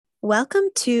Welcome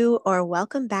to or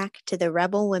welcome back to the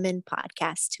Rebel Women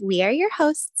podcast. We are your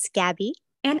hosts, Gabby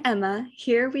and Emma.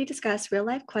 Here we discuss real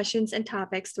life questions and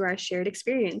topics through our shared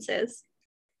experiences.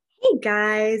 Hey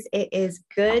guys, it is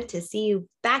good to see you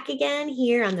back again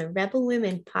here on the Rebel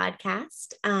Women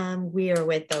podcast. We are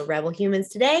with the Rebel Humans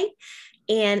today,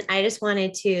 and I just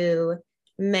wanted to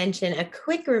mention a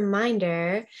quick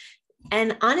reminder.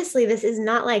 And honestly, this is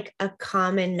not like a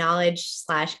common knowledge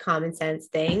 / common sense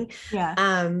thing.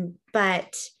 Yeah.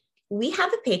 But we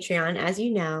have a Patreon, as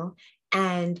you know,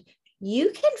 and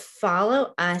you can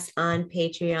follow us on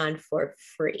Patreon for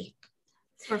free.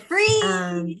 For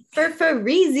free. For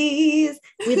freezies.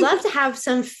 We'd love to have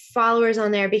some followers on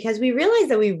there because we realize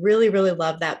that we really, really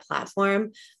love that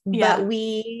platform. Yeah. But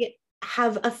we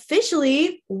have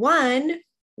officially one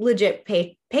legit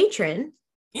patron,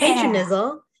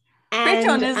 patronizzle.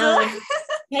 Patronizzle.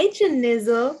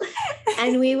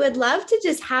 And we would love to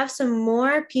just have some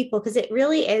more people because it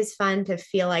really is fun to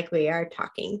feel like we are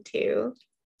talking to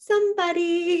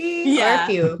somebody or a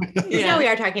few. Now we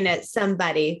are talking to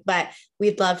somebody, but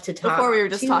we'd love to talk. Before we were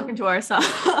just talking to ourselves.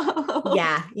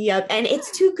 Yep. And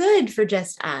it's too good for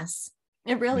just us.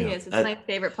 It really is. It's my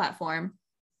favorite platform.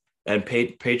 And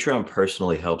Patreon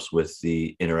personally helps with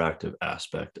the interactive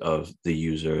aspect of the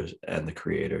users and the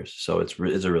creators. So it's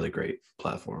a really great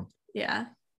platform. Yeah.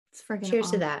 It's freaking Cheers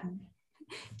awesome. to that.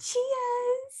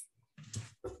 Cheers.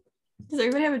 Does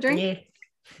everybody have a drink? Yeah.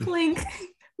 Clink.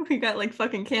 We got like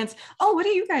fucking cans. Oh, what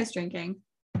are you guys drinking?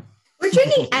 We're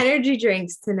drinking energy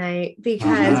drinks tonight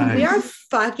because we are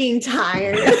fucking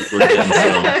tired.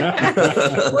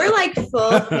 We're like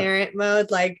full parent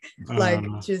mode, like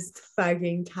just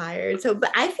fucking tired. So, but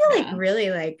I feel like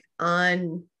really like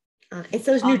on, it's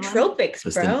those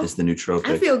nootropics, bro. It's the nootropic.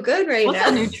 I feel good now. What's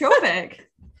a nootropic?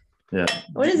 Yeah.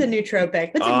 What is a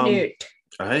nootropic? What's a newt?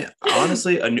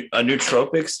 Honestly, a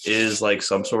nootropics is like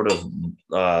some sort of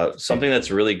something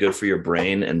that's really good for your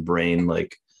brain and brain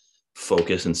like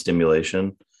focus and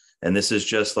stimulation. And this is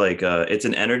just like it's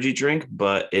an energy drink,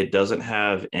 but it doesn't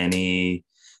have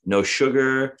no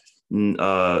sugar,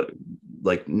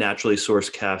 like naturally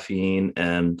sourced caffeine,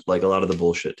 and like a lot of the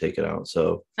bullshit taken out.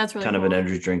 So that's really kind cool. of an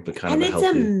energy drink, but kind and of a healthy.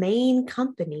 And it's a Maine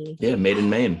company. Yeah, made in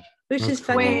Maine. Which is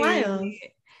fucking wild.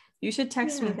 You should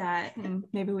text me that and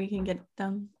maybe we can get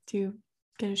them to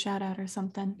get a shout out or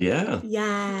something. Yeah.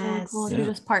 Yes. Really cool if you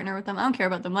just partner with them. I don't care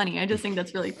about the money. I just think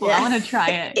that's really cool. I want to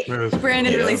try it.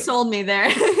 Brandon really sold me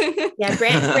there. Yeah,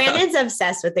 Brandon's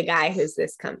obsessed with the guy whose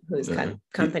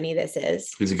company this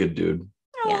is. He's a good dude.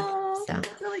 Yeah. So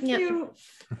that's really cute.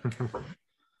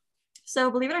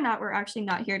 So believe it or not, we're actually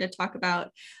not here to talk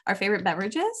about our favorite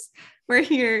beverages. We're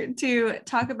here to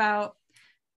talk about,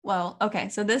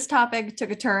 so this topic took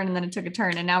a turn and then it took a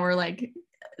turn and now we're like,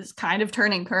 it's kind of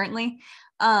turning currently.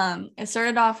 It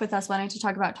started off with us wanting to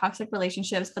talk about toxic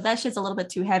relationships, but that shit's a little bit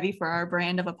too heavy for our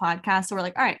brand of a podcast. So we're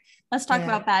like, all right, let's talk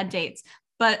about bad dates.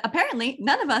 But apparently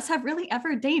none of us have really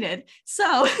ever dated.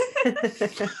 So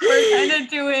we're kind of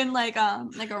doing like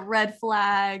a red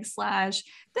flag /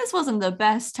 this wasn't the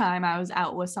best time I was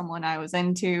out with someone I was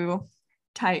into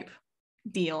type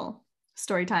deal,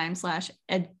 story time /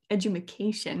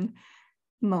 education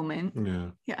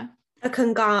moment. Yeah.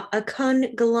 A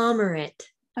conglomerate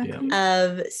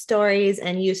of stories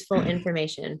and useful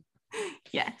information.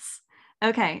 Yes.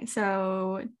 Okay.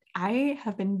 So I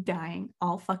have been dying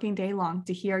all fucking day long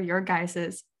to hear your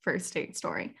guys' first date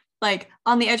story. Like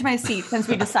on the edge of my seat since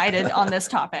we decided on this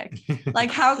topic.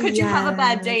 Like how could you have a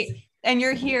bad date and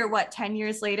you're here, 10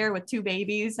 years later with 2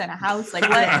 babies and a house? Like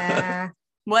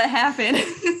what happened?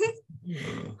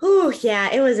 Oh yeah,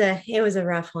 it was a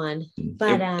rough one,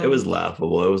 but it was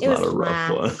laughable. It was not a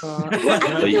rough one.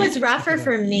 I think it was rougher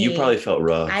for me. You probably felt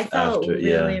rough. I felt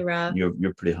really rough.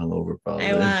 You're pretty hungover, probably.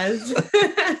 I was,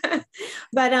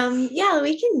 but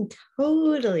we can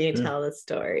totally tell the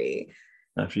story.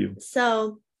 After you.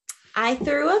 So, I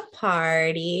threw a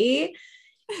party.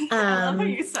 I love how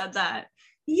you said that.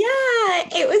 Yeah,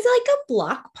 it was like a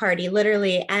block party,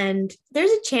 literally, and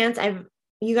there's a chance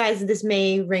you guys, this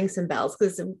may ring some bells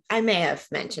because I may have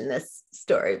mentioned this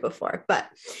story before, but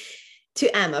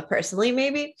to Emma personally,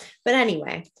 maybe. But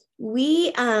anyway,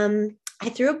 I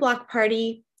threw a block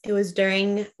party. It was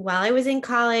while I was in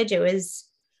college. It was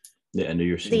the end of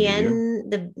your senior year?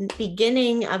 The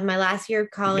beginning of my last year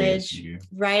of college,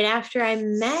 right after I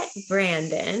met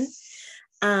Brandon.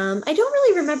 I don't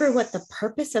really remember what the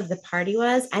purpose of the party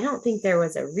was. I don't think there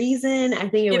was a reason. I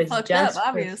think it was just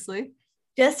obviously.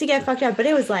 just to get fucked up. But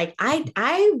it was like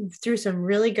I threw some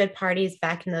really good parties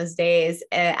back in those days,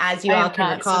 as you all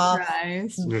can recall.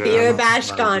 Beer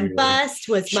Bash Gone Bust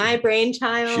was my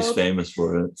brainchild. She's famous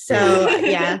for it. So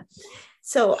yeah.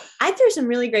 So I threw some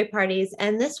really great parties,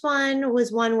 and this one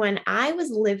was one when I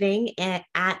was living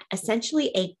at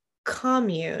essentially a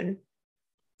community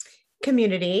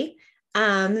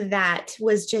that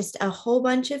was just a whole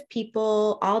bunch of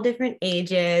people, all different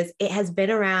ages. It has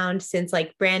been around since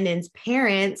like Brandon's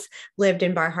parents lived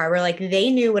in Bar Harbor. Like they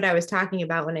knew what I was talking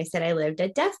about when I said I lived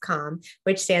at DEFCOM,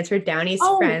 which stands for Down East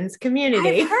Friends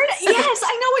Community. I've heard it. Yes,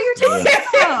 I know what you're talking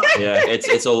about. Yeah,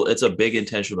 it's a big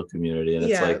intentional community, and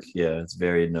it's like it's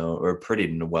very known or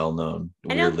pretty well known.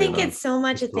 I don't think it's so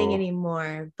much a thing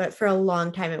anymore, but for a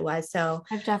long time it was. So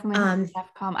I've definitely heard of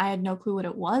DEFCOM. I had no clue what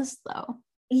it was though.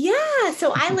 Yeah,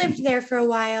 so I lived there for a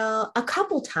while, a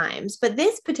couple times, but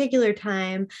this particular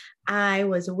time I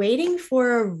was waiting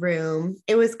for a room.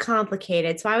 It was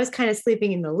complicated. So I was kind of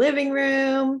sleeping in the living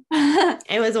room.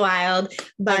 It was wild,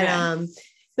 but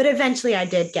but eventually I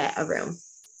did get a room.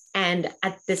 And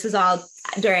this was all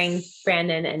during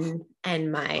Brandon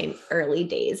and my early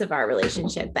days of our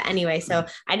relationship. But anyway, so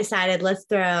I decided let's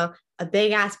throw a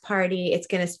big ass party. It's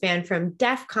going to span from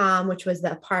DEFCOM, which was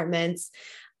the apartments,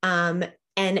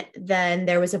 and then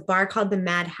there was a bar called the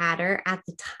Mad Hatter at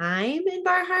the time in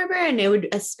Bar Harbor, and it would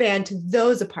span to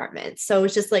those apartments. So it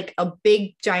was just like a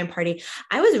big giant party.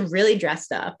 I was really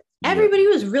dressed up. Everybody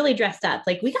was really dressed up.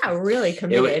 Like we got really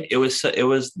committed. It was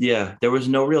there was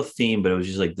no real theme, but it was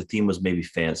just like the theme was maybe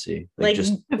fancy. Like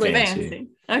just fancy.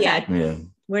 Okay. Yeah.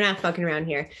 We're not fucking around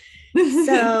here.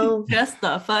 So just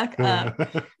the fuck up.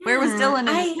 Where was Dylan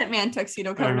in his Hitman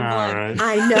tuxedo covered in blood? Right?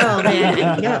 I know, man.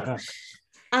 I know.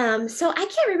 So I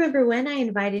can't remember when I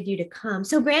invited you to come.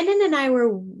 So Brandon and I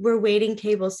were waiting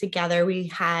tables together.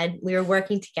 We were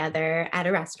working together at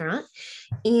a restaurant,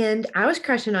 and I was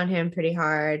crushing on him pretty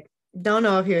hard. Don't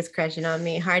know if he was crushing on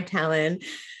me. Hard telling.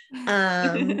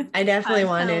 I definitely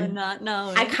wanted. Not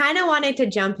knowing. I kind of wanted to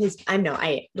jump his.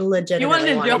 I legitimately You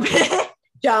wanted to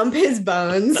jump his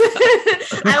bones.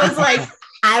 I was like,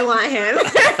 I want him.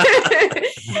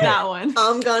 That one.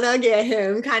 I'm gonna get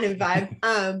him kind of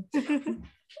vibe.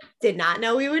 Did not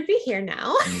know we would be here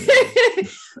now.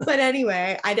 But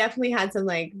anyway, I definitely had some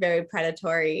like very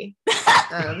predatory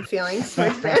feelings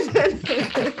towards Brandon.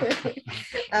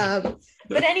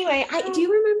 But anyway, do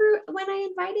you remember when I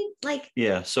invited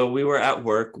Yeah, so we were at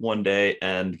work one day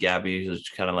and Gabby was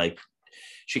kind of like,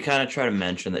 she kind of tried to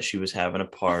mention that she was having a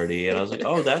party, and I was like,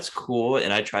 oh, that's cool.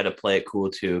 And I tried to play it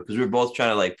cool too, because we were both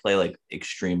trying to like play like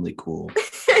extremely cool.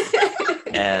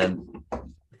 And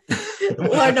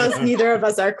Lord knows neither of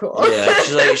us are cool. Yeah,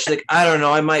 she's like, I don't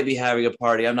know, I might be having a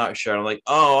party, I'm not sure. I'm like,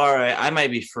 oh, all right, I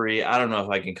might be free, I don't know if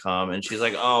I can come. And she's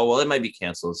like, oh, well, it might be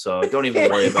canceled, so don't even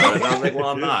worry about it. And I was like, well,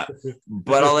 I'm not,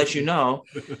 but I'll let you know.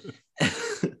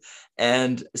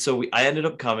 And so I ended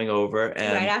up coming over,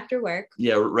 and right after work.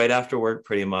 Yeah, right after work,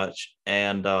 pretty much.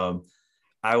 And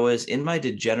I was in my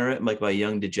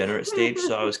young degenerate stage,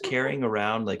 so I was carrying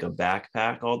around like a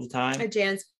backpack all the time. A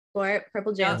JanSport,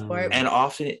 purple JanSport.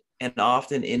 And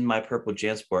often in my purple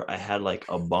JanSport, I had like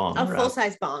a bong. A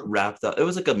full-size bong. Wrapped up. It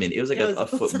was like a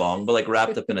foot bong, but like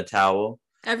wrapped up in a towel.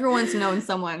 Everyone's known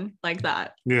someone like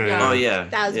that. Yeah. Oh yeah.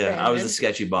 That was I was the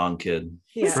sketchy bong kid.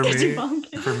 Yeah. For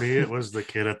me, it was the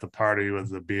kid at the party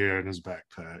with the beer in his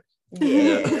backpack.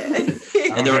 Yeah.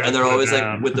 and they're always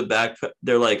like with the backpack.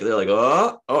 They're like,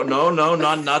 oh no,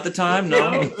 not the time.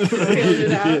 No.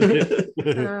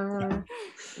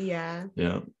 Yeah.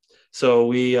 Yeah. So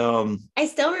we I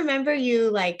still remember you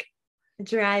like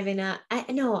driving up. I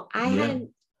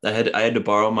had to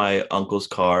borrow my uncle's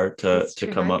car to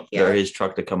come up or his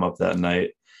truck to come up that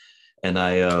night. And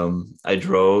I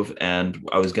drove, and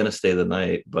I was gonna stay the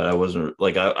night, but I wasn't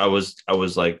like I was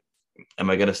like, am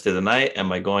I gonna stay the night?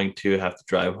 Am I going to have to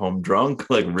drive home drunk,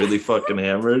 like really fucking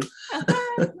hammered?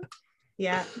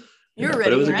 Yeah. You're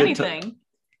ready for anything.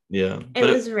 Yeah. It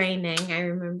was raining. I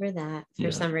remember that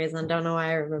for some reason. Don't know why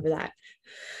I remember that.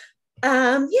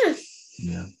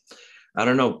 Yeah. I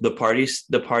don't know. The party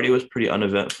was pretty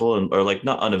uneventful, or like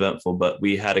not uneventful, but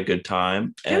we had a good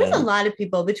time. There was a lot of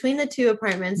people between the two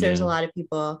apartments. There's a lot of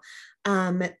people.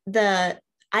 I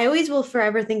always will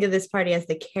forever think of this party as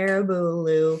the Caribou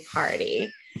Lou party.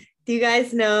 Do you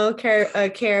guys know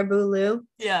Caribou Lou?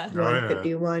 Yeah.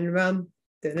 151 rum.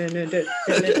 You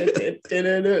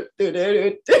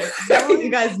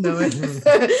guys know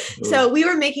it. So we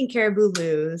were making Caribou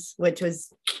Lou's, which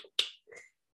was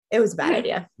a bad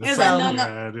idea.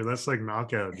 Yeah, dude, that's like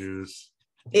knockout juice.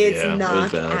 It's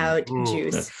knockout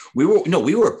juice. Yeah.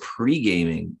 We were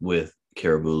pre-gaming with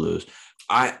Caribou Lou's.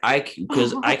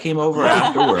 because I came over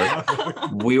after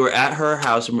work. We were at her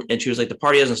house and she was like, the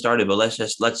party hasn't started, but let's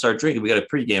start drinking. We got a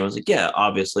pregame. I was like, yeah,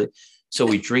 obviously. So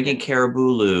we drinking Caribou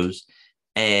Lou's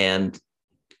and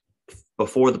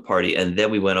before the party, and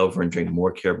then we went over and drank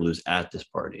more Caribou Lou's at this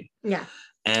party. Yeah.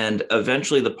 And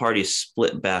eventually the party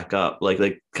split back up, like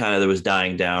kind of there was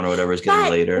dying down or whatever. It's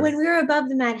getting later. When we were above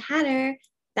the Mad Hatter,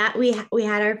 that we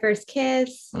had our first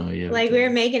kiss. Oh yeah. Like we were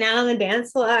making out on the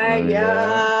dance floor.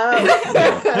 Yeah.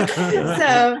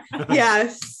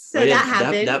 So that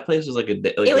happened. That place was like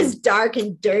it was dark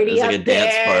and dirty. It was like up a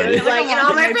dance there. party. It was like, and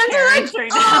all my friends are like,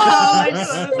 right oh, now.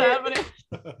 Like, what's happening?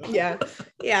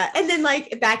 Yeah. And then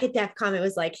like back at DEF CON, it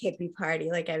was like hippie party,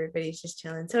 like everybody's just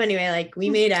chilling. So anyway, like we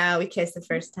made out, we kissed the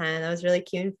first time. That was really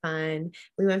cute and fun.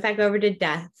 We went back over to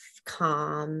DEF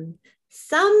CON.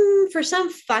 For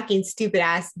some fucking stupid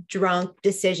ass drunk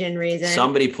decision reason.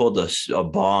 Somebody pulled a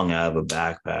bong out of a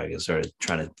backpack and started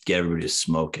trying to get everybody to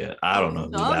smoke it. I don't know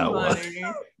who that was.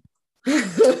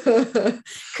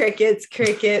 Crickets.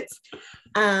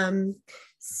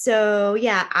 So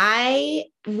yeah, I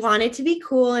wanted to be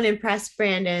cool and impress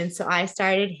Brandon, so I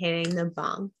started hitting the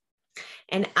bong.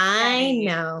 And I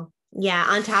know, yeah,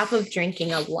 on top of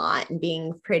drinking a lot and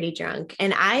being pretty drunk.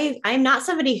 And I'm not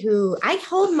somebody who I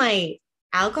hold my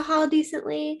alcohol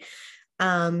decently,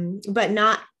 but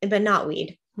not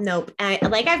weed. Nope.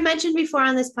 Like I've mentioned before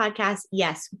on this podcast,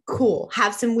 yes, cool.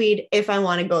 Have some weed if I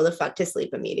want to go the fuck to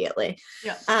sleep immediately.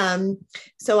 Yeah.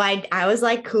 So I was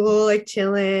like cool, like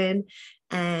chilling.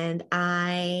 And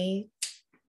I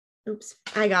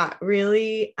got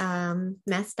really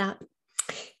messed up,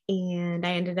 and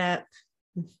I ended up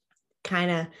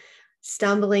kind of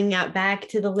stumbling out back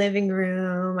to the living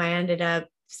room. I ended up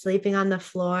sleeping on the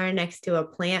floor next to a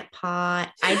plant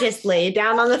pot. I just laid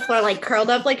down on the floor, like curled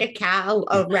up like a cat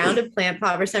around a plant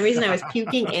pot. For some reason, I was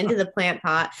puking into the plant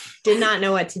pot. Did not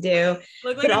know what to do.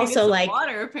 But also, like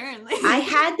water, apparently. I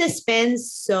had the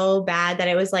spins so bad that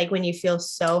it was like when you feel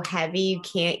so heavy, you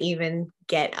can't even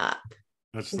get up.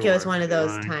 It was one of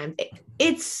those times.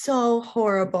 It's so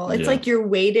horrible. It's like you're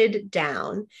weighted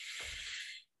down.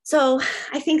 So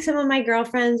I think some of my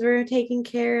girlfriends were taking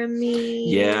care of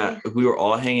me. Yeah, we were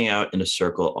all hanging out in a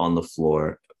circle on the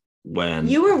floor when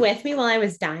you were with me while I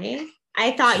was dying.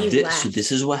 I thought you left. So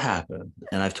this is what happened,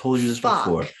 and I've told you this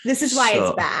before. This is why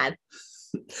it's bad.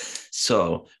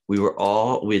 So we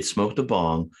had smoked a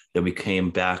bong, then we came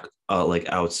back like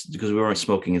out because we weren't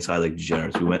smoking inside like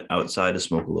degenerates. We went outside to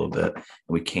smoke a little bit, and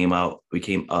we came up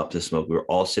to smoke. We were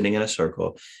all sitting in a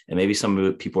circle, and maybe some of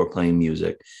the people were playing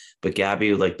music, but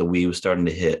Gabby, like the weed was starting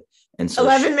to hit. And so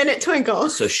 11-minute twinkle.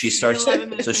 So she starts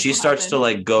to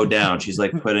like go down. She's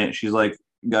like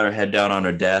got her head down on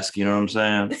her desk, you know what I'm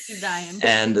saying? She's dying.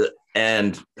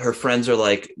 And her friends are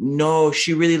like, no,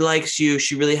 she really likes you.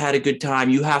 She really had a good time.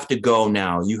 You have to go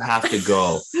now. You have to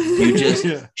go. You just,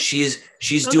 she's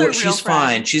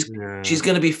fine. She's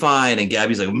going to be fine. And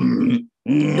Gabby's like,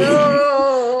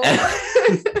 no.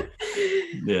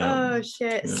 Yeah. Oh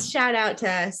shit. Yeah. Shout out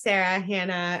to Sarah,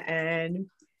 Hannah, and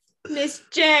Miss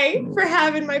J for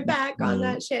having my back on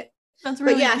that shit. That's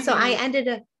really but yeah, cute. So I ended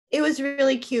up, it was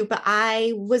really cute, but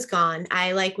I was gone.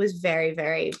 I was very,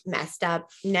 very messed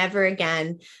up. Never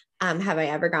again have I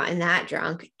ever gotten that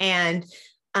drunk. And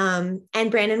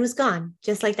Brandon was gone.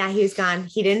 Just like that, he was gone.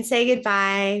 He didn't say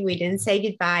goodbye. We didn't say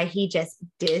goodbye. He just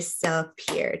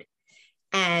disappeared.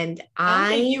 And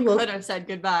I think you could have said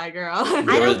goodbye, girl.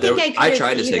 I don't think I could. I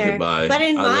tried to say goodbye. But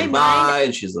in my mind,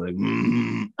 and she's like,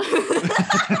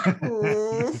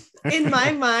 in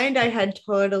my mind, I had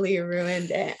totally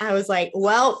ruined it. I was like,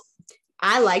 well,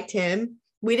 I liked him.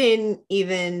 We didn't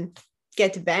even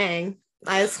get to bang.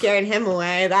 I scared him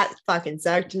away. That fucking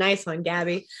sucked. Nice one,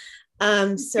 Gabby.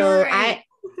 And then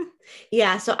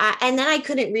I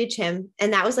couldn't reach him.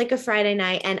 And that was like a Friday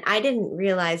night. And I didn't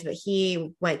realize, but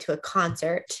he went to a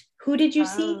concert. Who did you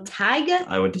see? Tyga?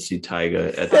 I went to see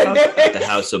Tyga at the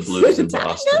House of Blues in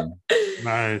Boston.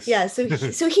 Nice. Yeah. So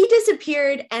he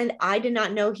disappeared and I did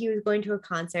not know he was going to a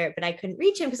concert, but I couldn't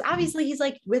reach him because obviously he's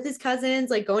like with his cousins,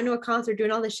 like going to a concert,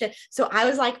 doing all this shit. So I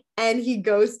was like, and he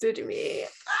ghosted me.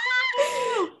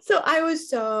 So I was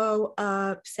so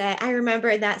upset. I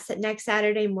remember that next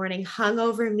Saturday morning, hung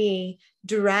over me,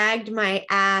 dragged my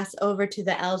ass over to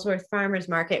the Ellsworth Farmers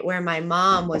Market where my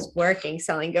mom was working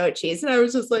selling goat cheese. And I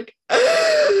was just like,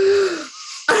 I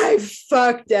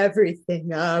fucked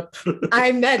everything up.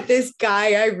 I met this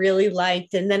guy I really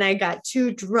liked. And then I got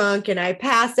too drunk and I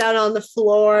passed out on the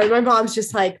floor. And my mom's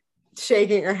just like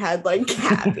shaking her head like,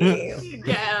 Gabby.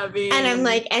 And I'm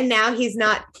like, and now he's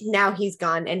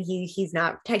gone and he's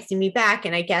not texting me back.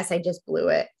 And I guess I just blew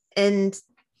it. And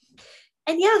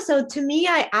And yeah, so to me,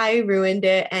 I ruined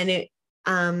it, and it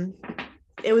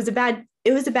was a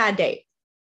bad date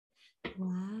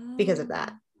Wow. because of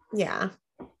that. Yeah.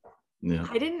 Yeah.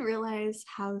 I didn't realize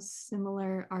how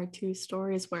similar our two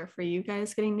stories were for you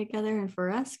guys getting together and for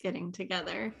us getting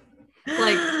together.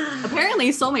 Like, apparently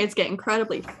soulmates get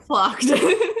incredibly fucked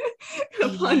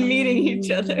upon meeting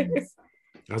each other.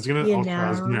 I was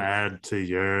gonna add to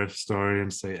your story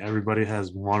and say everybody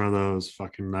has one of those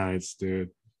fucking nights, dude.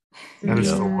 That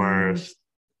is the Mm. worst.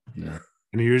 Yeah.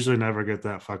 And you usually never get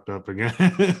that fucked up again.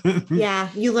 Yeah,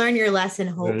 you learn your lesson.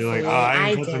 Yeah, Hopefully, you're like, oh, I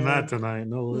ain't touching did. that tonight.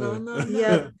 No way. No.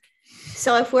 Yep.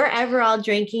 So if we're ever all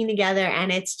drinking together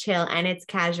and it's chill and it's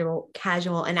casual,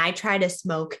 and I try to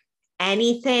smoke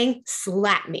anything,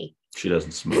 slap me. She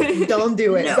doesn't smoke. Don't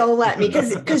do it. No. Don't let me,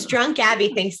 because drunk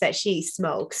Abby thinks that she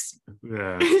smokes.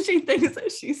 Yeah. She thinks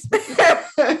that she's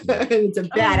It's a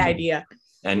bad idea.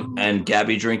 And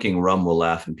Gabby drinking rum will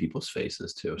laugh in people's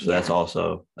faces too. So Yeah.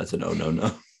 that's a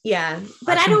no. Yeah,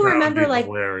 but I Actually, don't that would remember be like.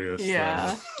 hilarious.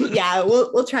 Yeah. Yeah,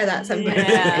 we'll try that sometime.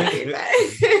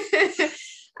 Yeah.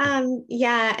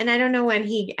 Yeah, and I don't know when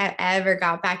he ever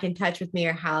got back in touch with me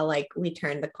or how like we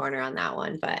turned the corner on that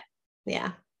one, but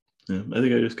yeah. Yeah, I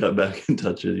think I just got back in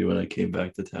touch with you when I came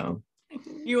back to town.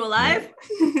 You alive?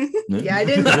 Yeah, I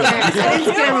didn't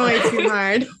scare him away too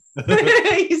hard.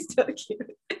 He's so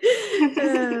cute.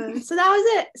 So that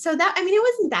was it. So that, I mean, it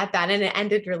wasn't that bad and it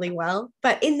ended really well.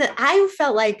 But I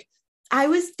felt like I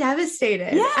was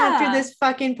devastated after this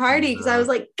fucking party because I was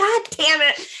like, God damn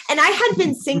it. And I had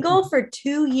been single for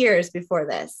 2 years before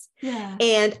this. Yeah.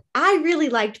 And I really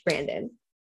liked Brandon.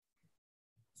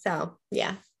 So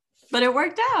yeah, But it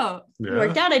worked out. it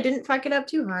worked out. I didn't fuck it up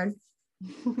too hard.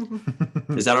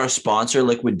 Is that our sponsor,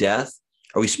 Liquid Death?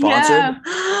 Are we sponsored? Yeah.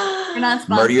 We're not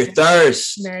sponsored. Murder Your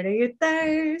Thirst. Murder your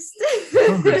thirst.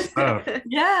 Good stuff.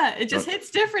 Yeah, it just hits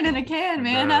different in a can,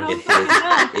 man. Yeah. I don't fucking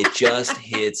know. It just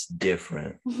hits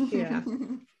different. Yeah.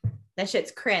 That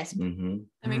shit's crisp. Hmm.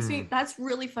 That makes me, that's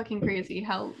really fucking crazy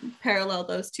how parallel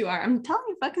those two are. I'm telling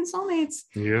you, fucking soulmates.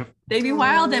 Yep. They be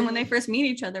wild. And when they first meet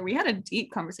each other, we had a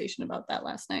deep conversation about that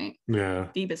last night. Yeah.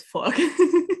 Deep as fuck.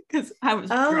 Because I was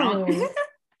drunk. Oh,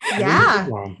 yeah.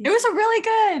 It was a really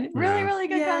good, Yeah. really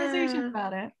good Yeah. conversation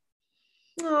about it.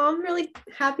 Oh, I'm really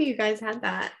happy you guys had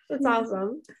that. That's Yeah.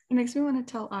 awesome. It makes me want to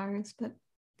tell ours, but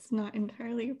it's not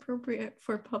entirely appropriate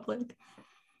for public.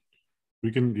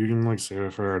 You can like save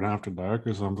it for an after dark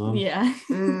or something. Yeah.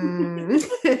 Mm.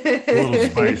 A little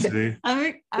spicy.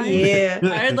 Yeah.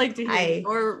 I would like to hear I-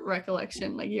 your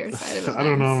recollection, like your side of it. I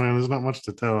don't know, man. There's not much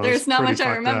to tell. There's It's not pretty much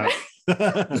I remember. fucked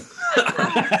up.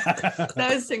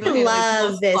 That was single-handedly the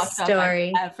Love most this fucked up I've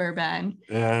story. ever been.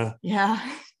 Yeah.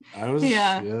 Yeah. I was.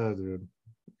 Yeah. Yeah, dude.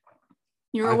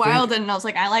 You were I think- wild and I was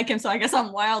like, I like him, so I guess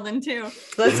I'm wild and too.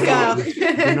 Let's go.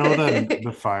 You know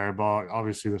the Fireball,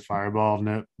 obviously the Fireball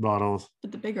nip bottles.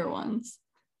 But the bigger ones.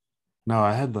 No,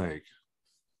 I had like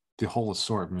the whole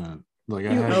assortment. Like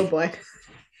I You- had, Oh boy.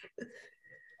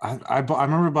 I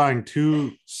remember buying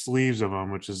 2 sleeves of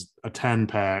them, which is a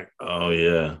 10-pack, Oh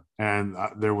yeah. and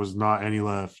there was not any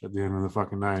left at the end of the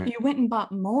fucking night. You went and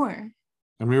bought more.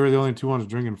 And we were the only 2 ones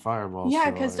drinking Fireball. Yeah,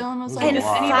 so, 'cause Dylan was it like, And if a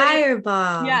lot. anybody-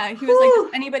 Fireball. Yeah, he was like, Whew.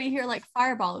 does anybody here like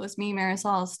Fireball? It was me,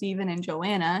 Marisol, Steven, and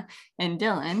Joanna, and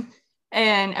Dylan.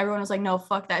 And everyone was like, no,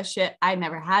 fuck that shit. I'd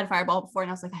never had Fireball before.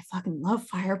 And I was like, I fucking love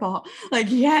Fireball. Like,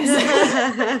 yes.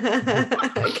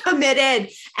 Committed.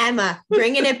 Emma,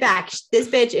 bringing it back. This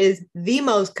bitch is the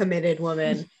most committed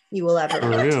woman you will ever For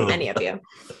meet. real. Any of you.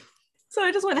 So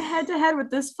I just went head to head with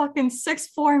this fucking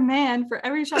 6'4" man for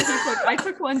every shot he took. I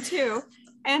took one too.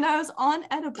 And I was on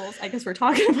edibles. I guess we're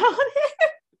talking about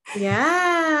it.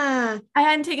 Yeah. I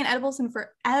hadn't taken edibles in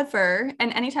forever.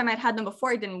 And anytime I'd had them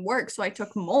before, it didn't work. So I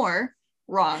took more.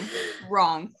 Wrong.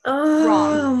 Oh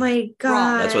Wrong. my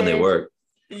god. That's when they work.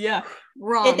 Yeah.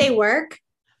 Wrong. Did they work?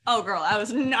 Oh, girl, I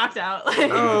was knocked out. Like,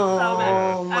 Oh so bad.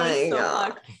 I was my so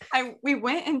God. fucked. We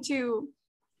went into,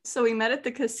 so we met at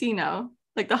the casino,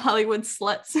 like the Hollywood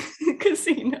Sluts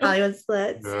casino. Hollywood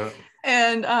Slits. Yeah.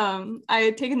 And I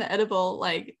had taken the edible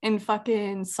like in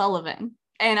fucking Sullivan.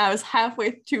 And I was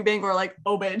halfway to Bangor, like,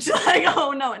 oh, bitch. Like, oh,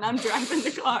 no. And I'm driving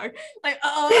the car. Like,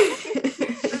 oh, this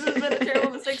has been a terrible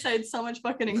mistake. I had so much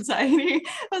fucking anxiety.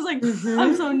 I was like,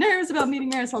 I'm so nervous about meeting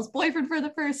Marisol's boyfriend for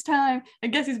the first time. I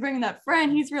guess he's bringing that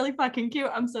friend. He's really fucking cute.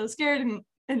 I'm so scared.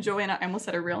 And Joanna, I almost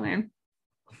said her real name,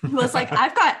 was like,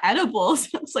 I've got edibles.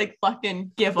 I was like,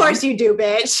 fucking give Of course them. you do,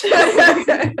 bitch.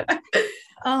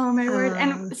 Oh my word. Um.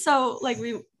 And so like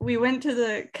we went to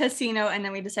the casino and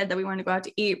then we decided that we wanted to go out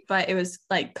to eat, but it was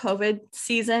like COVID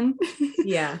season.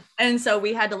 Yeah. And so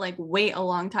we had to like wait a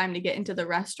long time to get into the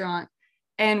restaurant.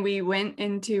 and we went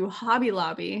into Hobby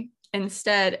Lobby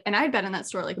instead. And I'd been in that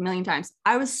store like a million times.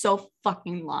 I was so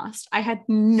fucking lost. I had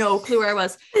no clue where I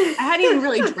was. I hadn't even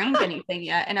really drank anything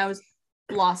yet, and I was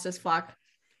lost as fuck.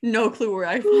 No clue where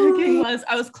I fucking was.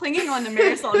 I was clinging on to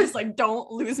Marisol, just like, don't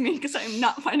lose me because I'm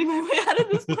not finding my way out of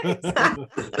this place.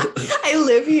 I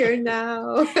live here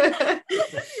now.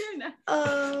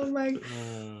 Oh my.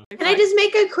 Can I just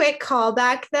make a quick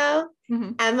callback though?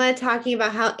 Mm-hmm. Emma talking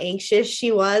about how anxious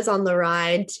she was on the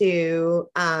ride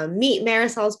to meet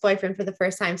Marisol's boyfriend for the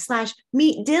first time /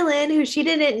 meet Dylan, who she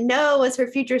didn't know was her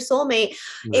future soulmate.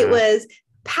 Yeah.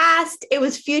 It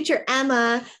was future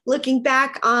Emma looking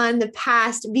back on the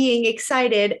past, being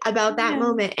excited about that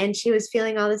moment, and she was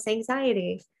feeling all this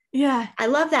anxiety. Yeah. I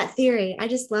love that theory. I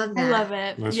just love that. I love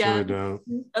it. That's really dope.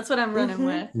 That's what I'm running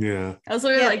with. Yeah. I was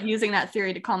literally like using that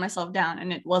theory to calm myself down,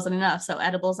 and it wasn't enough. So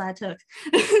edibles I took.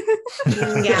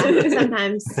 Yeah,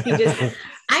 sometimes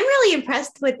I'm really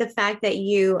impressed with the fact that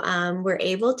you were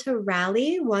able to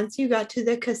rally once you got to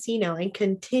the casino and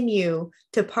continue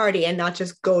to party and not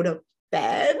just go to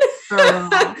bed.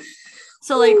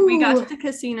 So like we got to the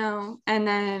casino, and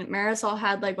then Marisol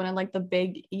had like one of like the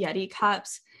big Yeti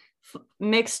cups,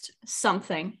 mixed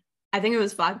something. I think it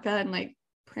was vodka and like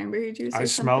cranberry juice. I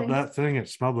smelled that thing. It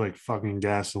smelled like fucking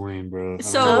gasoline, bro.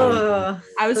 So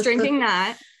I was drinking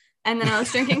that, and then I was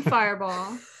drinking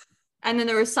Fireball. And then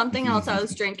there was something else I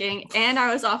was drinking, and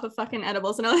I was off of fucking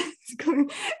edibles, and I was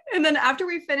going. And then after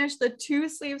we finished the 2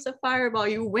 sleeves of Fireball,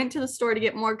 you went to the store to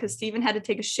get more because Steven had to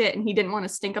take a shit and he didn't want to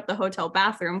stink up the hotel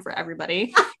bathroom for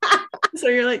everybody. So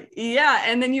you're like, yeah.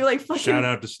 And then you like fucking shout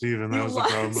out to Steven. That was the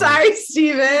problem. Sorry,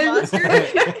 Steven.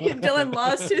 Dylan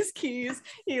lost his keys.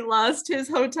 He lost his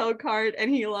hotel card,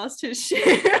 and he lost his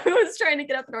shit. I was trying to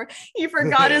get up the door. He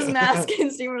forgot his mask,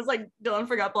 and Steven was like, Dylan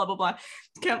forgot blah blah blah.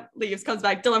 Leaves, comes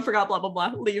back. Dylan forgot blah blah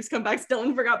blah. Leaves, come back.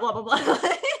 Dylan forgot blah blah blah.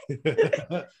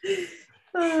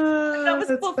 That was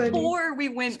before we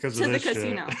went to the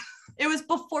casino. It was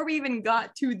before we even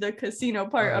got to the casino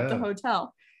part of the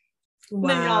hotel. Wow.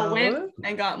 Then y'all went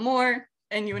and got more,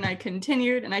 and you and I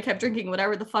continued, and I kept drinking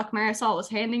whatever the fuck Marisol was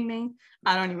handing me.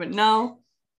 I don't even know.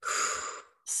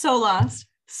 So lost.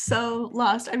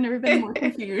 I've never been more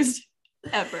confused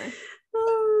ever.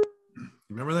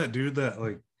 Remember that dude that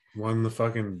like won the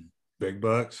fucking big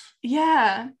bucks?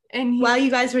 Yeah. And while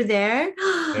you guys were there?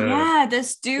 Yeah,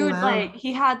 this dude, like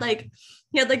he had like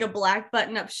a black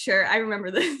button-up shirt. I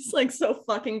remember this like so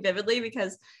fucking vividly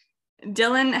because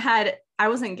Dylan had, I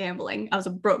wasn't gambling. I was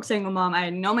a broke single mom. I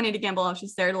had no money to gamble. I was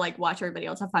just there to like watch everybody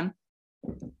else have fun.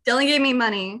 Dylan gave me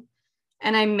money,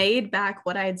 and I made back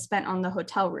what I had spent on the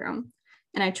hotel room.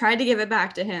 And I tried to give it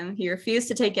back to him. He refused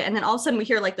to take it. And then all of a sudden we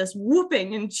hear like this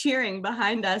whooping and cheering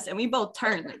behind us. And we both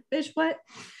turned like, bitch, what?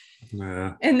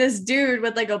 Yeah. And this dude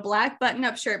with like a black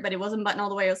button-up shirt, but it wasn't buttoned all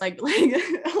the way. It was like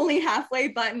only halfway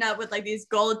buttoned up with like these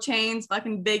gold chains,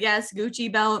 fucking big ass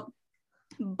Gucci belt,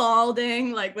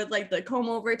 balding, like with like the comb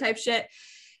over type shit.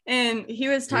 And he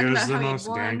was talking about how the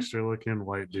most gangster looking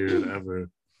white dude ever.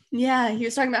 Yeah, he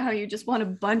was talking about how you just want a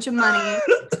bunch of money.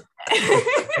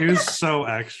 He was so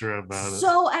extra about it.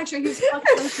 So extra. He was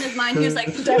fucking losing his mind. He was like,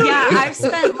 yeah, I've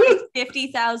spent like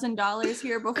 $50,000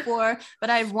 here before, but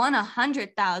I've won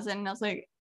 $100,000. And I was like,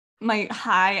 my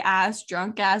high ass,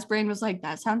 drunk ass brain was like,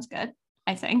 that sounds good.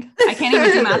 I think I can't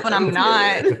even do math when I'm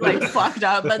not like fucked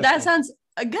up, but that sounds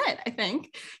good. I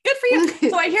think good for you.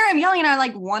 So I hear him yelling, and I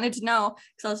like wanted to know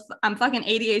because I'm fucking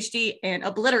ADHD and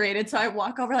obliterated. So I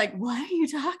walk over like, what are you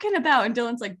talking about? And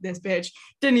Dylan's like, this bitch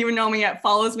didn't even know me yet,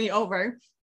 follows me over.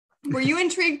 Were you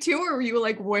intrigued too, or were you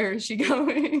like, where is she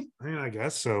going? I mean, I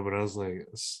guess so, but I was like,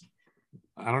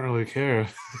 I don't really care.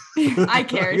 I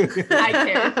cared.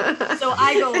 So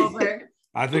I go over.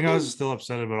 I think I was still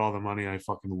upset about all the money I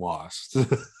fucking lost.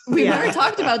 We never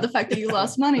talked about the fact that you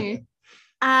lost money.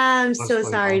 I'm so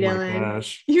sorry,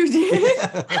 Dylan. You did?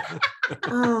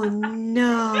 Oh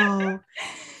no.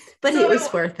 But so it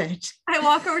was worth it. I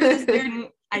walk over to this dude, and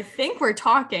I think we're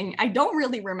talking. I don't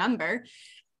really remember.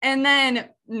 And then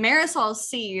Marisol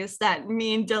sees that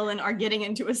me and Dylan are getting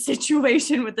into a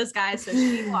situation with this guy. So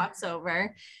she walks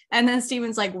over. And then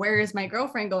Steven's like, where is my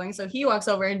girlfriend going? So he walks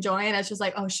over, and Joanna's just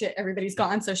like, oh shit, everybody's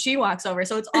gone. So she walks over.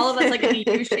 So it's all of us like in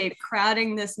a U shape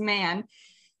crowding this man.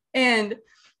 And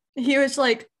he was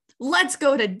like, let's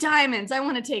go to Diamonds. I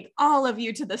want to take all of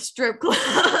you to the strip club.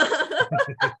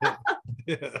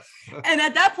 Yeah. And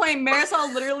at that point,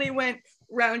 Marisol literally went,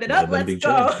 round it up, let's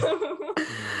go.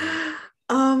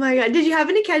 Oh my God. Did you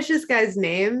happen to catch this guy's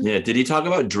name? Yeah. Did he talk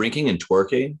about drinking and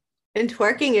twerking? And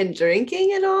twerking and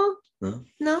drinking at all? No.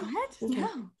 No? What? Okay.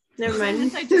 No. Never mind.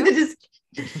 Yes, I do.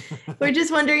 We're just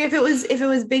wondering if it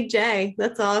was Big J.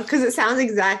 That's all, because it sounds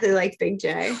exactly like Big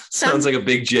J. Sounds like a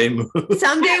Big J move.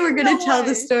 Someday we're gonna No tell way.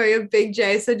 the story of Big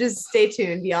J, so just stay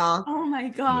tuned, y'all. Oh my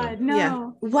God, no. Yeah.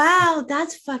 Wow,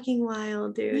 that's fucking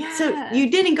wild, dude. So Yeah. you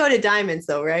didn't go to Diamonds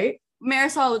though, right?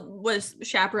 Marisol was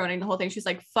chaperoning the whole thing. She's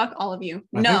like, fuck all of you.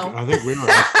 I No. think we were.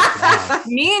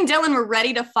 Actually Me and Dylan were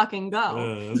ready to fucking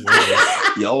go.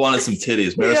 Y'all wanted some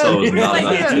titties. Marisol was not Like,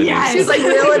 about yeah, titties. yeah. She's like,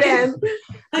 reel it in.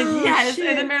 Like, Oh, yes. shit.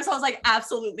 And then Marisol was like,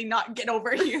 absolutely not. Get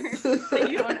over here. Like,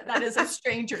 you don't, that is a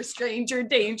stranger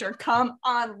danger. Come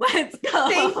on, let's go.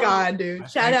 Thank God, dude.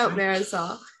 Shout out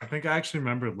Marisol. I think I actually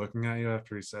remember looking at you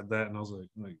after he said that, and I was like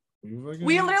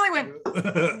We literally went,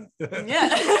 went.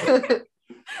 yeah.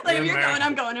 Like, if Yeah, you're going,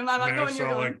 I'm going. If I'm not going, you're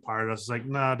Marisol going. like part of us like,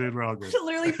 nah, dude, we're all good. She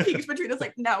literally peeks between us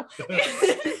like, no.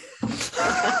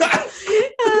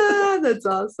 Ah, that's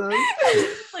awesome.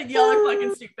 Like, y'all are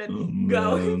fucking stupid. Oh,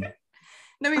 Go. man.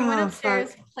 Then we went Oh,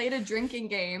 upstairs, fuck. played a drinking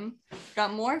game,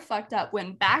 got more fucked up,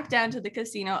 went back down to the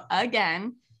casino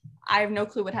again. I have no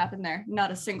clue what happened there.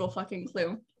 Not a single fucking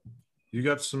clue. You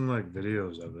got some like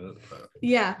videos of it.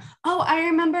 Yeah. Oh, I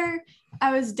remember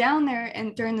I was down there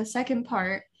and during the second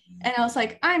part, and I was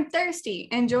like, I'm thirsty.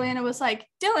 And Joanna was like,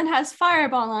 Dylan has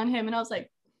Fireball on him. And I was like,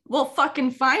 well,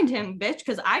 fucking find him, bitch,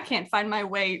 because I can't find my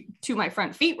way to my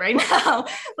front feet right now.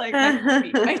 Like,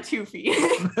 my 2 feet.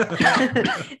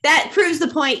 That proves the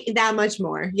point that much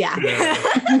more. Yeah.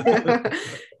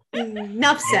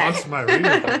 Enough I said. lost my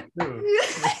reading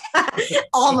too.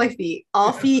 All my feet,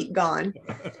 all feet gone.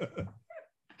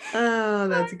 Oh,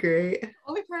 that's great.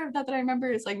 Only part of that I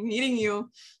remember is like meeting you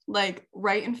like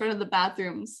right in front of the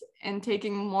bathrooms and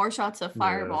taking more shots of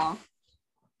Fireball.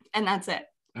 And that's it.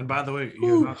 And by the way,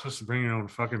 you're not supposed to bring your own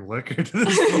fucking liquor to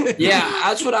this. Yeah,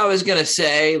 that's what I was gonna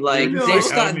say. Like No.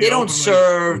 they don't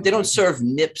serve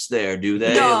nips there, do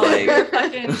they? No, we were Like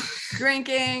fucking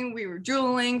drinking, we were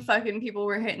drooling, fucking people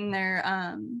were hitting their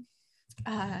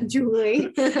Julie.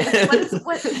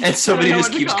 what And somebody I don't know just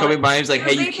what to keeps call coming it. by and is like,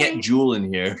 hey, you Vaping. can't jewel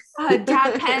in here.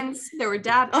 Dab pens. There were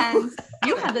dab pens.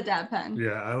 You had the dab pen.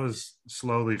 Yeah, I was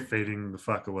slowly fading the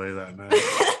fuck away that night.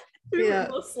 We Yeah.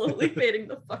 were both slowly fading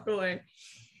the fuck away.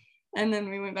 And then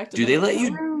we went back to Do the they let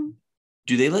hotel you- room.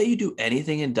 Do they let you do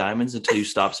anything in Diamonds until you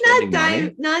stop spending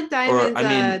money? Not Diamonds, I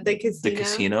mean, the casino. The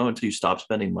casino until you stop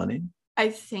spending money? I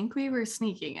think we were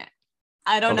sneaking it.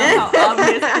 I don't know Okay. how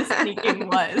obvious the sneaking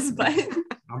was, but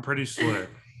I'm pretty slick.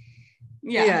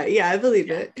 Yeah, I believe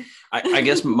it. I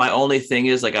guess my only thing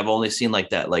is like I've only seen like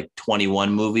that like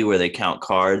 21 movie where they count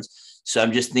cards. So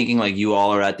I'm just thinking like you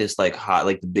all are at this like hot,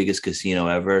 like the biggest casino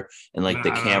ever, and like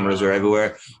the cameras are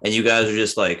everywhere, and you guys are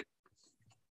just like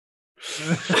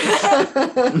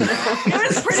It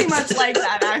was pretty much like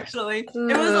that, actually. It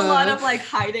was a lot of like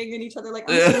hiding in each other, like,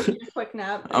 I'm just gonna take a quick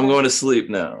nap. I'm going to sleep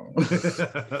now.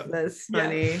 That's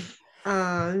funny.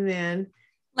 Oh man.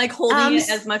 Like holding it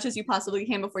as much as you possibly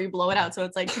can before you blow it out. So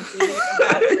it's like completely You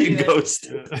evaporated. ghost,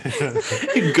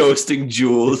 ghosting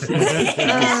Jules.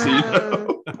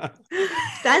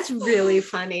 That's really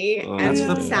funny. Oh, and that's it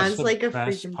the- sounds like a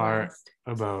best freaking part blast.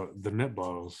 about the nip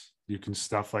bottles. You can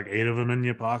stuff like 8 of them in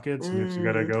your pockets, and if you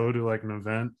gotta go to like an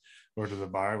event or to the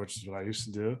bar, which is what I used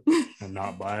to do, and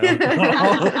not buy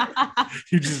alcohol,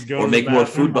 you just go Or to the make more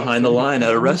bathroom, food behind the line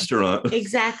at a restaurant.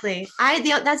 Exactly.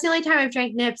 That's the only time I've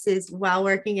drank nips is while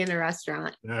working in a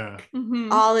restaurant. Yeah.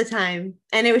 Mhm. All the time.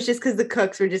 And it was just because the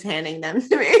cooks were just handing them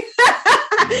to me.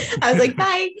 I was like,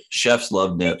 bye. Chefs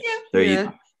love nips. They're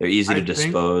Yeah. they're easy I to think-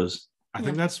 dispose. I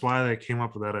think that's why they came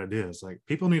up with that idea. It's like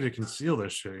people need to conceal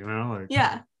this shit, you know? Like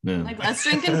Yeah. Yeah. Like, let's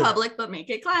drink in public, but make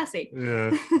it classy.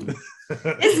 yeah.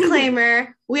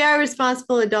 Disclaimer, we are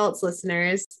responsible adults,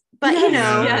 listeners. But you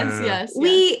know, Yes.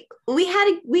 we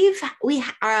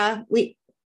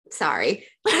sorry.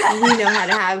 We know how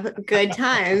to have good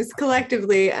times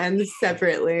collectively and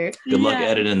separately. Good luck Yeah.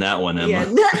 editing that one, Emma. Yeah.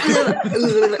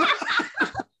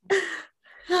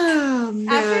 Oh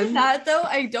After man. that, though,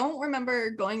 I don't remember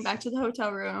going back to the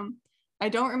hotel room. I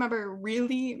don't remember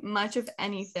really much of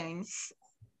anything.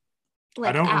 Like,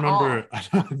 I don't at remember.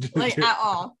 all. Like at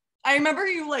all. I remember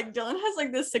you like Dylan has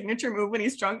like this signature move when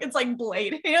he's drunk. It's like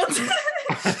blade hands.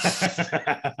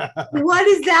 What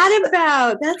is that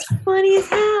about? That's funny as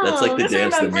hell. That's like the Just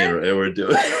dance that me remember- and were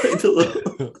doing. The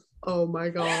little- Oh my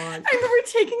god. I remember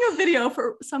taking a video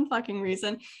for some fucking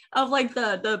reason of like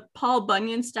the Paul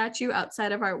Bunyan statue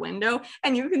outside of our window,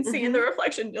 and you can see in the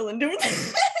reflection Dylan doing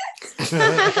this.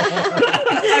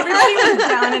 Everybody was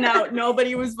down and out.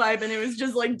 Nobody was vibing. It was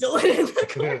just like Dylan in the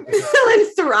corner. Dylan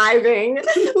thriving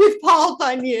with Paul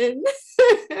Bunyan.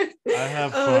 I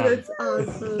have Oh, fun. that's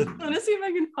awesome. I'm gonna see if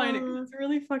I can find it. 'Cause it's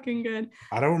really fucking good.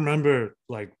 I don't remember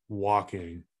like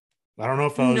walking. I don't know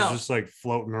if I was No. just like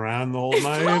floating around the whole It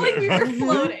night. felt like we were Mhm.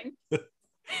 floating.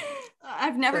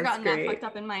 I've never That's gotten great. that fucked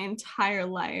up in my entire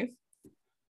life.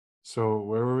 So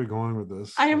where were we going with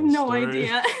this? I have Whole no story?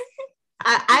 idea.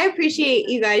 I appreciate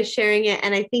you guys sharing it,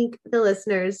 and I think the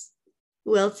listeners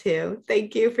will too.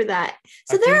 Thank you for that.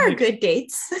 So I there feel are like- good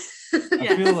dates. I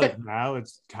Yeah. feel like now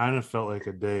it's kind of felt like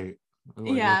a date.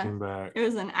 Like Yeah. looking back. It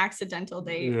was an accidental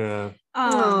date. Yeah.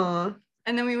 Aw.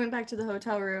 And then we went back to the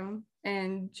hotel room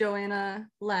and Joanna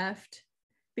left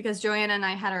because Joanna and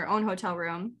I had our own hotel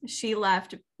room. She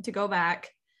left to go back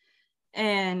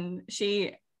and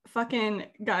she fucking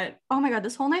got, oh my God,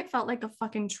 this whole night felt like a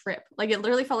fucking trip. Like it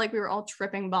literally felt like we were all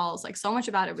tripping balls. Like so much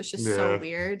about it was just so Yeah.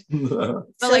 weird. That's But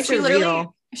So like she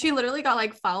surreal. literally got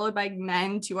like followed by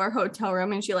men to our hotel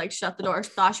room and she like shut the door,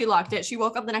 thought she locked it. She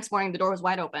woke up the next morning, the door was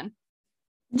wide open.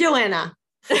 Joanna.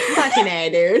 Fucking A,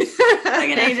 dude.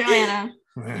 Fucking A, Joanna.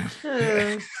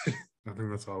 Uh, I think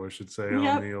that's all we should say Yep, on the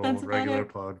that's old about regular it.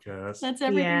 podcast. That's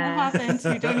everything Yeah. that happened.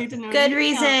 So you don't need to know. Good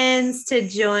anything else. reasons to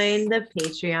join the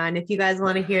Patreon if you guys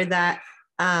want to hear that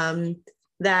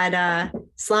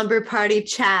slumber party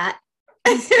chat.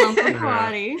 Slumber Yeah.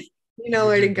 party. You know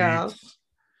where to go.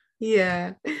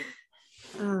 Yeah.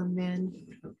 Oh man.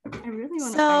 I really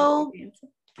want to So- find the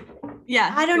answer.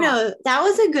 Yeah. I don't go on. know. That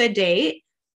was a good date.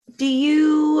 Do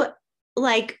you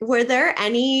like, were there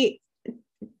any,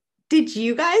 did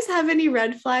you guys have any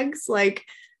red flags like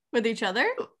With each other?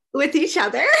 with each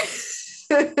other?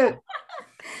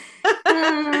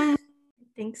 I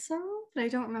think so, but I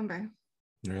don't remember.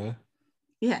 Really?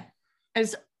 Yeah. I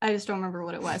just don't remember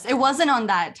what it was. It wasn't on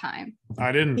that time.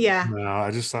 I didn't. Yeah. No,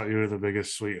 I just thought you were the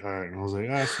biggest sweetheart. And I was like,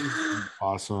 she's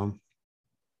awesome.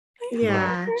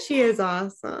 Yeah, she is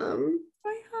awesome.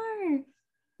 My heart.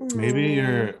 Maybe Mm.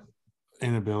 your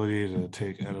inability to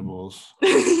take edibles.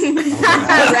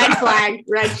 Red flag.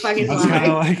 Red fucking I was kind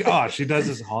of flag. like, oh, she does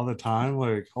this all the time.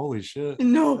 Like, holy shit.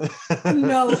 No.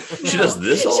 No. She does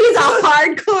this all She's the a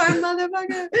time? hardcore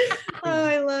motherfucker. Oh,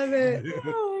 I love it.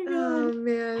 Oh my Oh God. I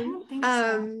man. don't think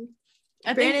so.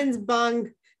 I think, Brandon's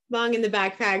bong in the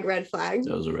backpack, red flag.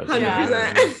 That was a red 100%.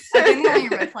 flag. I think the only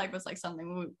red flag was like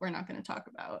something we're not going to talk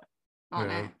about on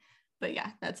Yeah. it. But yeah,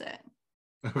 that's it.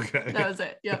 Okay. That was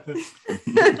it. Yep.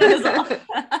 That was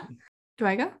all. Do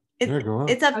I go? Yeah, go on.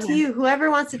 It's up to Okay. you.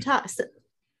 Whoever wants to talk.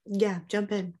 Yeah,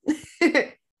 jump in.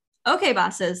 Okay,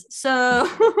 bosses. So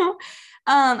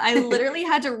I literally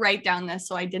had to write down this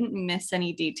so I didn't miss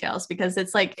any details because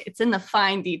it's like it's in the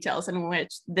fine details in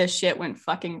which this shit went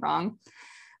fucking wrong.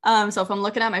 So if I'm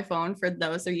looking at my phone, for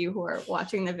those of you who are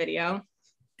watching the video,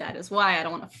 that is why I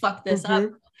don't want to fuck this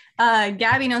up.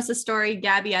 Gabby knows the story.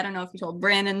 Gabby, I don't know if you told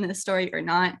Brandon this story or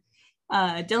not.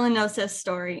 Dylan knows this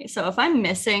story. So if I'm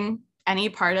missing any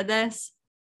part of this,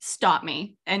 stop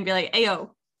me and be like,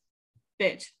 ayo,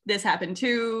 bitch, this happened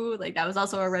too. Like that was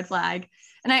also a red flag.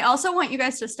 And I also want you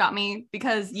guys to stop me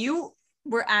because you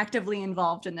were actively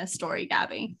involved in this story,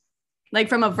 Gabby, like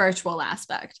from a virtual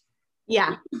aspect.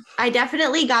 Yeah, I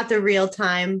definitely got the real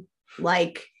time.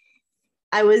 Like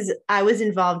I was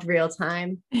involved real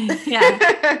time. Yeah.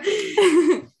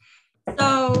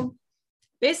 So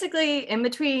basically, in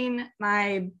between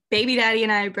my baby daddy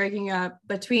and I breaking up,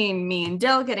 between me and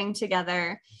Dill getting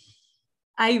together,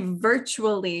 I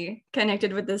virtually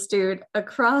connected with this dude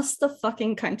across the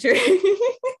fucking country.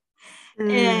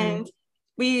 And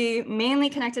we mainly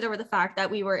connected over the fact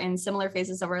that we were in similar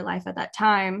phases of our life at that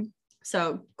time.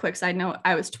 So, quick side note,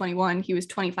 I was 21, he was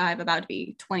 25, about to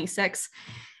be 26.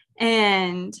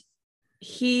 And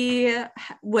he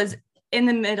was in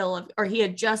the middle of, or he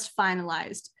had just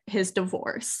finalized his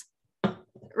divorce.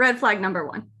 Red flag number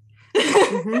one.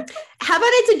 Mhm. How about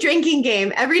it's a drinking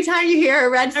game? Every time you hear a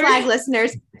red flag, Every-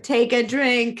 listeners, take a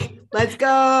drink. Let's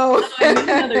go. I need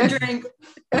another drink.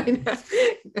 I know.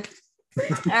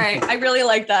 All right, I really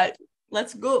like that.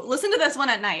 Let's go listen to this one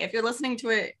at night. If you're listening to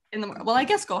it in the morning, well, I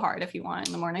guess go hard if you want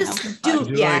in the morning. Just I'll-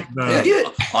 do, You yeah. like the- You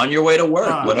do On your way to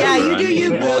work, whatever. Yeah, you do I mean,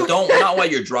 you, well, boo. don't not while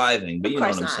you're driving, but Of you know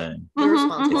course what I'm not. saying. You're Mhm,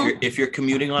 responsible. mhm. If you're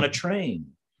commuting on a train,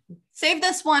 Save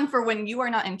this one for when you are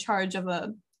not in charge of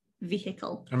a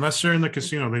vehicle. Unless you're in the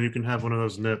casino, then you can have one of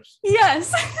those nips.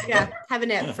 Yes, Yeah, have a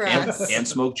nip for and, us. and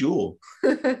smoke Juul.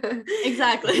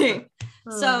 exactly.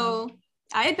 Oh. So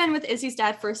I had been with Izzy's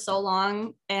dad for so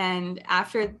long, and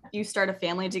after you start a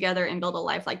family together and build a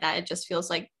life like that, it just feels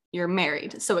like you're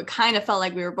married. So it kind of felt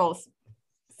like we were both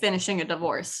finishing a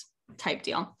divorce type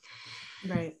deal.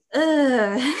 Right.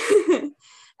 Ugh.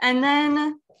 And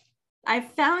then I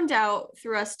found out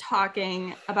through us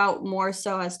talking about more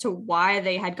so as to why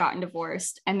they had gotten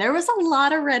divorced. And there was a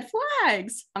lot of red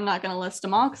flags. I'm not going to list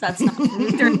them all because that's not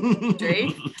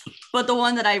Drake. But the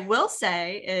one that I will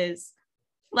say is,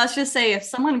 let's just say if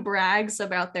someone brags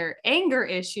about their anger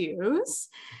issues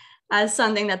as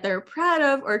something that they're proud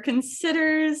of or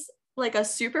considers like a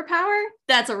superpower,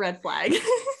 that's a red flag.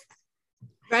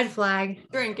 Red flag.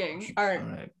 Drinking. All right. All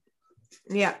right.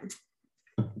 Yeah.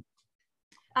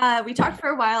 We talked for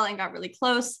a while and got really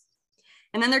close.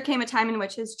 And then there came a time in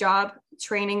which his job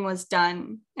training was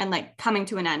done and like coming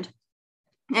to an end.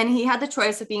 And he had the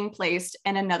choice of being placed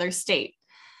in another state.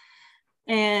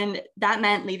 And that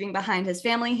meant leaving behind his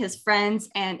family, his friends,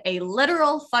 and a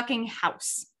literal fucking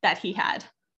house that he had.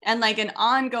 And like an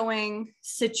ongoing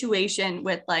situation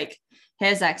with like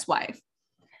his ex-wife.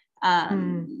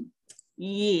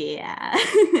 Yeah.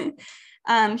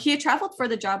 He had traveled for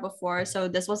the job before, so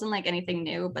this wasn't like anything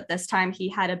new, but this time he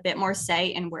had a bit more say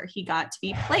in where he got to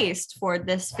be placed for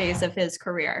this phase of his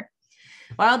career.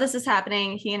 While this is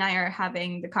happening, he and I are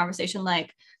having the conversation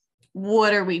like,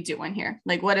 what are we doing here?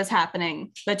 Like, what is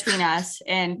happening between us?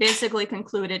 And basically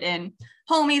concluded in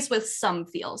homies with some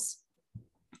feels.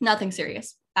 Nothing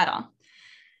serious at all.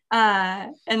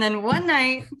 And then one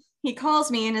night he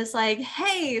calls me and is like,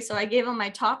 hey, so I gave him my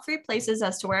top 3 places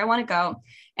as to where I want to go.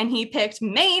 And he picked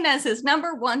Maine as his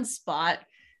number 1 spot.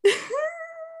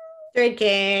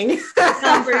 Drinking.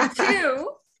 Number 2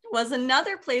 was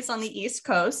another place on the East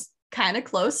Coast, kind of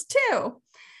close too.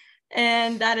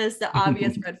 And that is the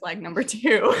obvious red flag number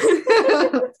 2.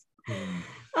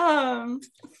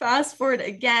 Fast forward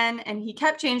again, and he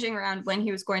kept changing around when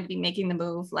he was going to be making the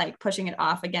move, like pushing it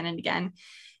off again and again,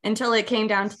 until it came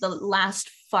down to the last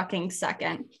fucking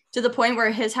second, to the point where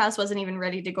his house wasn't even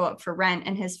ready to go up for rent,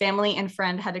 and his family and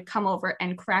friend had to come over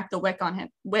and crack the whip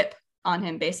on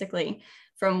him, basically,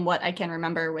 from what I can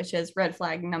remember, which is red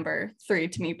flag number 3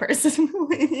 to me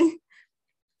personally.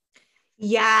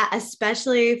 Yeah,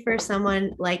 especially for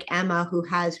someone like Emma who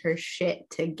has her shit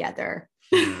together.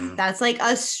 That's like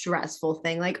a stressful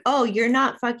thing. Like, oh, you're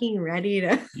not fucking ready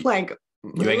to like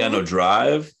You ain't got no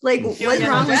drive. like You what's ain't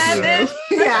wrong got no with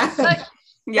you? Yeah.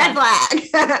 Yeah. Red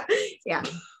flag. Yeah.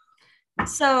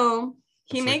 So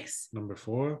he That's like makes, number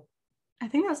 4. I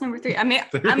think that was number 3. I mean,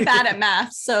 I'm bad at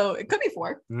math, so it could be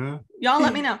 4. Yeah, Y'all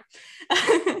let me know.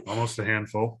 almost a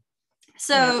handful.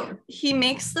 So he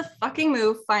makes the fucking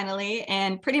move finally,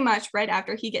 and pretty much right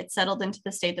after he gets settled into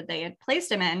the state that they had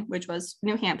placed him in, which was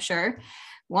New Hampshire,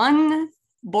 one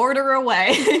border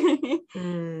away. He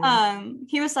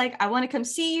was like, I want to come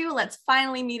see you. Let's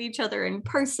finally meet each other in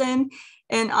person.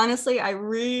 And honestly, I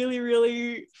really,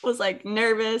 really was like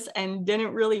nervous and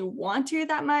didn't really want to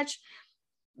that much.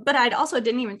 But I also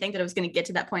didn't even think that it was going to get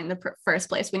to that point in the first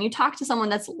place. When you talk to someone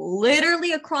that's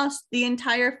literally across the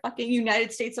entire fucking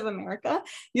United States of America,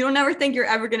 you don't ever think you're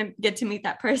ever going to get to meet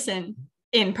that person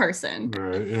in person.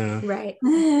 Right. Yeah. Right.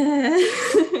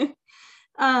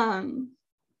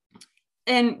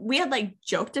 And we had like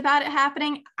joked about it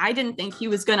happening. I didn't think he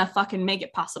was going to fucking make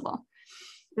it possible.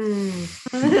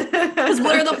 Because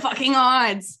what are the fucking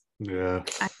odds? Yeah.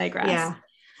 I digress. Yeah.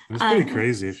 It's pretty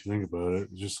crazy if you think about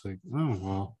it. Just like, oh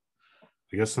well,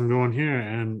 I guess I'm going here,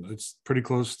 and it's pretty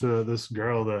close to this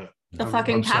girl that The I'm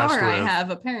fucking obsessed power I with.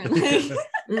 have, apparently.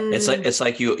 It's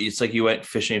like you went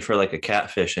fishing for like a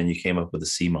catfish and you came up with a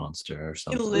sea monster or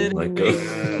something. Literally. Like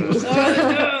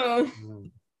Oh, no.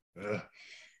 Yeah.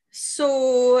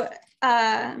 So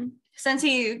since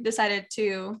he decided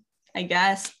to, I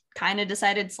guess, kind of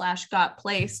decided / got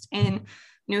placed in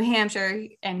New Hampshire,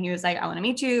 and he was like, I want to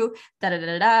meet you,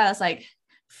 I was like,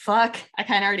 fuck, I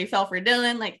kind of already fell for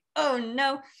Dylan, like, oh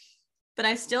no. But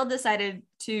I still decided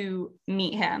to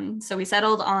meet him. So we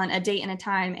settled on a date and a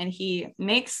time, and he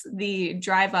makes the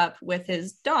drive up with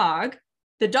his dog.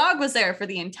 The dog was there for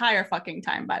the entire fucking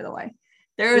time, by the way.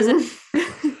 There was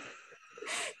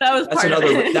that was part of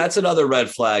it. That's another red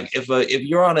flag. If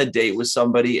you're on a date with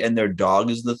somebody and their dog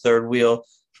is the third wheel,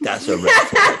 that's a red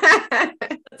flag.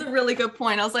 That's a really good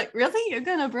point. I was like, really? You're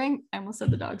gonna bring, I almost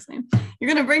said the dog's name.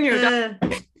 You're gonna bring your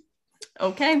dog.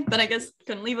 Okay, but I guess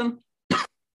couldn't leave him.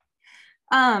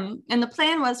 And the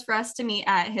plan was for us to meet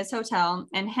at his hotel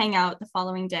and hang out the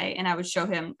following day, and I would show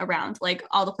him around, like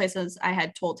all the places I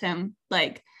had told him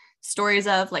like stories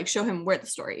of, like show him where the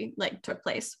story like took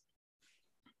place.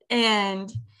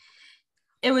 And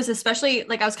it was especially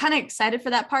like I was kind of excited for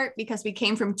that part because we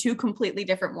came from 2 completely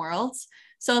different worlds.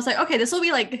 So I was like, okay, this will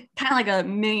be like kind of like a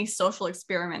mini social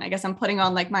experiment. I guess I'm putting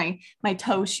on like my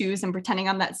toe shoes and pretending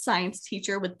I'm that science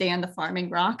teacher with Dan the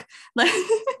Farming Rock, like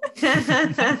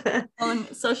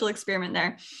on social experiment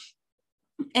there.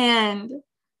 And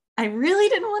I really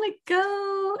didn't want to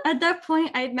go. At that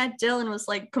point, I had met Jill and was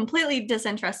like completely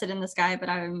disinterested in this guy, but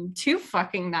I'm too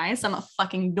fucking nice. I'm a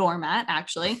fucking doormat,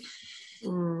 actually.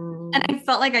 And I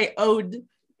felt like I owed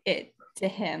it to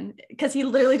him because he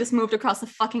literally just moved across the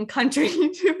fucking country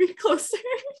to be closer.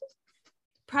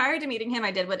 Prior to meeting him,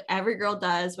 I did what every girl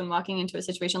does when walking into a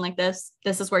situation like this.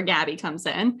 This is where Gabby comes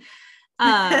in.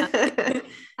 I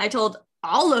told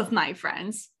all of my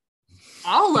friends,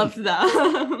 all of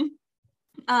them,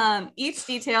 each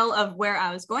detail of where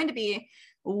I was going to be,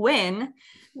 when,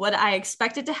 what I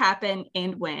expected to happen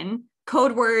and when,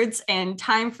 code words and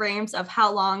time frames of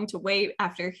how long to wait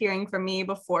after hearing from me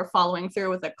before following through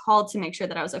with a call to make sure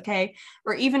that I was okay,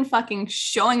 or even fucking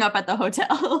showing up at the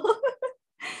hotel.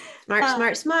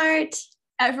 Smart.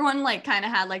 Everyone like kind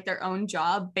of had like their own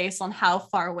job based on how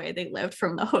far away they lived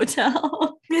from the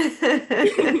hotel.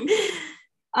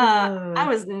 I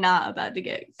was not about to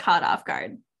get caught off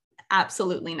guard.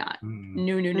 Absolutely not.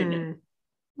 No.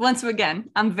 Once again,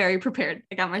 I'm very prepared.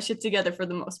 I got my shit together for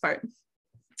the most part.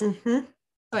 So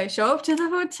I show up to the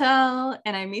hotel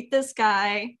and I meet this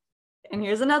guy, and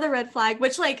here's another red flag,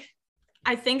 which like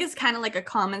I think is kind of like a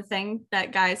common thing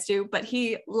that guys do, but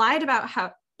he lied about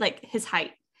how like his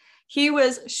height. He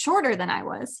was shorter than I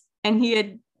was, and he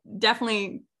had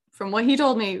definitely, from what he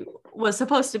told me, was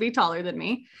supposed to be taller than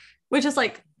me, which is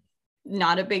like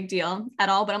not a big deal at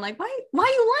all. But I'm like, why are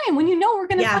you lying when you know we're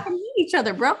gonna fucking meet each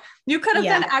other, bro? You could have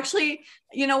been actually,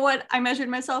 you know what? I measured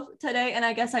myself today and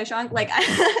I guess I shrunk. Like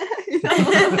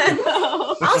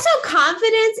Also,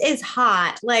 confidence is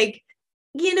hot. Like,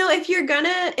 you know, if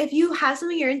you have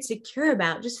something you're insecure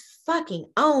about, just fucking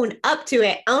own up to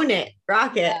it, own it,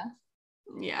 rock it.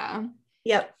 Yeah.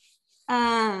 Yep.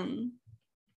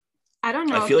 I don't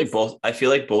know. I feel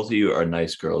like both of you are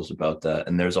nice girls about that.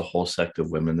 And there's a whole sect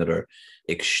of women that are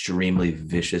extremely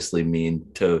viciously mean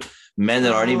to men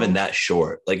that aren't even that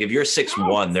short. Like if you're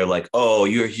 6'1", they're like, oh,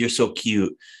 you're so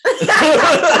cute.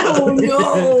 Oh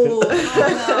no.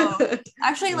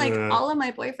 Actually, like all of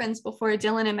my boyfriends before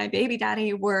Dylan and my baby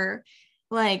daddy were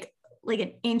like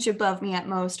an inch above me at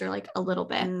most, or like a little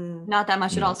bit, not that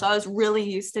much at all. So I was really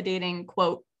used to dating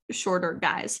quote shorter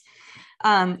guys.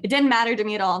 It didn't matter to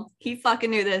me at all. He fucking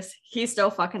knew this. He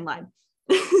still fucking lied.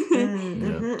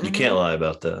 You can't lie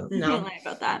about that. You can't lie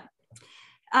about that.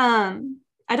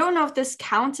 I don't know if this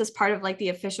counts as part of like the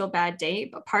official bad date,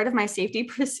 but part of my safety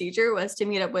procedure was to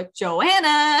meet up with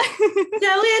Joanna.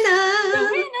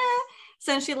 Joanna.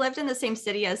 Since she lived in the same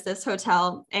city as this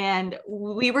hotel, and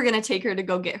we were going to take her to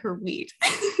go get her weed.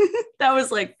 That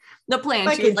was like the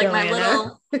plan. She was like Joanna. My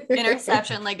little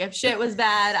interception. Like if shit was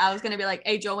bad, I was going to be like,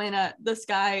 hey, Joanna, the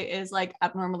sky is like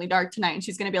abnormally dark tonight. And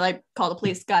she's going to be like, call the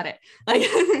police. Got it. Like,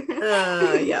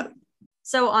 yeah.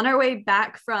 So on our way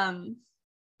back from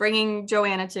bringing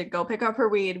Joanna to go pick up her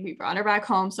weed, we brought her back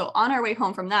home. So on our way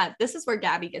home from that, this is where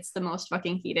Gabby gets the most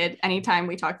fucking heated anytime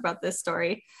we talk about this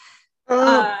story.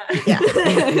 Yeah.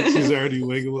 She's already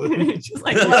wiggling. She's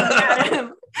like, look at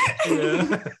him.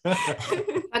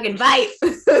 Fucking bite.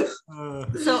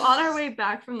 So on our way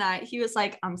back from that, he was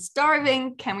like, I'm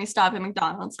starving. Can we stop at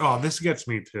McDonald's? Oh, this gets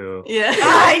me too. Yeah.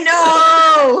 I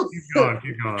know.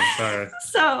 Keep going. Sorry.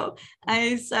 So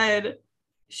I said,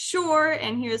 sure.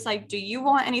 And he was like, do you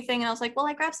want anything? And I was like, well,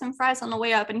 I grabbed some fries on the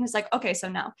way up. And he was like, okay, so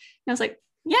no. And I was like,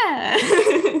 yeah.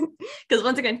 Because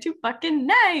once again, too fucking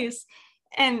nice.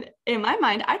 And in my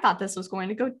mind, I thought this was going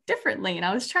to go differently, and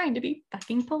I was trying to be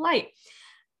fucking polite.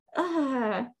 So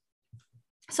I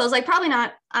was like, probably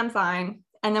not. I'm fine.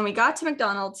 And then we got to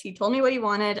McDonald's. He told me what he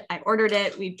wanted. I ordered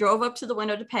it. We drove up to the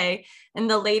window to pay, and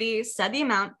the lady said the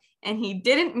amount, and he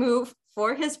didn't move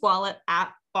for his wallet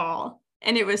at all.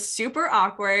 And it was super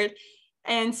awkward.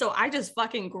 And so I just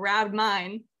fucking grabbed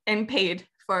mine and paid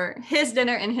for his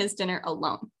dinner and his dinner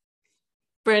alone.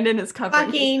 Brandon is covering.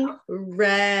 Fucking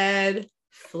red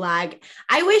flag.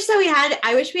 I wish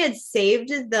we had saved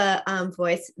the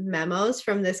voice memos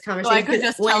from this conversation. So I could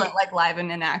just tell it like live and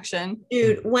in action.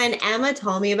 Dude, when Emma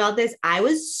told me about this, I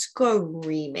was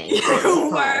screaming.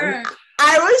 Word.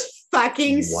 I was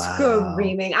fucking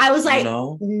screaming. I was like,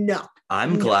 no.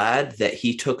 I'm glad that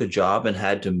he took a job and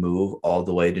had to move all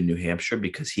the way to New Hampshire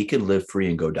because he could live free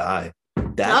and go die.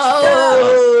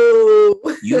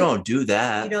 You don't do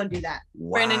that. You don't do that.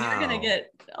 Wow. Brandon, you're going to get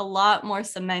a lot more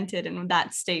cemented in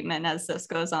that statement as this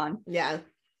goes on. Yeah.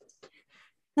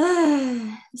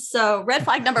 So red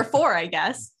flag number 4, I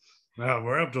guess. Wow,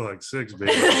 we're up to like 6,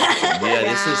 baby.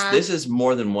 This is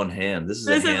more than one hand. This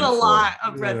is a lot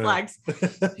of red flags.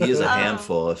 He is a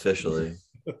handful officially.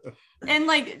 And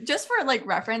like, just for like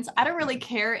reference, I don't really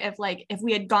care if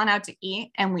we had gone out to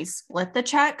eat and we split the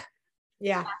check.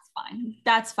 Yeah.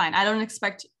 That's fine. I don't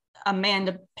expect a man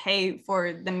to pay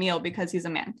for the meal because he's a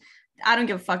man. I don't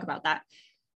give a fuck about that.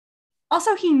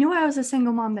 Also, he knew I was a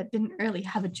single mom that didn't really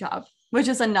have a job, which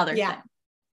is another thing.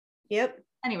 Yep.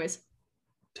 Anyways.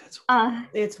 That's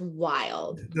It's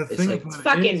wild. The It's thing like- It's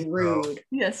about it is, fucking though, rude.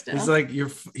 Yes, It's like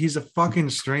he's a fucking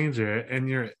stranger,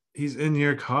 and he's in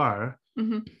your car,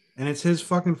 Mhm. and it's his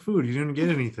fucking food. You didn't get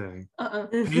anything. Uh-uh.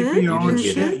 Pay for Mhm. your own didn't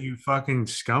get shit, it. you fucking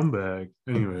scumbag.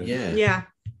 Anyway, yeah. Yeah.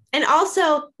 And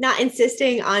also not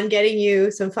insisting on getting you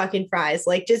some fucking fries.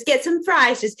 Like, just get some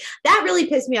fries. Just that really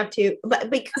pissed me off too. But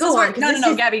This go is on. where, 'Cause no, this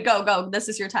no, is- Gabby, go. This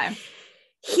is your time.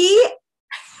 He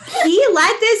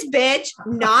let this bitch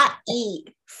not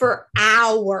eat for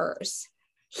hours.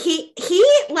 He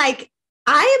like,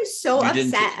 I am so You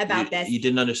didn't- upset about you- this. You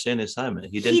didn't understand his assignment.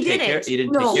 He He didn't take care. didn't. He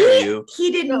didn't No. take care of you.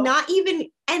 He did No. not even,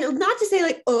 and not to say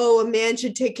like, oh, a man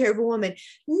should take care of a woman.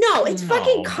 No, it's No,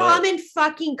 fucking but- common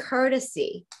fucking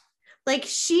courtesy. Like,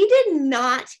 she did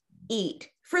not eat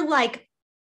for like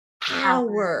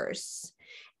hours.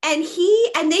 And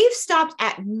they've stopped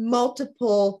at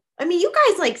multiple. I mean, you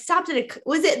guys like stopped at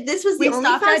this was the We only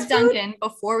stopped fast at food? Dunkin'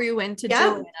 before we went to Yep.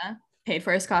 Joanna. Paid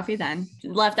for his coffee then.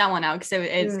 Left that one out because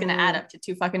it's going to add up to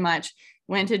too fucking much.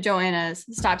 Went to Joanna's,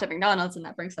 stopped at McDonald's, and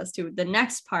that brings us to the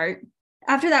next part.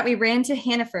 After that, we ran to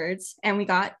Hannaford's and we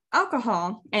got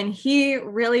alcohol. And he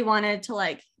really wanted to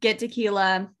like get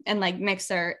tequila and like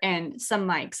mixer and some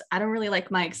Mike's. I don't really like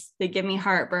Mike's. They give me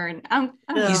heartburn. I'm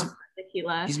Ugh.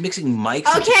 tequila. He's mixing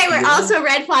Mike's. with Okay, we're tequila. also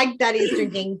red flag that he's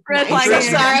drinking. Red Mike's. flag I'm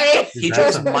again. sorry. He Is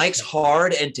drinks that- Mike's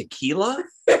hard and tequila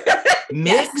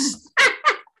mixed.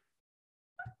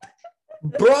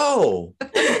 Bro,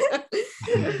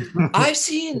 I've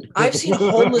seen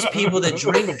homeless people that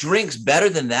drink drinks better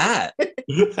than that.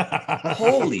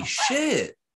 Holy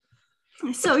shit.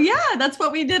 So yeah, that's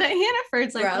what we did at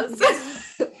Hannaford's. Like,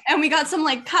 Gross. and we got some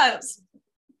like cups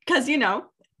because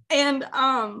and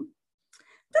the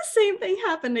same thing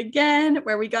happened again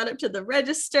where we got up to the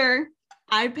register.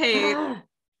 I paid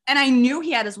and I knew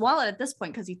he had his wallet at this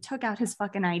point because he took out his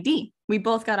fucking ID. We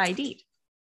both got ID'd.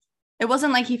 It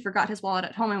wasn't like he forgot his wallet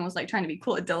at home and was like trying to be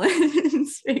cool at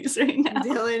Dylan's face right now.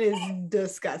 Dylan is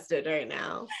disgusted right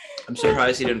now. I'm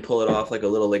surprised he didn't pull it off like a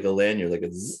lanyard, like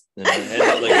a zzz, and like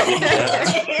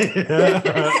zip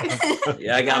that.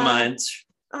 Yeah, I got mine.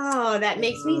 Oh, that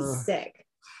makes me sick.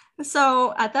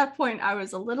 So at that point, I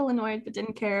was a little annoyed, but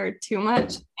didn't care too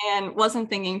much and wasn't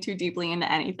thinking too deeply into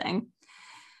anything.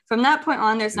 From that point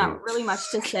on, there's not really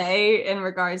much to say in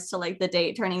regards to like the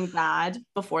date turning bad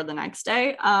before the next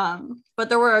day. But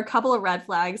there were a couple of red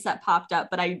flags that popped up,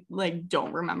 but I like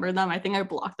don't remember them. I think I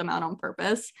blocked them out on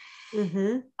purpose.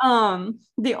 Mm-hmm.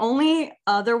 The only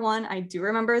other one I do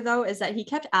remember though is that he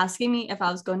kept asking me if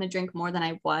I was going to drink more than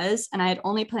I was, and I had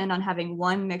only planned on having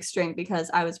one mixed drink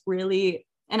because I was really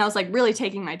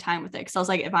taking my time with it. Because I was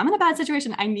like, if I'm in a bad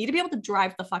situation, I need to be able to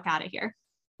drive the fuck out of here.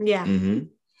 Yeah. Mm-hmm.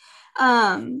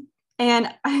 And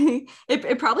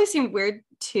it probably seemed weird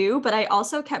too, but I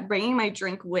also kept bringing my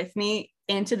drink with me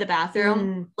into the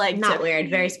bathroom, like Not to weird.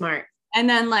 pee. Very smart. And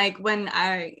then like when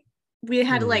we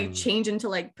had to like Mm. change into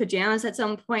like pajamas at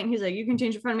some point, he's like, you can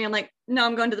change in front of me. I'm like, no,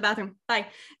 I'm going to the bathroom. Bye.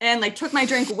 And like took my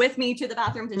drink with me to the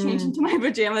bathroom to change into my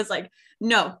pajamas. Like,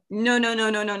 no.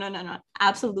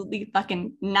 Absolutely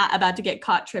fucking not about to get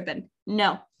caught tripping.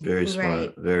 No. Very smart.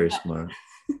 Right. Very smart.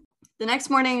 The next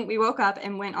morning we woke up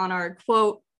and went on our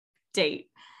quote date.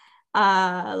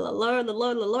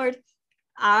 Lord.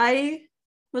 I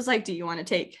was like, do you want to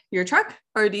take your truck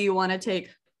or do you want to take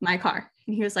my car?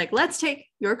 And he was like, let's take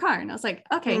your car. And I was like,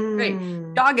 okay, great.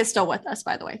 Mm. Dog is still with us,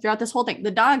 by the way, throughout this whole thing.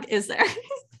 The dog is there.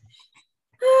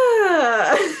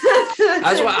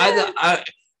 That's why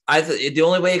I thought the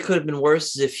only way it could have been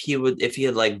worse is if he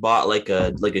had like bought like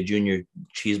a junior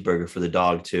cheeseburger for the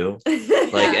dog too.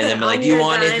 Like, and then be like, On do you your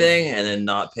want dime. anything? And then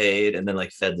not paid, and then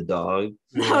like fed the dog.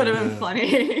 That would have been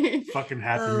funny. Fucking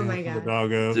happy Oh meal my for the God.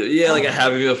 doggo. So, yeah, like a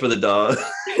Happy Meal for the dog.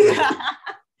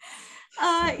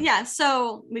 Yeah,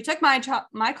 so we took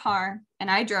my car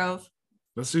and I drove.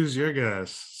 Let's use your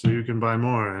gas so you can buy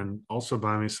more and also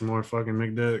buy me some more fucking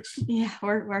McDicks. Yeah,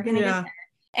 we're gonna Yeah. get there.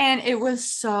 And it was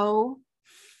so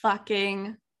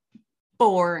fucking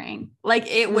boring. Like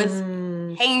it was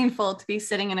Mm. painful to be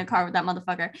sitting in a car with that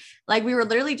motherfucker. Like we were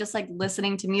literally just like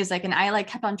listening to music, and I like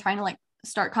kept on trying to like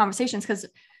start conversations because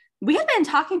we had been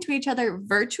talking to each other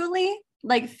virtually,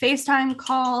 like FaceTime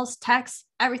calls, texts,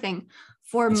 everything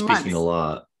for months. Speaking a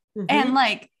lot. Mhm. And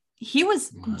like he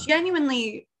was Wow.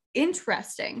 genuinely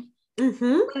interesting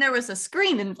Mhm. when there was a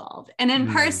screen involved, and in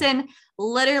Mm. person,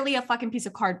 literally a fucking piece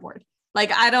of cardboard.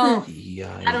 Like I don't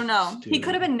Yeah. know. He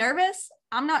could have been nervous.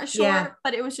 I'm not sure, Yeah.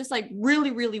 but it was just like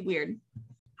really, really weird.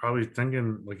 probably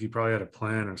thinking like he probably had a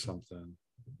plan or something.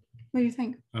 What do you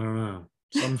think? I don't know.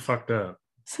 Something fucked up.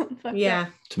 Something fucked up. Yeah.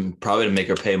 Probably to make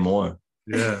her pay more.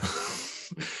 Yeah.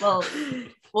 Well,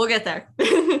 we'll get there.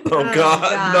 Oh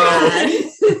God,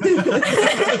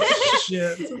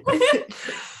 Shit.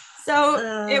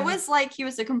 So it was like he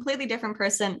was a completely different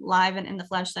person live and in the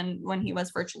flesh than when he was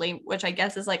virtually, which I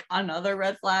guess is like another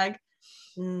red flag.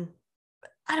 Mm.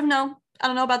 I don't know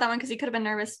about that one because he could have been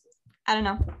nervous. I don't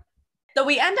know. So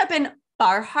we end up in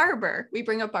Bar Harbor. We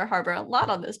bring up Bar Harbor a lot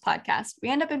on this podcast. We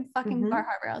end up in fucking Bar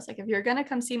Harbor. I was like, if you're gonna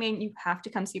come see me, you have to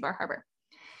come see Bar Harbor.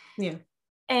 Yeah.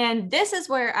 And this is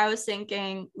where I was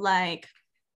thinking, like,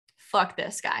 fuck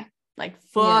this guy. Like,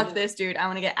 fuck this dude. I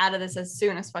want to get out of this as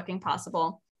soon as fucking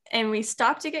possible. And we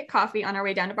stopped to get coffee on our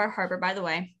way down to Bar Harbor, by the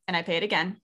way, and I paid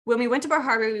again. When we went to Bar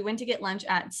Harbor, we went to get lunch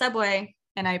at Subway,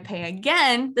 and I pay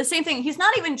again. The same thing. He's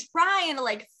not even trying to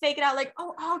like fake it out, like,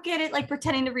 oh, I'll get it, like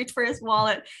pretending to reach for his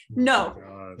wallet. No.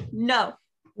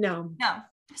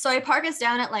 So I park us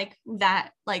down at like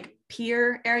that like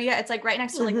pier area. It's like right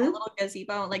next to like a little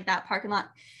gazebo, like that parking lot.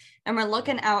 And we're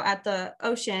looking out at the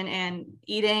ocean and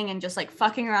eating and just like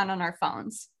fucking around on our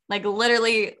phones. Like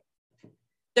literally,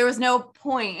 there was no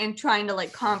point in trying to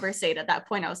like conversate at that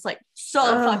point. I was like so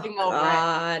fucking over it.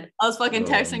 I was fucking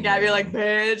texting Gabby like,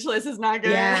 bitch, this is not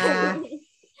good. Yeah.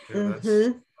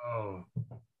 Dude,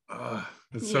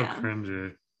 it's so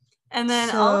cringy. And then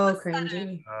So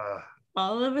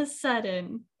all of a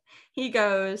sudden, he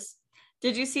goes,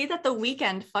 did you see that The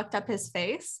Weeknd fucked up his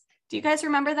face? Do you guys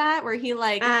remember that? Where he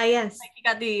like, yes. like he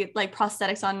got the like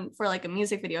prosthetics on for like a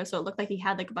music video. So it looked like he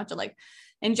had like a bunch of like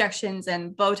injections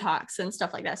and Botox and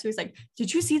stuff like that. So he's like,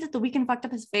 did you see that The Weeknd fucked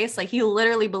up his face? Like he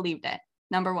literally believed it.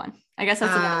 Number one. I guess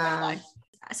that's another red flag.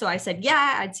 So I said,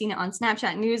 yeah, I'd seen it on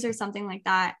Snapchat news or something like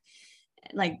that,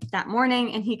 like that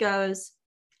morning. And he goes,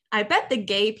 I bet the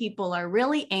gay people are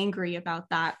really angry about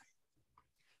that.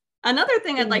 Another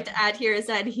thing I'd like to add here is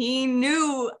that he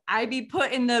knew I'd be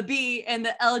putting the B in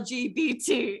the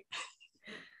LGBT.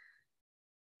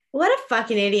 What a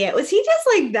fucking idiot. Was he just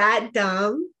like that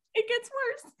dumb? It gets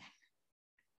worse.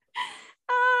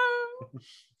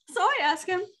 So I ask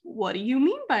him, what do you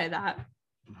mean by that?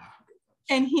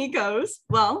 And he goes,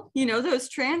 well, you know, those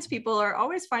trans people are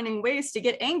always finding ways to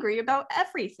get angry about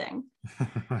everything. Oh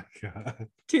my God.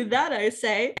 To that I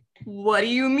say, what do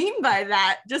you mean by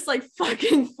that? Just like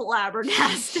fucking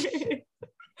flabbergasted.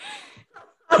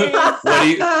 What do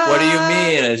you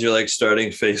mean? As you're like starting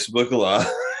Facebook Live.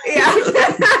 Yeah.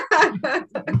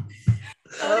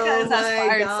 Oh my God, that's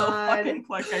fired so fucking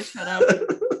quick. I shut up.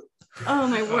 Oh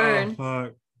my word. Oh,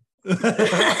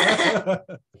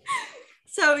 fuck.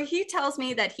 So he tells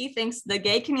me that he thinks the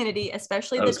gay community,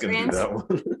 especially the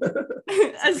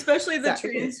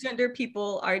transgender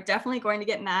people, are definitely going to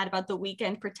get mad about The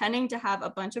Weeknd pretending to have a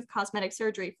bunch of cosmetic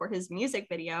surgery for his music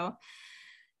video.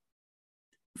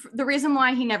 The reason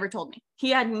why he never told me. He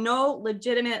had no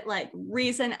legitimate like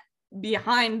reason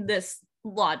behind this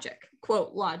logic,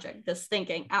 quote logic, this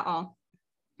thinking at all.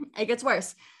 It gets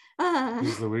worse.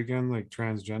 Is The Weeknd like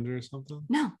transgender or something?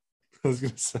 No. I was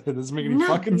gonna say, this doesn't make any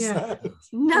fucking sense.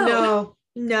 No,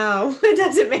 it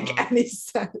doesn't make any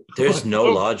sense. There's no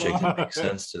logic that makes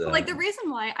sense to that. Like the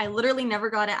reason why I literally never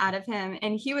got it out of him,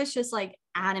 and he was just like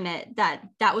adamant that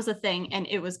that was a thing and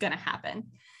it was gonna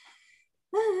happen.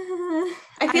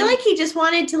 I feel like he just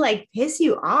wanted to like piss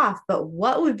you off, but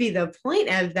what would be the point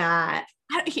of that?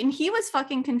 And he was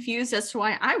fucking confused as to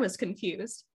why I was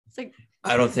confused. It's like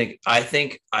I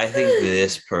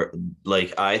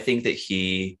think that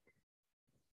he,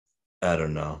 I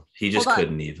don't know. He just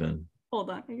couldn't even.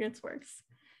 Hold on, it gets worse.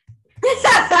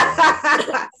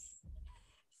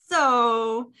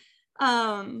 So,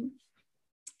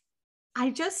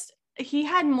 he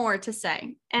had more to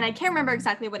say, and I can't remember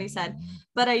exactly what he said,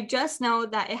 but I just know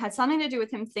that it had something to do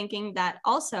with him thinking that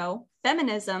also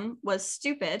feminism was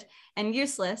stupid and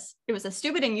useless. It was a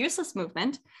stupid and useless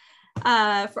movement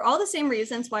for all the same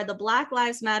reasons why the Black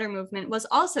Lives Matter movement was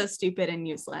also stupid and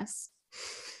useless.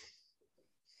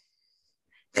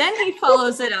 Then he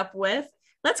follows it up with,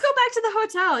 let's go back to the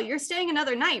hotel. You're staying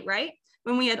another night, right?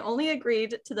 When we had only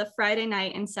agreed to the Friday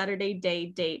night and Saturday day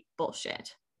date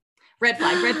bullshit. Red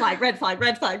flag, red flag, red flag,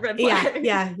 red flag, red flag.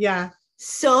 Yeah.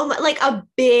 So much, like a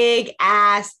big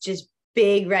ass, just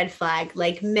big red flag,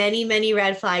 like many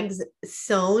red flags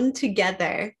sewn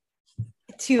together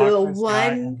to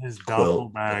one his duffel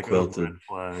bag of red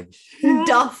flags.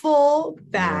 Duffel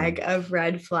bag of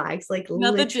red flags, like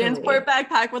not the transport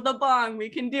backpack with a bong. We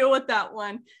can deal with that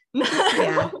one.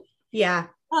 Yeah.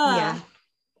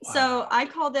 So I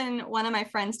called in one of my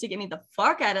friends to get me the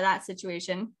fuck out of that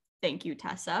situation. Thank you,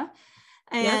 Tessa.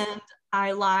 And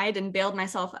I lied and bailed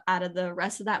myself out of the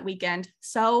rest of that weekend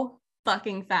so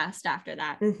fucking fast after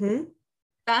that. Mm-hmm.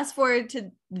 Fast forward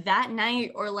to that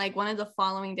night or like one of the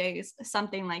following days,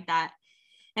 something like that.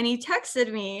 And he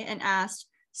texted me and asked,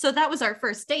 so that was our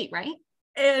first date, right?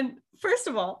 And first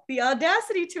of all, the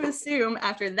audacity to assume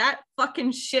after that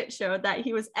fucking shit show that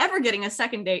he was ever getting a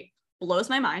second date blows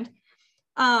my mind.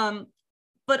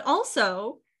 But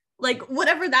also, like,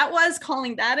 whatever that was,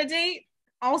 calling that a date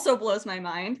also blows my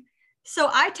mind. So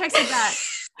I texted back.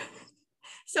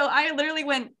 So I literally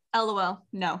went, LOL,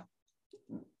 no.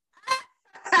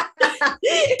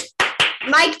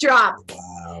 Mic drop.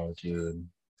 Wow, dude.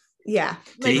 Yeah.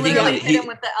 Like, Do you think literally he- hit him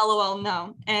with the LOL,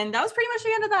 no. And that was pretty much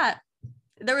the end of that.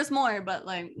 There was more, but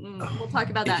like, we'll talk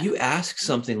about that. If you ask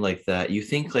something like that, you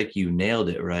think like you nailed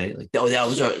it, right? Like, oh, that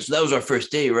was our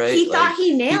first date, right? He Like, thought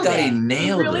he he nailed thought he it.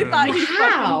 nailed really it. thought he How?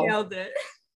 fucking nailed it.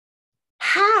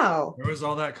 How? Where was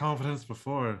all that confidence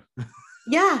before?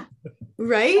 Yeah.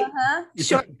 Right? Uh-huh.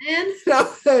 Short man.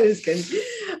 No, I was kidding.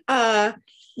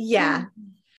 Yeah.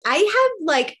 I have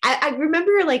like I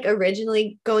remember like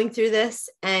originally going through this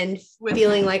and With-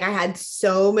 feeling like I had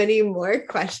so many more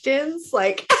questions.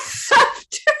 Like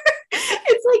after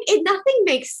it's like nothing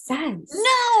makes sense.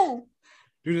 No.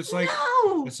 Dude, it's like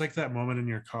No. it's like that moment in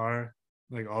your car,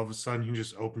 like all of a sudden you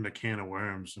just opened a can of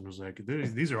worms and was like,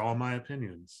 these are all my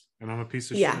opinions, and I'm a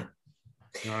piece of Yeah.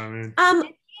 shit. You know what I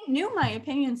mean? He knew my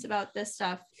opinions about this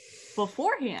stuff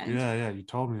beforehand. Yeah, you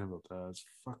told me about that. It's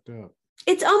fucked up.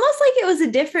 It's almost like it was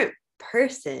a different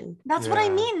person. That's what I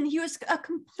Yeah. mean. He was a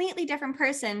completely different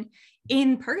person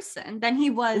in person than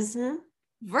he was Mhm.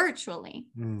 virtually.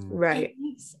 Mm. Right. It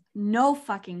makes no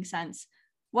fucking sense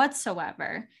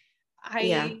whatsoever.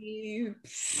 I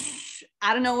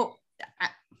don't know.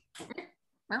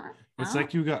 It's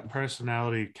like you got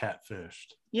personality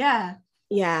catfished. yeah.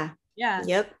 Yeah. Yeah.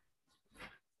 Yep.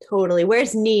 Totally.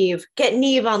 Where's Neve? Get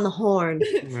Neve on the horn.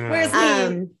 Where's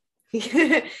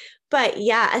But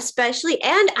yeah, especially,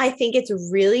 and I think it's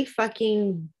really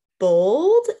fucking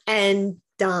bold and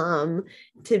dumb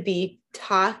to be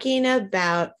talking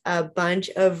about a bunch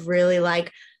of really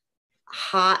like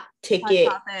hot ticket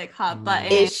Hot topic, hot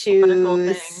button, issues, political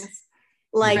things.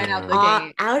 like Right out the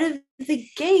gate. out of the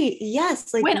gate.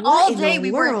 Yes, like When what all in day the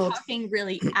we weren't world? talking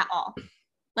really at all.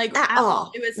 Like At at all.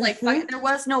 all. It was like Mhm. there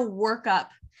was no workup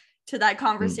to that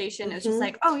conversation. It's just Mhm.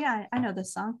 like, oh yeah, I know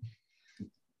this song.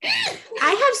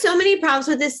 I have so many problems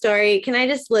with this story. Can I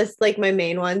just list like my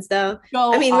main ones though?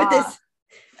 Go I mean, with off. this,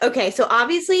 okay, so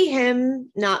obviously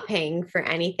him not paying for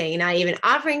anything, not even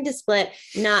offering to split,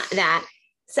 not that.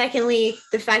 Secondly,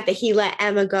 the fact that he let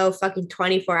Emma go fucking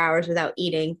 24 hours without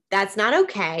eating, that's not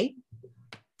okay.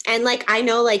 And like, I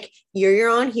know like you're your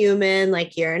own human,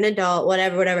 like you're an adult,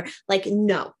 whatever. Like,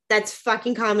 no, that's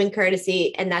fucking common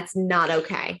courtesy and that's not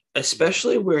okay.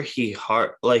 Especially where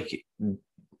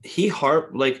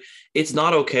like it's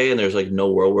not okay, and there's like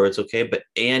no world where it's okay, but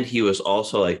and he was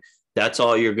also like, that's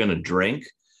all you're gonna drink,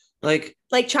 like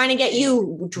Like trying to get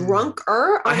you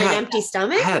drunker on an empty I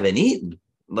stomach. haven't eaten,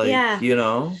 like Yeah. you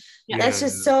know. Yeah. That's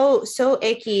just so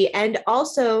icky. And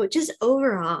also just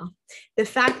overall, the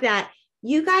fact that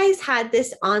you guys had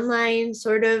this online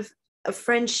sort of a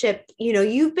friendship, you know,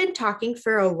 you've been talking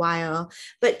for a while,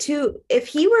 but if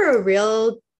he were a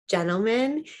real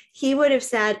gentleman, he would have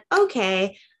said,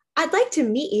 okay, I'd like to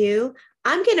meet you.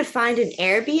 I'm going to find an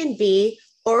Airbnb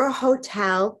or a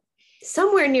hotel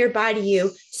somewhere nearby to you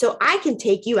so I can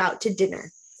take you out to dinner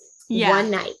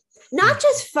one night. Not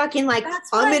just fucking like,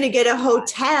 That's what I'm I going to get a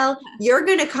hotel. You're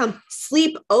going to come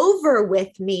sleep over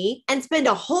with me and spend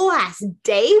a whole ass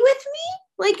day with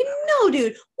me? Like, no,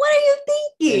 dude, what are you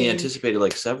thinking? He anticipated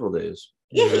like several days.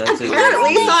 Yeah, he That's it. apparently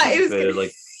He thought it was anticipated, gonna-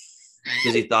 like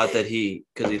because he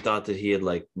thought that he had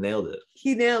like nailed it.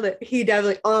 He nailed it. He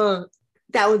definitely,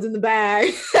 that one's in the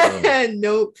bag. Oh.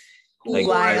 Nope. Like,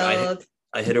 Wild.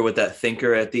 I hit her with that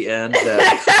thinker at the end,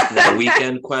 that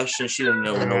weekend question. She didn't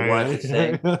know what to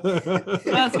think.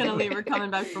 That's gonna leave her coming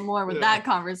back for more with that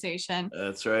conversation.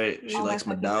 That's right. She Oh, likes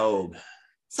my my dog.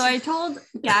 So I told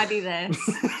Gabby this.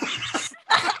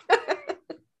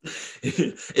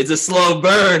 It's a slow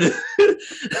burn.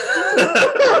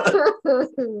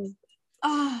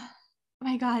 Oh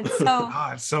my god. So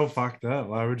God, it's so fucked up.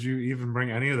 Why would you even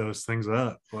bring any of those things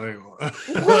up? Like,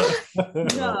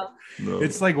 no. No.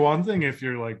 it's like one thing if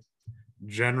you're like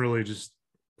generally just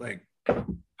like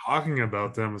talking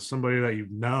about them with somebody that you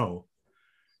know.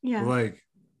 Yeah. Like,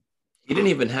 He didn't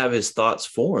even have his thoughts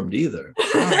formed either.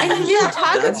 And you just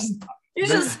talk That's- You're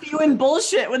just spewing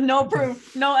bullshit with no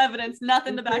proof, no evidence,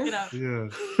 nothing to back it up. yeah.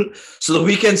 So the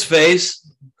weekend's face,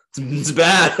 it's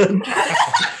bad.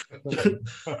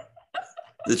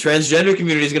 The transgender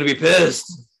community is gonna be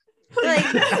pissed. Like,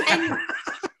 and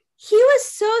he was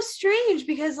so strange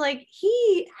because like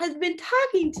he has been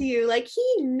talking to you, like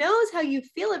he knows how you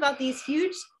feel about these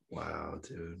huge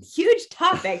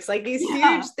topics, like these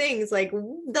huge things, like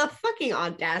the fucking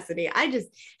audacity.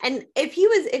 And if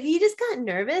he just got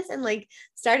nervous and like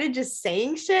started just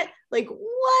saying shit, like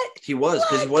what He was,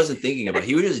 because he wasn't thinking about it.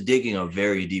 He was just digging a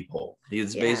very deep hole.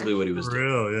 That's basically what he was doing.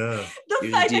 Real, yeah. The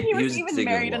fact that he was even digging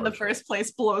a married in the large first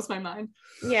place blows my mind.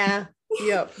 yeah.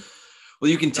 Yep. Well,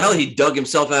 you can tell he dug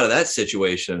himself out of that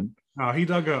situation. No, he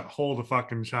dug a hole to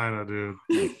fucking China, dude.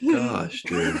 Gosh,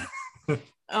 dude.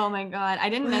 Oh my God. I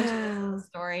didn't mention Wow. this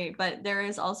story, but there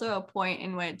is also a point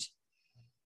in which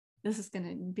this is going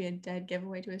to be a dead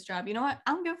giveaway to his job. You know what?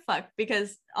 I don't give a fuck,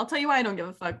 because I'll tell you why I don't give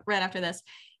a fuck right after this.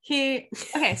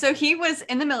 So he was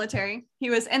in the military.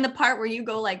 He was in the part where you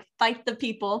go like fight the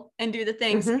people and do the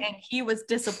things. Mhm. And he was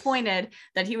disappointed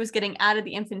that he was getting out of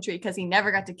the infantry because he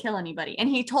never got to kill anybody. And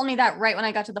he told me that right when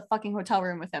I got to the fucking hotel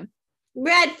room with him.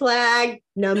 Red flag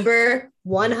number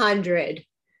 100.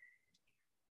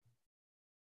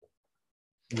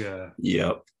 Yeah.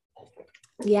 Yep.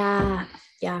 Yeah.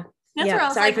 That's Yeah, where I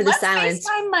was sorry like, for the let's silence.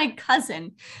 FaceTime my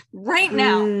cousin right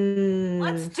now. Mm.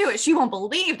 Let's do it. She won't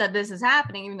believe that this is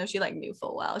happening, even though she like knew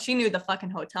full well. She knew the fucking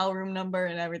hotel room number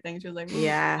and everything. She was like,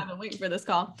 Yeah. I've been waiting for this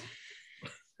call.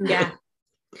 Yeah.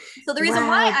 So the reason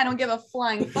why Wow. I don't give a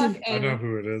flying fuck I know and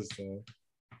who it is, though.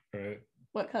 Right?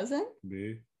 what cousin?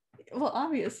 B. Well,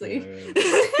 obviously.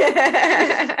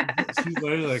 She's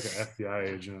literally like an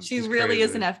FBI agent. She It's really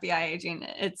is crazy. an FBI agent.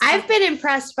 It's I've been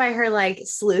impressed by her like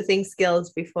sleuthing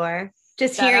skills before.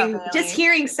 Just Shout out, hearing, just Bailey.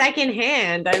 hearing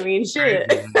secondhand. I mean,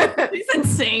 shit. She's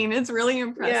insane. It's really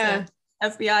impressive.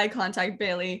 FBI, contact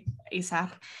Bailey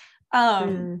ASAP.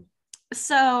 Mm.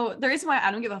 So the reason why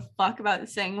I don't give a fuck about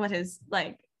saying what his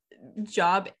like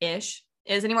job-ish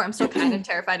is anymore, I'm still kind of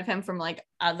terrified of him from like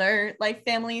other like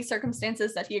family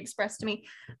circumstances that he expressed to me.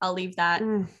 I'll leave that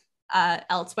Mm.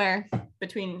 elsewhere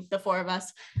between the four of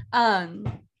us.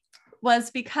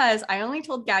 Was because I only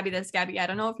told Gabby this. Gabby, I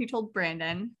don't know if you told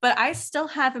Brandon, but I still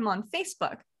have him on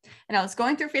Facebook. And I was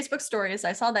going through Facebook stories.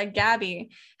 I saw that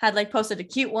Gabby had like posted a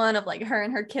cute one of like her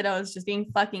and her kiddos just being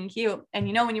fucking cute. And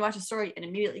you know, when you watch a story, it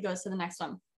immediately goes to the next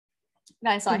one.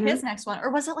 And I saw his next one,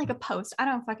 or was it like a post? I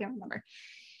don't fucking remember.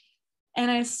 And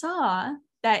I saw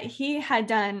that he had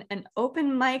done an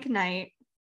open mic night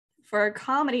for a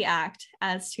comedy act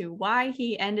as to why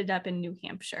he ended up in New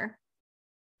Hampshire.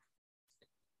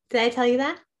 Did I tell you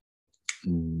that?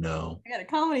 No. I got a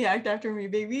comedy act after me,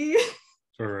 baby.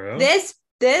 For real?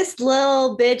 This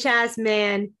little bitch ass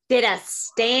man did a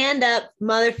stand-up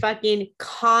motherfucking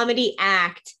comedy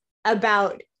act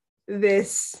about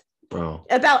this, Bro.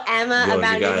 about Emma, Yo,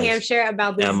 about you New guys, Hampshire,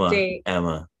 about this date.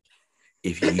 Emma,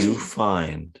 if you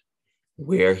find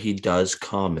where he does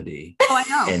comedy, Oh, I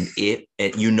know.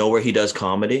 and you know where he does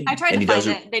comedy, I tried and to he find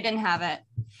does it. They didn't have it.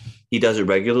 He does it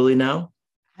regularly now.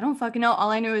 I don't fucking know.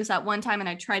 All I knew is that one time, and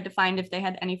I tried to find if they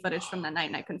had any footage from that night,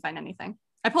 and I couldn't find anything.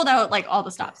 I pulled out like all the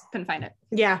stops, couldn't find it.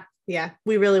 Yeah.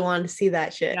 We really wanted to see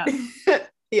that shit. Yeah.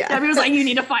 Yeah. Gabby was like, "You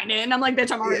need to find it," and I'm like, "Bitch,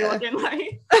 I'm already Yeah. looking."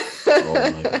 Like,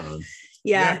 Oh my god.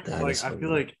 Yeah. That Like is I so feel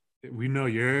good. like we know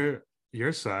your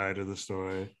side of the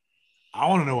story. I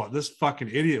want to know what this fucking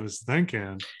idiot was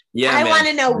thinking. Yeah, I man. want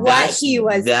to know what That's- he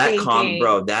was thinking.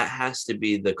 bro, that has to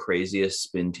be the craziest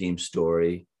spin team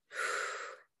story.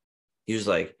 He was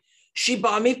like, she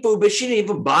bought me food, but she didn't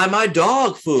even buy my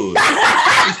dog food.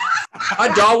 My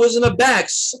dog was in the back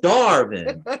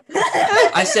starving.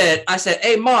 I said,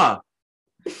 hey ma.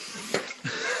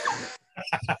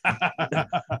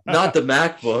 Not the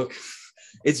MacBook.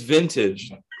 It's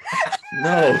vintage.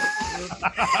 No.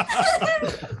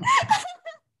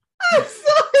 I'm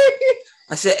sorry.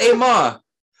 I said, hey ma,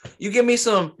 you give me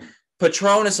some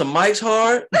Patron and some Mike's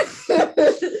Hard?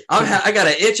 I got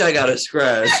an itch I gotta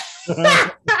scratch.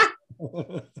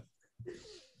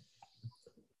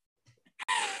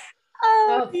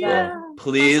 oh fuck. yeah.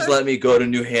 Please I'm let me go to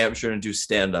New Hampshire and do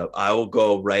stand up. I will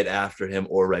go right after him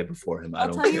or right before him. I I'll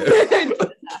don't tell you care.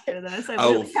 what, after this, I I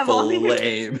will really have all the-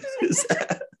 flame his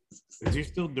ass. Is he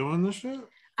still doing this shit?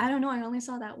 I don't know. I only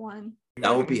saw that one.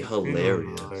 That would be You know,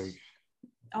 hilarious. like,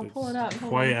 I'll pull it it's up.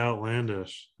 Hold Quite on.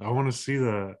 outlandish. I want to see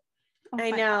that. I'll I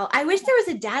find- know. I wish there was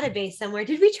a database somewhere.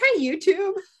 Did we try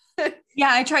YouTube? Yeah,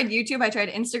 I tried YouTube. I tried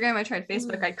Instagram. I tried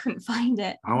Facebook. I couldn't find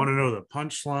it. I want to know the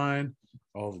punchline,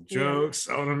 all the jokes.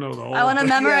 I want to know the whole I want to thing.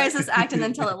 memorize this act and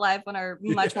then tell it live on our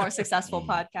much more successful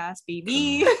podcast,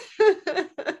 BB.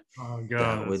 Oh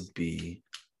god. That would be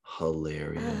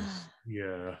hilarious.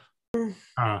 Yeah.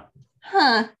 Huh.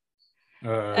 Huh. Uh,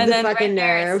 And The then fucking right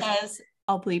there it nerve. says,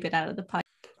 I'll bleep it out of the podcast.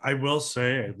 I will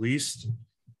say at least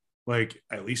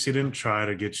he didn't try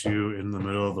to get you in the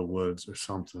middle of the woods or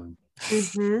something.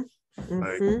 He's like,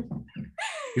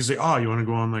 oh, you want to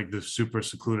go on like this super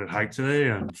secluded hike today,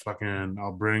 and fucking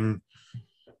I'll bring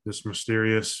this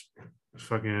mysterious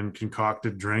fucking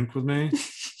concocted drink with me.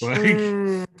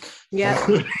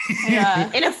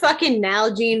 Yeah. In a fucking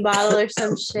Nalgene bottle or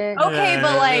some shit. Okay,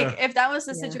 but like if that was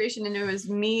the situation and it was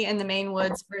me in the Maine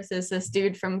woods versus this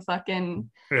dude from fucking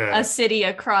a city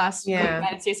across the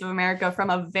United States of America from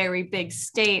a very big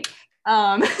state,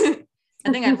 I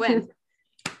think I'd win.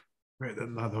 Right,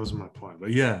 that was my point.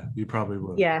 But yeah, you probably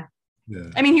would. Yeah.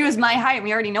 I mean, he was my height.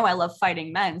 We already know I love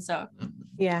fighting men, so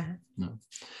yeah.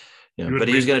 Yeah, but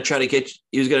he was gonna try to get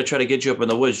you up in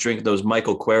the woods, drinking those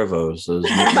Michael Cuervos, those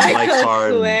Mike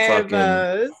Hard and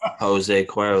fucking Jose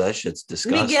Cuervo. That shit's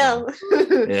disgusting. Miguel.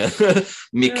 Yeah,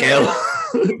 Miguel.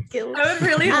 I would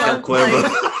really love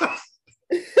Cuervo.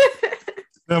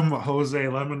 Them Jose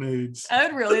lemonades. I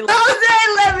would really love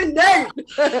Jose lemonade.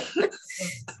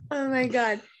 Oh my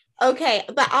god. Okay,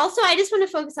 but also I just want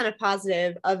to focus on a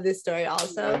positive of this story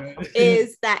also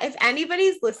is that if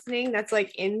anybody's listening that's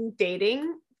like in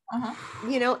dating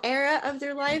era of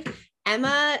their life,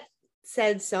 Emma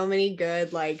said so many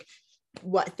good like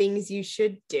what things you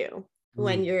should do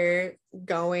when you're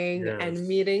going and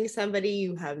meeting somebody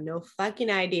you have no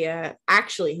fucking idea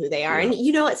actually who they are. And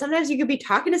you know what, sometimes you could be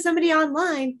talking to somebody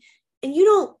online and you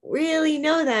don't really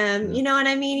know them, you know what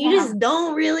I mean? You just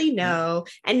don't really know.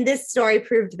 And this story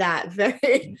proved that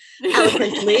very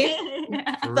eloquently.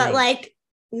 But like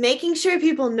making sure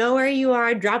people know where you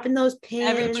are, dropping those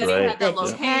pins, the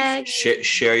location.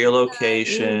 Share your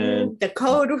location, the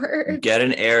code word, get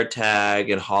an air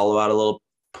tag and hollow out a little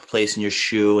place in your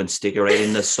shoe and stick it right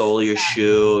in the sole of your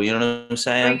shoe. You know what I'm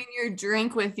saying? Bringing your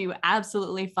drink with you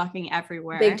absolutely fucking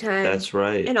everywhere. Big time. That's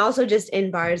right. And also just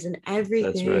in bars and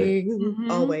everything. That's right.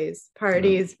 Always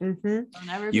parties. You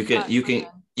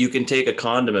can take a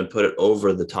condom and put it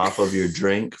over the top of your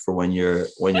drink for when you're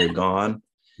gone.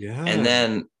 Yeah. And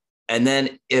then when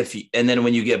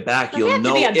you get back, you'll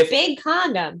know to be a big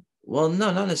condom. Well,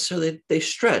 no, not necessarily. They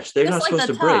stretch. They're just not like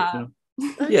supposed to break. You know?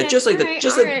 Okay, yeah, just like right.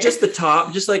 just the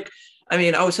top, just like I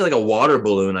mean, I would say like a water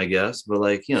balloon, I guess, but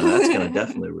like that's gonna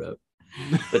definitely rip.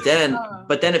 But then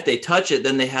if they touch it,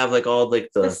 then they have like all like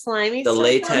the slimy, the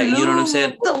latex. You know what I'm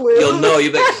saying? You'll know.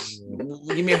 You like,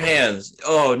 give me your hands.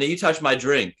 Oh, no, you touched my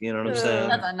drink. You know what I'm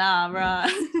saying? Nah, bro.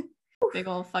 Big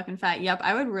old fucking fat. Yep,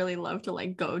 I would really love to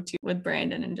like go to with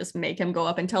Brandon and just make him go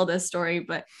up and tell this story,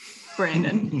 but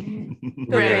Brandon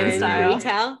style.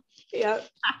 Tell? Yep.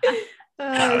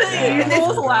 You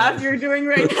both laugh you're doing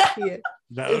right now.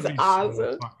 That would be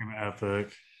awesome. So fucking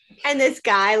epic. And this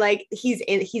guy, like,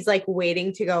 he's like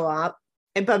waiting to go up,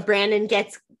 but Brandon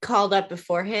gets called up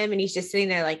before him, and he's just sitting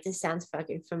there like, this sounds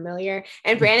fucking familiar.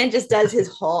 And Brandon just does his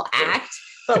whole act,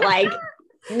 but like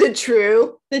the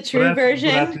true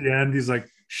version. But at the end, he's like,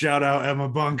 shout out Emma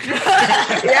Bunk.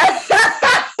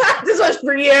 This was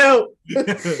for you.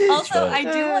 Also, I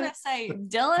do want to say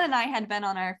Dylan and I had been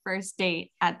on our first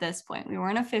date at this point. We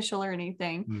weren't official or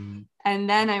anything. And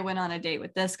then I went on a date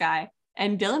with this guy,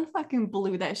 and Dylan fucking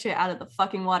blew that shit out of the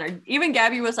fucking water. Even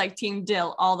Gabby was like Team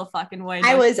Dill all the fucking way.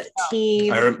 I was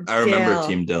Team I remember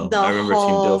Team Dill. I remember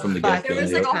Team Dill from the get-go. There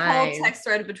was like a whole text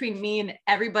thread between me and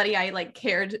everybody I like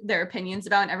cared their opinions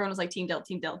about, and everyone was like Team Dill,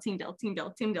 Team Dill, Team Dill, Team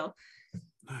Dill, Team Dill.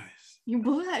 Nice. You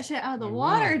blew that shit out of the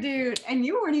water, dude. And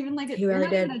you weren't even like You really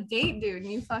did. a date, dude.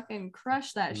 And you fucking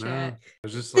crushed that shit. It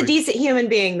was just a decent human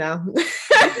being, though.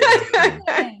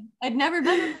 I'd never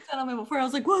been with a gentleman before. I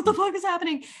was like, what the fuck is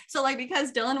happening? So like,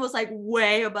 because Dylan was like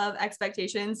way above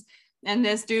expectations, and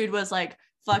this dude was like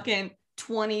fucking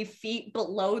 20 feet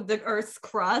below the earth's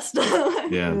crust.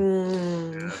 Yeah.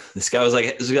 This guy was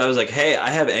like, hey,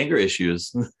 I have anger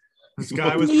issues. This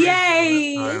guy was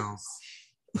yay.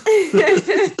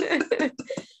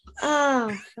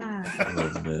 Oh, fuck.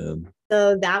 Oh, man.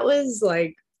 So that was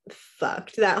like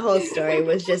fucked. That whole story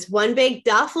was just one big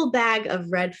duffel bag of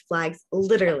red flags,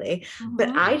 literally.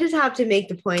 But I just have to make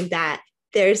the point that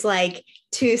there's like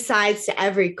two sides to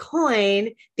every coin,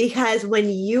 because when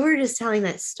you were just telling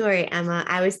that story, Emma,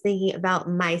 I was thinking about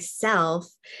myself,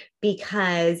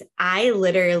 because I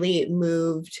literally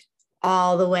moved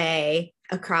all the way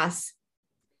across,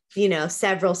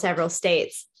 several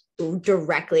states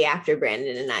directly after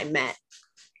Brandon and I met.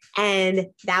 And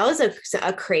that was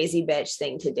a crazy bitch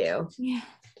thing to do. Yeah.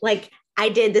 Like, I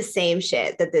did the same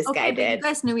shit that this guy did. You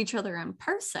guys knew each other in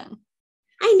person.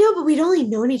 I know, but we'd only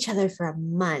known each other for a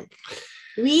month.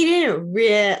 We didn't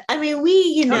real. I mean,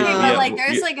 you know. Okay, but Yeah, like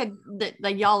there's yeah. like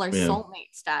like y'all are Yeah.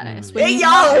 soulmate status. Mm. When Hey, you y'all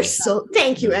know are each so.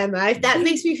 Thank you, Emma. That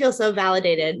makes me feel so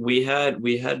validated. We had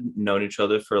known each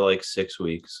other for like 6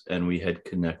 weeks, and we had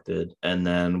connected, and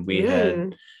then we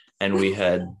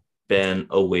had been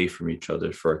away from each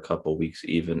other for a couple weeks,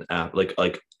 even at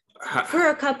For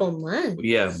a couple months.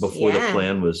 yeah, before the Yeah.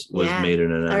 plan was Yeah. made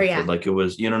and enacted. yeah. Like it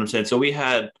was, you know what I'm saying? So we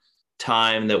had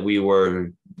time that we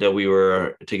were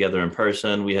together in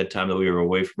person. We had time that we were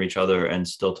away from each other and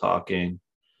still talking.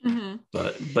 Mhm.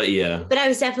 But yeah. But I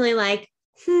was definitely like,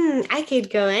 I could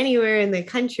go anywhere in the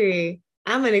country.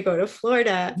 I'm gonna go to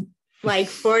Florida, like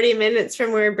 40 minutes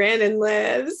from where Brandon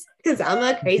lives, because I'm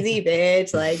a crazy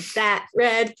bitch. Like that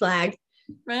red flag.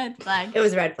 Red flag. It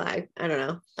was a red flag. I don't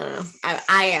know.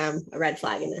 I am a red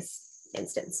flag in this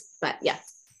instance. But yeah.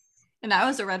 And that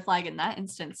was a red flag in that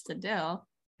instance to do,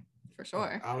 for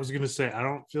sure. I was gonna say I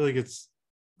don't feel like it's.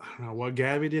 I don't know what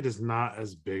Gabby did is not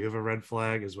as big of a red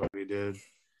flag as what we did.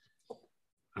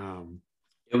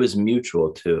 It was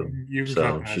mutual too. You can So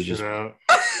cut that she shit just- out.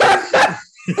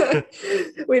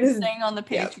 Wait, is Staying on the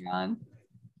Yeah. Patreon.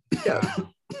 yeah.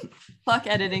 Fuck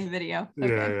editing video. Okay.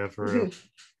 Yeah, for real.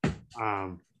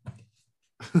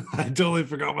 I totally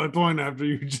forgot my point after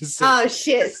you just said. Oh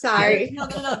shit, sorry. No.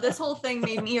 This whole thing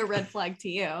made me a red flag to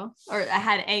you, or I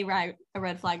had a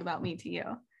red flag about me to you.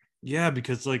 Yeah,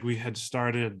 because like we had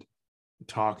started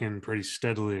talking pretty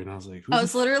steadily, and I was like, who I the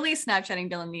was literally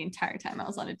Snapchatting Dylan the entire time I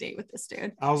was on a date with this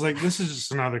dude. I was like, this is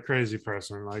just another crazy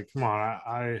person. Like, come on,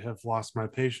 I have lost my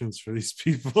patience for these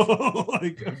people.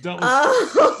 Like, I've dealt with.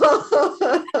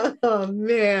 Oh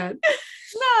man.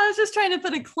 No, I was just trying to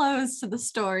put a close to the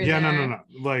story. Yeah, there. no.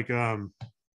 Like, I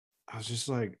was just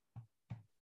like,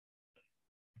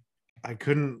 I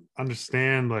couldn't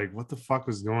understand like what the fuck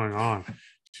was going on.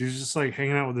 She was just like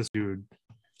hanging out with this dude,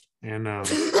 and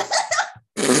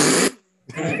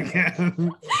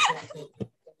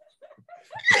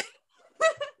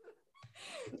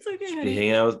It's okay, Be honey.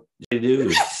 hanging out with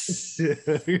dudes.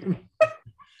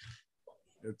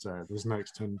 It's all right. This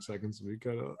next 10 seconds we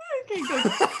cut out. Okay, go.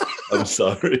 I'm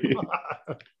sorry.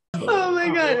 Oh my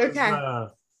god. Okay.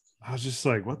 I was just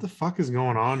like, what the fuck is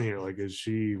going on here? Like, is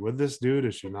she with this dude?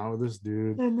 Is she not with this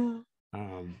dude? I know.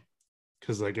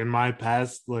 Because like in my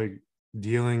past like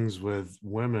dealings with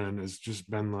women, it's just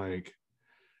been like,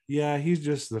 yeah, he's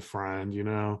just the friend, you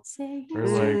know. Say Or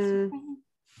like Mm.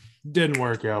 didn't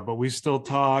work out, but we still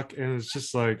talk, and it's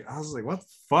just like I was like, what the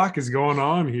fuck is going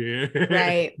on here?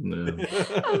 Right. No.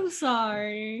 I'm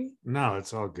sorry. No,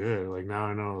 it's all good. Like now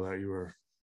I know that you were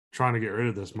trying to get rid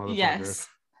of this motherfucker. Yes.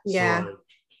 Yeah. So,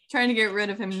 Trying to get rid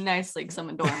of him nicely because I'm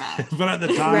a doormat. but at the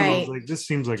time, I was Right. like, this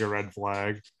seems like a red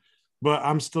flag. But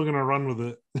I'm still gonna run with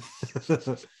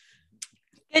it.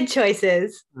 Good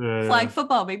choices. Yeah. Flag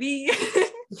football, baby.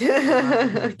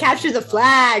 Capture the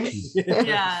flag.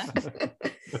 Yeah.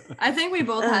 I think we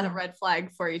both had a red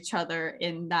flag for each other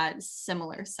in that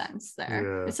similar sense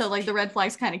there. Yeah. So like the red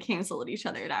flags kind of canceled each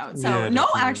other out. So Yeah, no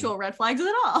definitely. actual red flags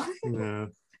at all. Yeah.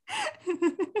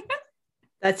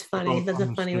 That's funny. Oh, That's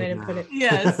a funny way to put it.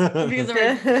 Yes, because of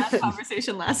our that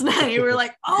conversation last night, we were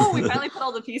like, "Oh, we finally put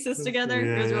all the pieces together."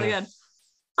 It was really Yeah. good.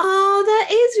 Oh, that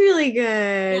is really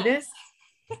good. Yes.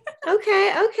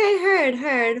 Okay. Heard.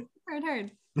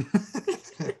 Heard.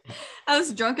 I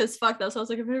was drunk as fuck though, so I was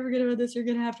like, "If I ever forget about this, you're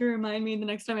gonna have to remind me the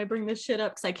next time I bring this shit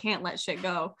up because I can't let shit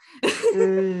go."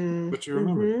 Mm, But you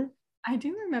remember. mhm. I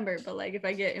do remember, but like, if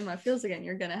I get in my feels again,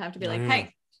 you're gonna have to be like, Yeah.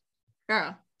 "Hey,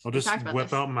 girl." I'll just talked about whip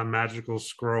this. out my magical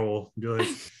scroll. And be like,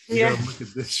 you Yeah. gotta look at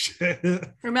this shit.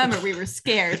 Remember, we were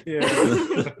scared. Yeah.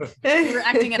 We were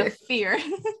acting out of fear.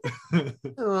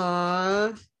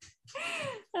 Aw.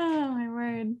 Oh my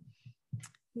word.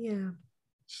 Yeah.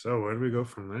 So where do we go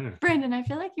from there? Brandon, I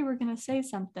feel like you were gonna say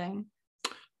something.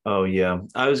 Oh yeah,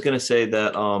 I was gonna say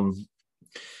that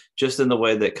just in the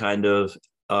way that kind of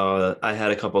I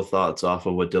had a couple thoughts off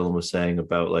of what Dylan was saying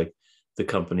about like the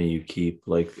company you keep.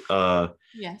 Like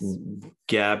Yes.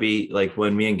 Gabby, like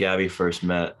when me and Gabby first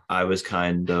met, I'm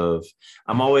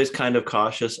always kind of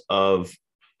cautious of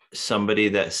somebody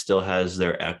that still has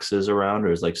their exes around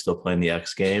or is like still playing the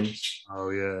X games. Oh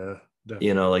yeah. Definitely.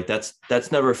 You know, like that's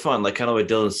never fun. Like kind of what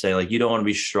Dylan's saying, like you don't want to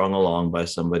be strung along by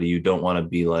somebody. You don't want to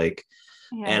be like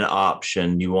an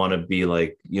option. You want to be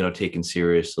like, you know, taken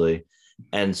seriously.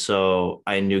 And so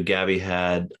I knew Gabby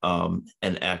had an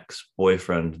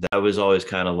ex-boyfriend that was always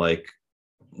kind of like,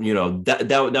 you know,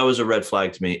 that was a red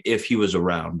flag to me if he was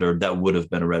around, or that would have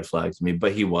been a red flag to me,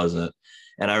 but he wasn't.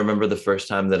 And I remember the first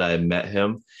time that I met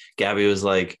him, Gabby was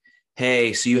like,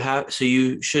 "Hey, so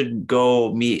you should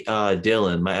go meet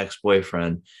Dylan, my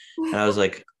ex-boyfriend." And I was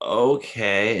like,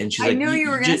 okay. And she's I like, knew you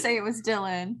were gonna just, say it was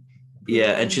Dylan.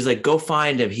 yeah. And she's like, go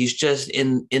find him. He's just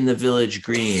in the village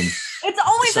green. It's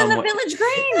always in the Somewhat- village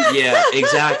green. Yeah,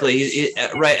 exactly.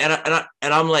 Right.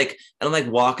 And I'm like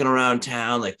walking around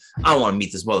town, like, I don't want to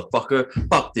meet this motherfucker.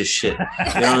 Fuck this shit.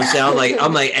 You know what I'm saying?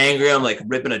 I'm like angry. I'm like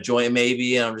ripping a joint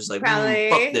maybe. And I'm just like, Probably.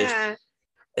 fuck this. Yeah.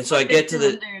 And so I get to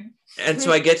the Dude. and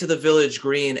so I get to the village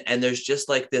green, and there's just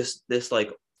like this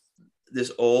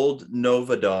old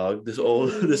Nova dog, this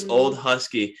old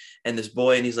husky, and this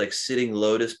boy, and he's like sitting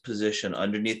lotus position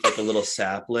underneath like a little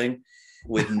sapling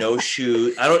with no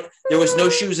shoes. There was no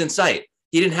shoes in sight.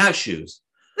 He didn't have shoes.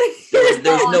 There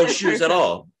was no shoes at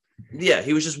all. Yeah,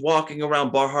 he was just walking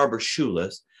around Bar Harbor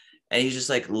shoeless, and he's just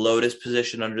like lotus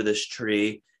position under this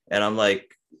tree. And I'm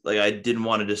like I didn't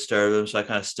want to disturb him, so I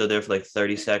kind of stood there for like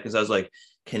 30 seconds. I was like,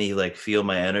 can he like feel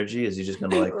my energy? Is he just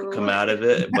gonna like come out of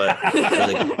it? But I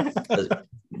was like,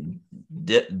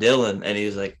 Dylan, and he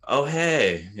was like, oh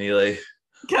hey, and he like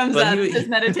Comes out of his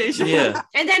meditation. Yeah.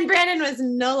 And then Brandon was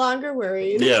no longer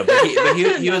worried. Yeah, but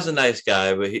he was a nice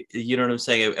guy, but you know what I'm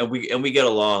saying? And we get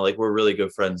along, like we're really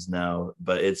good friends now,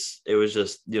 but it was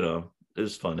just, it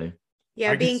was funny.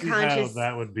 Yeah, I being can see how conscious.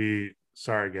 that would be.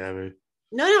 Sorry, Gabby.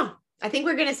 No. I think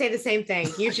we're gonna say the same thing.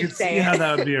 You I should can see say how it.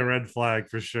 that would be a red flag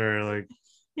for sure. Like,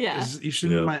 Yeah. he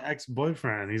shouldn't be my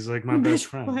ex-boyfriend. He's like my best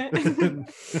friend.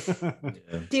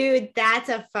 Yeah. Dude, that's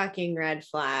a fucking red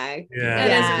flag. Yeah, That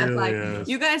is Yeah. a red it flag. really is.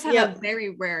 You guys have Yep. a very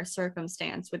rare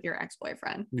circumstance with your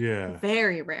ex-boyfriend. Yeah.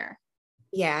 Very rare.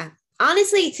 Yeah.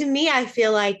 Honestly, to me, I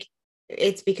feel like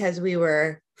it's because we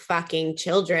were fucking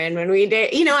children when we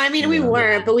did, we Yeah.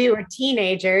 weren't, but we were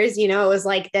teenagers, it was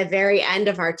like the very end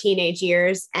of our teenage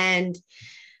years. And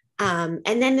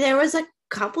then there was a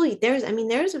there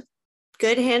was a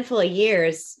good handful of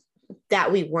years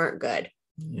that we weren't good.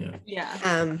 Yeah.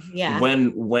 Yeah. Yeah.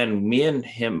 When me and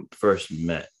him first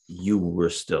met, you were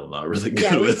still not really good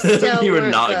Yeah, we with him. still You were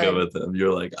weren't not good. good with him.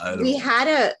 You're like, I don't We had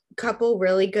a couple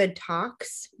really good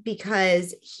talks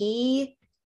because he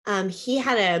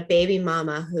had a baby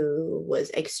mama who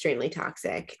was extremely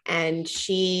toxic, and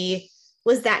she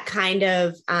was that kind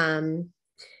of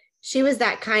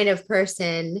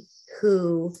person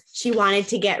who she wanted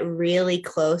to get really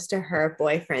close to her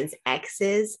boyfriend's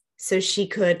exes so she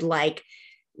could like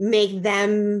make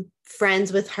them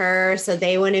friends with her so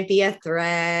they wouldn't be a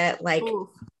threat. Like, Ooh.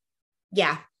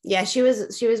 yeah, she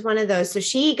was one of those. So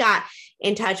she got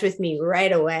in touch with me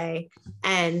right away,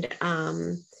 and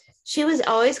she was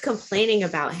always complaining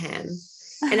about him.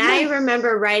 And I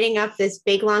remember writing up this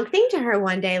big long thing to her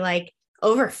one day, like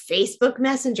over Facebook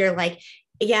Messenger, like,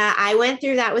 yeah, I went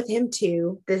through that with him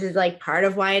too. This is like part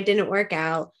of why it didn't work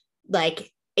out. Like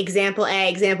example A,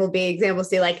 example B, example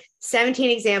C, like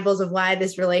 17 examples of why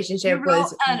this relationship You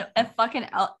wrote was. a fucking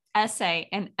essay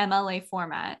in MLA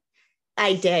format.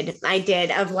 I did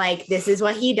of like, this is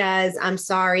what he does. I'm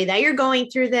sorry that you're going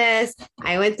through this.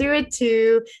 I went through it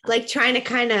too. Like trying to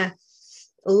kind of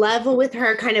level with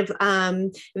her, kind of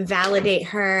validate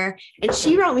her. And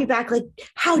she wrote me back like,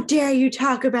 how dare you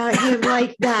talk about him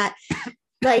like that?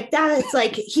 Like that, it's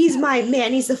like, he's my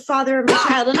man. He's the father of my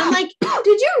child. And I'm like,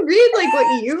 did you read like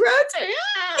what you wrote? I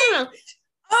don't know.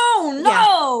 Oh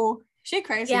no. She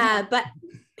crazy. Yeah, but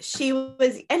she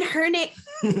was, and her name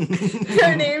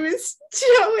is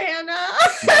Joanna.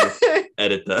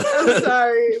 edit that. I'm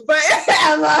sorry,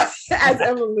 but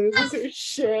Emma loses her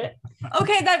shit.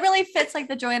 Okay, that really fits like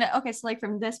the Joanna. Okay, so like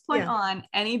from this point Yeah. on,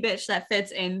 any bitch that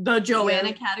fits in the Joanna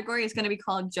Yeah. category is going to be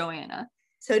called Joanna.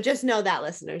 So just know that,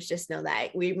 listeners, just know that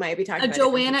we might be talking A about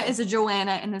different Joanna people. is a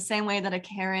Joanna in the same way that a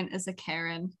Karen is a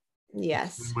Karen.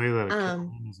 Yes. The way that a Um,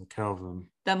 Kelvin is a Kelvin.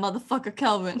 That motherfucker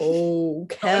Kelvin. Oh,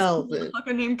 Kelvin.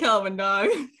 Motherfucker named Kelvin, dog.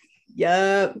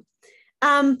 Yep.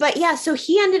 But yeah, so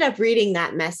he ended up reading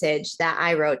that message that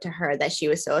I wrote to her that she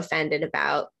was so offended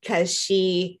about, because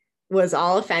she was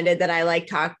all offended that I like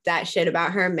talked that shit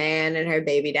about her man and her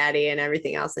baby daddy and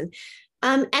everything else. And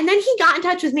then he got in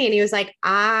touch with me and he was like,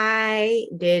 I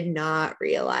did not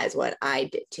realize what I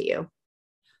did to you.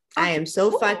 I am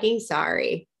so fucking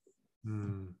sorry.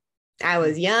 Hmm. I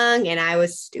was young and I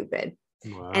was stupid.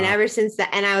 Wow. And ever since that,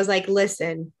 and I was like,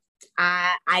 listen,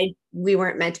 we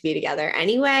weren't meant to be together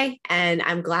anyway. And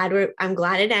I'm glad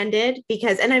it ended,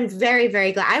 because, and I'm very,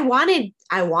 very glad. I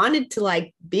wanted to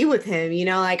like be with him,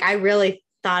 like I really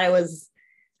thought it was,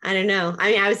 I don't know.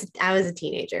 I mean, I was a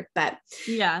teenager, but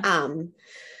Yeah.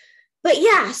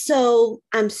 yeah, so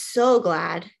I'm so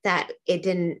glad that it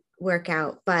didn't work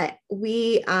out, but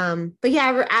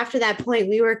yeah, after that point,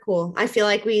 we were cool. I feel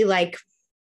like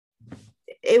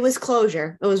it was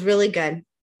closure. It was really good.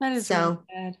 That is So-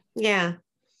 really good. Yeah.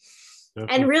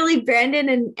 And really,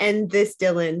 Brandon and this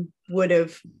Dylan would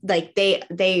have like it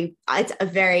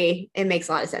makes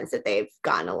a lot of sense that they've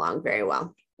gotten along very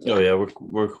well. Oh yeah,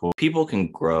 we're cool. People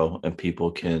can grow and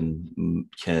people can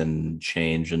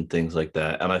change and things like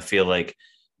that. And I feel like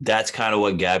that's kind of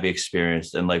what Gabby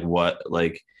experienced, and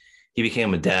he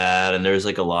became a dad, and there's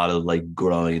like a lot of like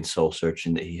growing and soul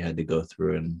searching that he had to go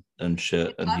through and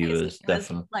shit. And he was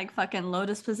definitely like fucking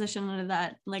lotus position under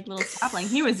that like little sapling.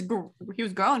 He was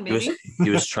growing, baby. He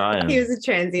was trying. He was a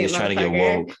transient. He was trying to get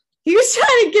woke. He was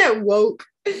trying to get woke.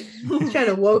 He was trying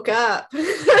to woke up.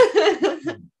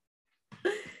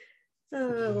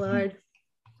 Oh Lord.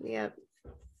 Yep.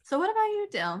 So what about you,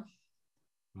 Dill?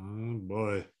 Oh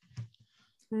boy.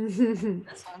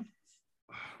 This one.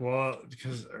 Well,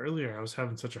 because earlier I was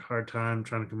having such a hard time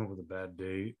trying to come up with a bad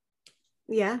date.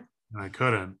 Yeah. And I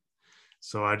couldn't.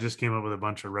 So I just came up with a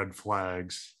bunch of red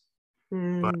flags.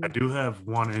 But I Mm. do have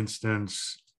one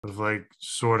instance of like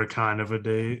sort of kind of a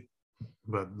date.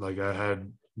 But like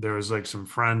there was like some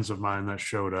friends of mine that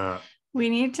showed up. We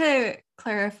need to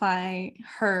clarify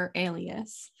her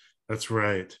alias. That's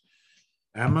right.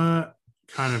 Emma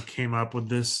kind of came up with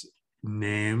this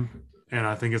name, and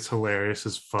I think it's hilarious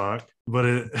as fuck. But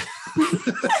it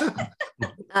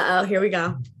Uh-oh, here we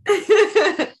go.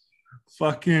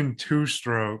 fucking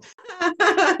two-stroke.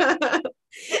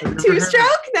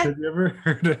 Two-stroke? Have you ever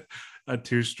heard a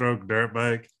two-stroke dirt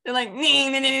bike? They're like, nee,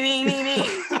 nee, nee, nee, nee,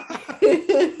 nee.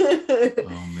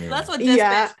 Oh man. That's what this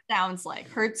Yeah. bitch sounds like.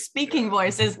 Her speaking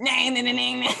voice is nee, nee, nee,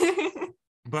 nee, nee.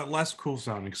 But less cool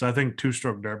sounding, because I think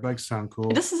two-stroke dirt bikes sound cool.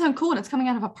 It doesn't sound cool when it's coming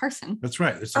out of a person. That's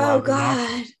right. It's Oh loud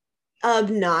enough. God.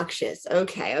 Obnoxious.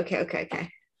 Okay.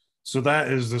 So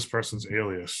that is this person's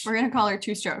alias We're gonna call her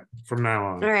two stroke. from now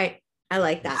on. All right. I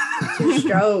like that.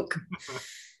 Two-stroke.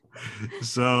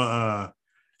 So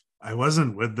I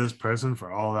wasn't with this person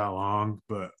for all that long,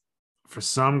 but for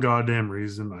some goddamn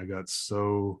reason I got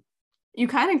so You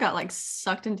kind of got like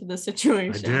sucked into the I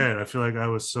situation. did. I feel like I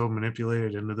was so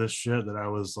manipulated into this shit that I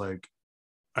was like,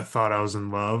 I thought I was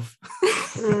in love.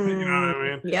 You know what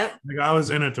I mean? Yep. Like I was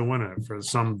in it to win it for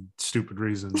some stupid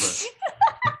reason.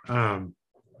 But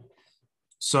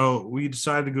so we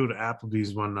decided to go to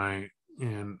Applebee's one night,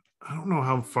 and I don't know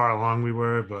how far along we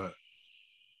were, but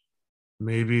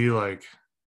maybe like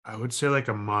I would say like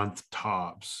a month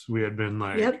tops. We had been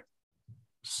like Yep.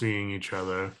 seeing each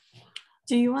other.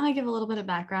 Do you want to give a little bit of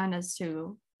background as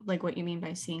to like what you mean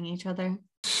by seeing each other?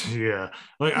 Yeah.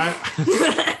 Like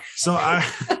I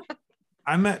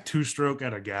met Two Stroke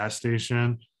at a gas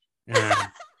station, and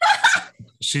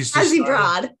she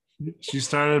started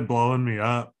blowing me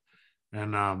up,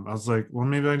 and I was like, well,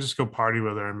 maybe I just go party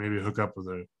with her and maybe hook up with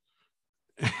her.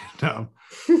 And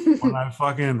when I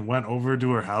fucking went over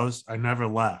to her house, I never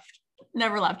left.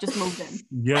 Never left, just moved in.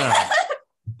 Yeah.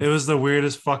 It was the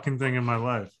weirdest fucking thing in my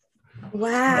life.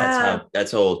 Wow.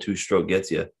 That's how old two-stroke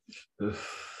gets you. Dude,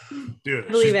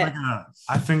 Believe she's it. like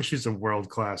I think she's a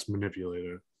world-class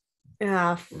manipulator.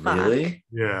 Oh, fuck. Really?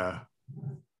 Yeah.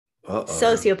 Uh-oh.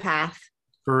 Sociopath.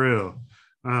 For real.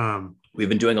 We've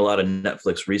been doing a lot of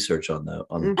Netflix research on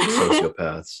Mhm.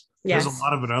 sociopaths. Yes. There's a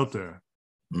lot of it out there.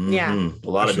 Yeah. Mhm. A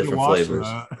lot I of should've different watched flavors.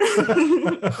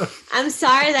 that. I'm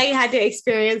sorry that you had to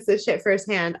experience this shit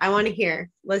firsthand. I want to hear.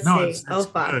 Let's No, see. it's Oh,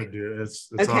 fuck. good, dude. It's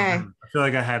Okay. all good. I feel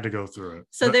like I had to go through it.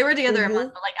 So But- they were together Mhm. a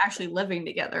month, but like actually living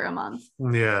together a month.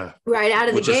 yeah, Right out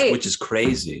of the gate. Which is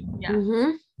crazy. Yeah.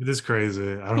 Mhm. it is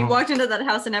crazy. I He don't walked into that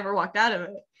house and never walked out of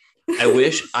it. I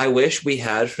wish we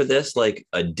had for this like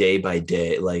a day by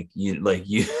day, like you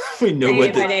we know Day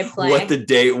what by day play. what the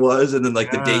date was, and then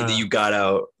like the date Yeah. that you got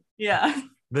out. Yeah.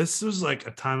 This was like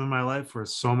a time in my life where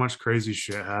so much crazy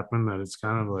shit happened that it's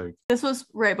kind of like, This was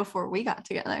right before we got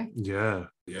together. yeah.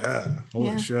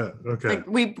 Holy Yeah. shit. Okay. Like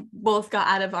we both got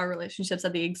out of our relationships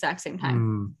at the exact same time,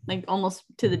 Mm. like almost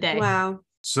to the day. Wow.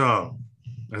 So,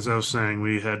 as I was saying,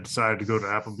 we had decided to go to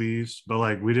Applebee's, but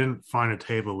like we didn't find a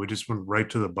table. We just went right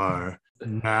to the bar.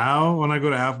 Now, when I go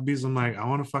to Applebee's, I'm like, I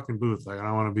want a fucking booth. Like, I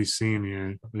don't want to be seen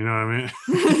here. You know what I mean?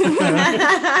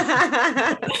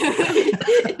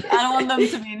 I don't want them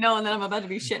to be knowing that I'm about to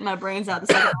be shitting my brains out the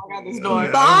second I walk out this door.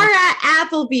 Yeah. Bar at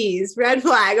Applebee's. Red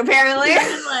flag, apparently.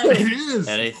 It is.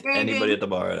 Anybody at the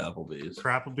bar at Applebee's.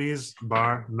 Applebee's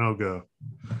bar, no go.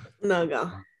 No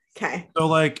go. Okay. So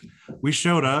like we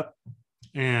showed up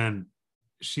and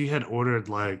she had ordered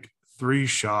like 3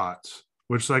 shots,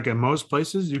 which like at most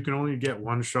places you can only get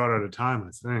 1 shot at a time,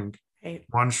 I think. Right.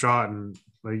 1 shot and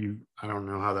like I don't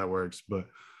know how that works, but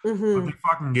Mhm. they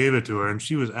fucking gave it to her and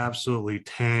she was absolutely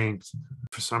tanked.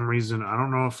 For some reason, I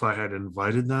don't know if I had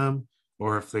invited them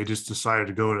or if they just decided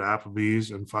to go to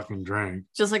Applebee's and fucking drank.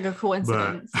 Just like a But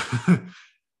coincidence.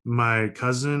 my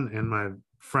cousin and my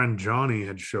friend Johnny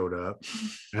had showed up,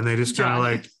 and they just kind of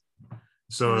Johnny. like,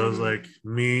 so it was like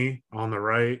me on the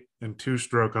right and Two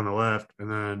Stroke on the left,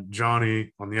 and then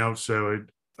Johnny on the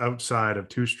outside of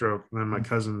Two Stroke, and then my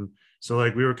cousin. So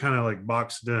like we were kind of like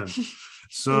boxed in.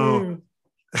 So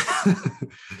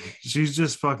she's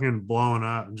just fucking blowing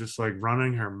up and just like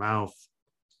running her mouth.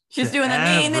 She's to doing the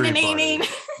everybody.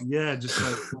 Yeah, just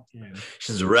like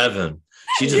She's revving.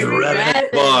 She just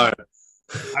revving bar.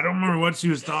 I don't remember what she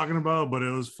was talking about, but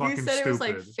it was fucking You said stupid. it was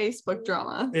like Facebook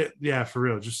drama. Yeah, for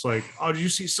real. Just like, oh, did you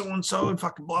see so and so and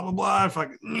fucking blah blah blah?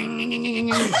 Fucking,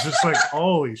 it's just like,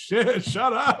 holy shit,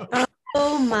 shut up.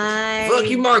 Oh my! Fuck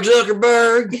you, Mark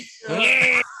Zuckerberg.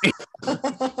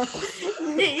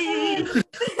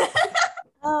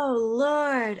 Oh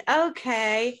Lord.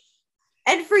 Okay.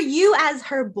 And for you as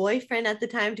her boyfriend at the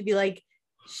time to be like,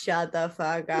 shut the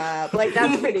fuck up. Like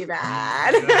that's pretty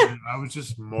bad. Yeah, I was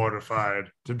just mortified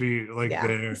to be like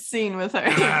there. Scene with her.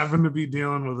 And having to be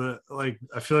dealing with it. Like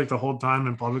I feel like the whole time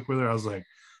in public with her, I was like,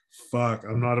 fuck,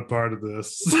 I'm not a part of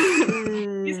this.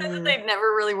 You said that they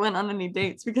never really went on any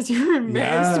dates because you were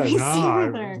embarrassed to be seen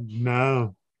with her.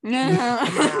 No.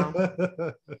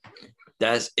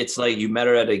 It's like you met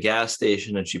her at a gas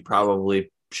station and she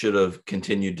probably should have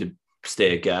continued to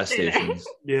stay at gas stations.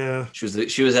 Yeah.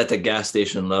 She was at the gas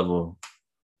station level.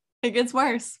 It gets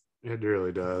worse. It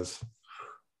really does.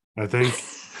 I think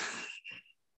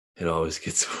it always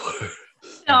gets worse.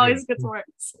 It always gets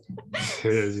worse.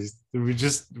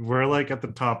 We're like at the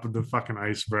top of the fucking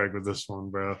iceberg with this one,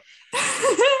 bro.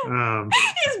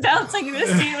 He's bouncing in the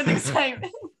seat with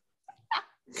excitement.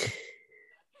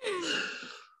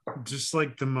 Just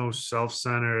like the most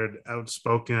self-centered,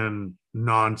 outspoken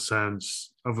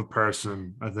nonsense of a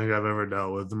person I think I've ever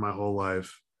dealt with in my whole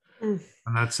life. And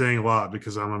that's saying a lot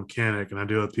because I'm a mechanic and I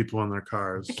deal with people in their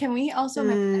cars. Can we also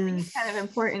mention, I think it's kind of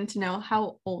important to know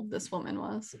how old this woman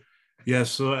was. Yeah,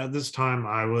 so at this time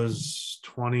I was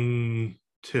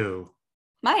 22.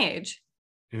 My age.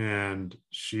 And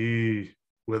she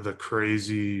with a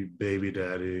crazy baby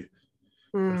daddy.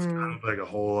 It's kind of like a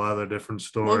whole other different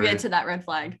story. We'll get to that red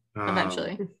flag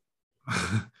eventually.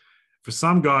 For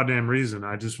some goddamn reason,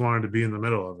 I just wanted to be in the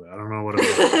middle of it. I don't know what it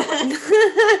was.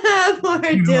 Poor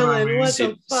Dylan. What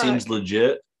the fuck? Seems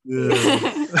legit. Yeah.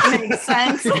 Makes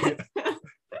sense.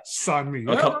 Sign me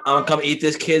I'm up. gonna come eat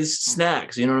this kid's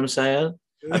snacks. You know what I'm saying?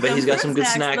 I bet he's got some good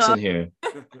snacks in here.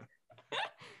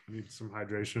 Need some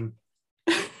hydration.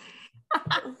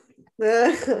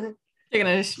 You're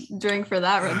gonna drink for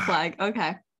that red flag.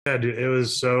 Okay. Yeah, dude, it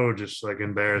was so just like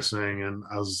embarrassing, and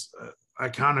I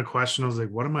kind of questioned. I was like,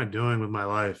 "What am I doing with my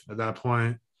life?" At that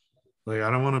point, like, I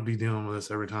don't want to be dealing with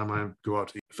this every time I go out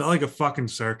to eat. It felt like a fucking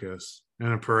circus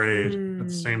and a parade at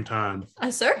the same time. A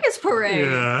circus parade.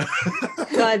 Yeah.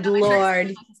 Good Lord.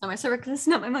 It's not my circus,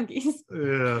 not my monkeys.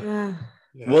 Yeah.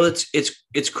 Yeah. Well,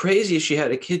 it's crazy she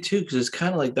had a kid too, because it's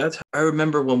kind of like that's how I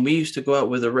remember when we used to go out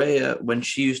with Araya when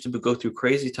she used to go through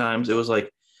crazy times. It was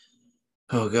like,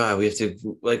 oh God, we have to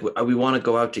we want to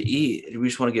go out to eat. We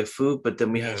just want to get food, but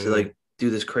then we have to like do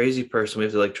this crazy person. We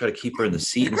have to like try to keep her in the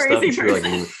seat and stuff. And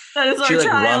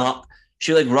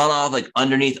she run off like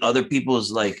underneath other people's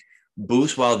like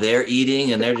booths while they're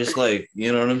eating, and they're just like,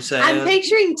 you know what I'm saying? I'm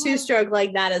picturing Two Stroke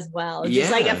like that as well.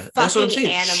 Just like a fucking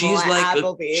animal.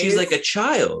 She's like a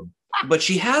child, but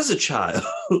she has a child.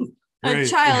 A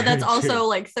child that's also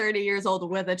like 30 years old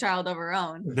with a child of her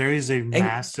own. There is a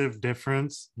massive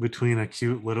difference between a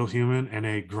cute little human and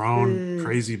a grown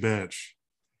crazy bitch.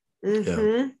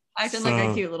 Yeah. Acting like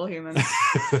a cute little human.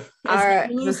 All right.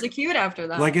 Who's the cute after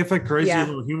that? Like if a crazy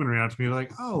little human ran out to me,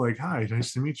 like, oh, like, hi,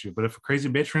 nice to meet you. But if a crazy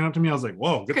bitch ran out to me, I was like,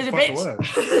 whoa, get crazy the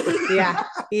fuck away.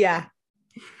 Yeah.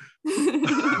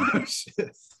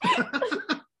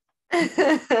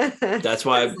 That's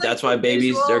why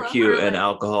babies are cute and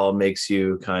alcohol makes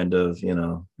you kind of,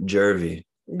 jervy.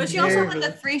 But she also had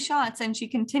the 3 shots and she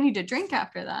continued to drink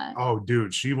after that. Oh,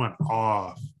 dude, she went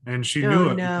off and she knew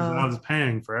it because I was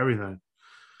paying for everything.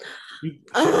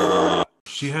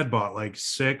 She had bought like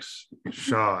 6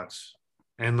 shots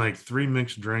and like 3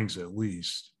 mixed drinks at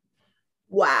least.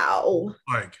 Wow.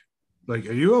 Like,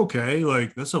 are you okay?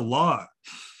 Like, that's a lot.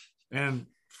 And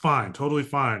fine, totally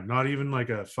fine. Not even like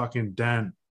a fucking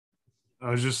dent.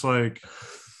 I was just like,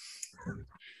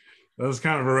 that was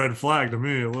kind of a red flag to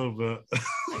me a little bit.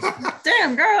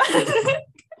 Damn, girl.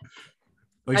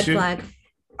 Like red flag.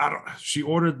 She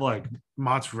ordered like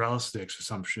mozzarella sticks or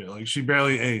some shit. Like she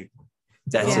barely ate.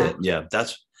 That's it. Yeah.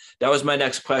 That was my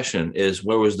next question is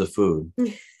where was the food?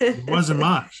 It wasn't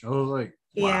much. I was like,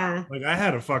 wow. Yeah. Like I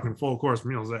had a fucking full course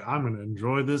meal. I was like, I'm gonna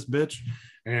enjoy this bitch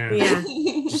and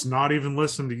just not even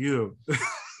listen to you.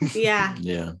 Yeah.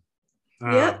 Yeah.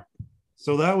 Yep.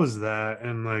 So that was that.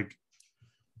 And like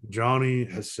Johnny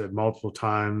has said multiple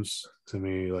times to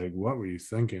me, like, what were you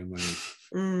thinking?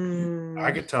 Like,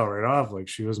 I could tell right off, like,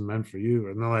 she wasn't meant for you.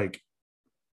 And then, like,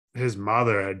 his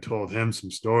mother had told him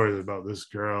some stories about this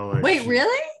girl. Like, Wait,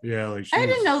 really? Yeah, like, I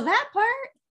didn't know that part.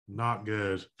 Not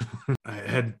good. I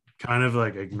had kind of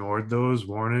like ignored those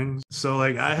warnings. So,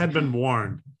 like, I had been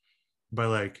warned by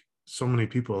like so many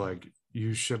people, like,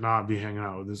 you should not be hanging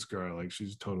out with this girl. Like,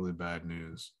 she's totally bad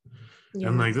news. Yeah.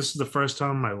 And like, this is the first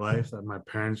time in my life that my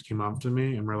parents came up to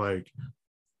me and were like,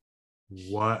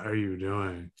 what are you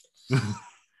doing?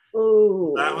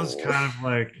 Oh, that was kind of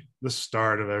like the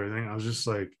start of everything. I was just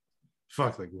like,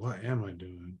 fuck, like, what am I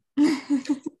doing?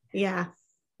 Yeah.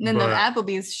 And then the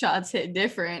Applebee's shots hit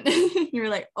different. You were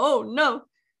like, oh no.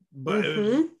 But it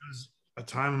was a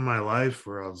time in my life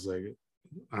where I was like,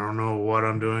 I don't know what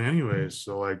I'm doing anyways.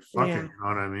 So like, fuck it, you know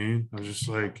what I mean? I was just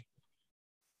like,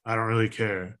 I don't really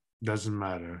care. Doesn't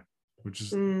matter. Which is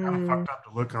kind of fucked up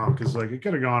to look on because like it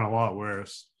could have gone a lot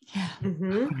worse. Yeah. It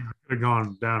could have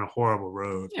gone down a horrible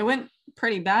road. It went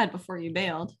pretty bad before you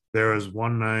bailed. There was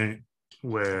one night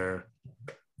where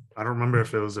I don't remember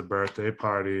if it was a birthday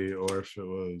party or if it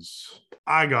was,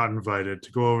 I got invited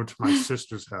to go over to my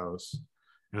sister's house.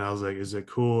 And I was like, is it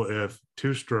cool if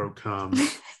Two Stroke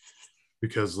comes?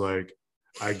 Because like,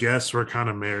 I guess we're kind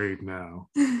of married now.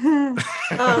 Oh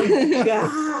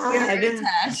God.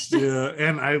 Attached. Yeah.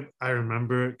 And I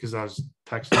remember it because I was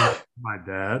texting my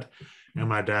dad and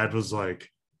my dad was like,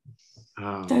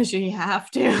 does she have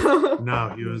to?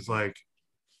 No, he was like,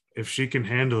 if she can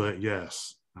handle it,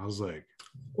 yes. I was like,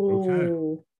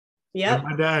 okay. Yep.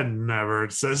 My dad never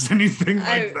says anything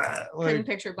like that. I couldn't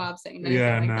picture Bob saying that.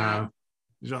 Yeah,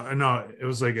 no. It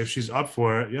was like if she's up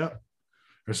for it, yep,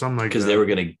 or something like that. Because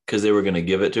they were gonna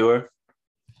give it to her.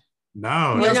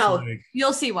 No, no. Like,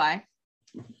 you'll see why.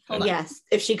 Yes,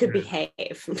 if she could behave.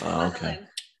 Oh, okay.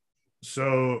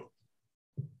 So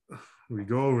we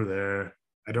go over there.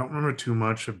 I don't remember too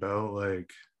much about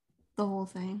like the whole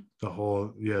thing. The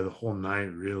whole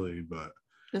night really, but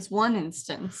this one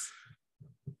instance.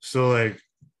 So like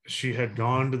she had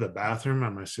gone to the bathroom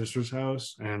at my sister's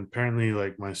house and apparently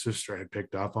like my sister had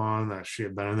picked up on that she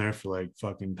had been in there for like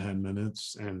fucking 10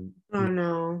 minutes and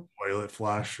no toilet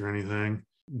flush or anything.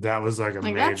 That was like a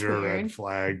major red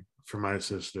flag for my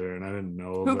sister and I didn't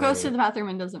know. Who goes to the bathroom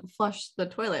and doesn't flush the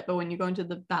toilet, but when you go into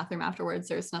the bathroom afterwards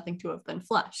there's nothing to have been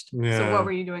flushed. Yeah. So what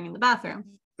were you doing in the bathroom?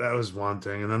 That was one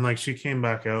thing. And then like she came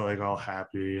back out like all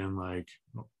happy and like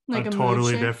a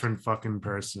totally different fucking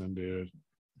person, dude.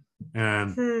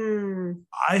 And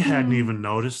I hadn't even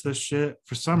noticed this shit.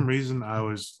 For some reason, I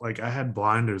was like, I had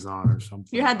blinders on or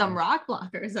something. You had them rock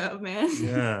blockers up, man.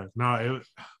 Yeah. No,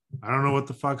 I don't know what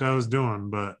the fuck I was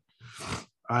doing, but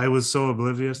I was so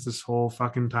oblivious this whole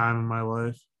fucking time in my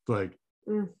life, like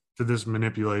to this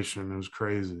manipulation. It was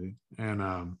crazy.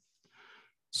 And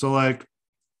so like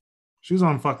she was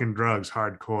on fucking drugs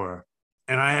hardcore.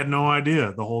 And I had no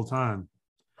idea the whole time.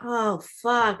 Oh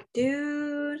fuck,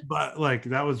 dude. But like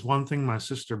that was one thing my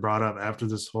sister brought up after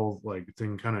this whole like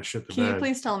thing kind of shit the bed. Can you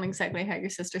please tell them exactly how your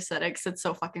sister said it? Because it's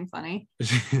so fucking funny.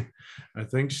 I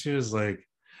think she was like,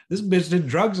 this bitch did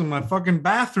drugs in my fucking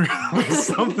bathroom or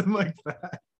something like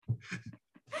that.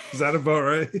 Is that about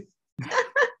right?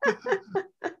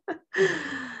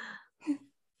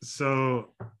 So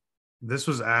this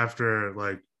was after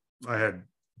like I had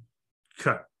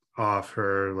cut off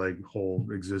her like whole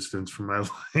existence from my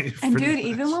life. And dude,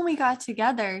 even when we got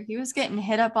together, he was getting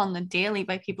hit up on the daily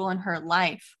by people in her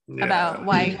life about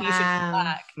why he should come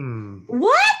back.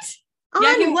 What?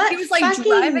 Yeah, he was like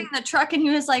driving the truck and he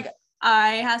was like,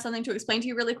 I have something to explain to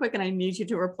you really quick and I need you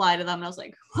to reply to them. And I was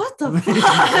like, what the fuck?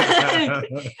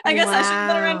 I guess I should have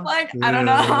been a red flag. I don't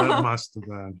know. That must have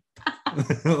been.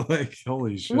 Like,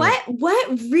 holy shit. What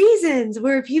reasons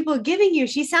were people giving you?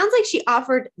 She sounds like she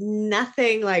offered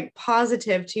nothing like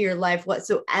positive to your life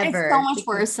whatsoever. It's so much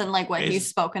worse than like what he's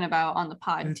spoken about on the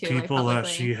pod too. People like, that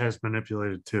she has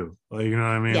manipulated too. Like, you know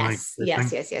what I mean? Yes, like,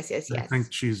 yes. I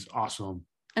think she's awesome.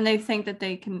 And they think that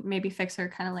they can maybe fix her,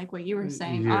 kind of like what you were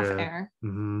saying off air.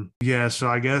 Mm-hmm. Yeah, so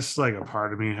I guess like a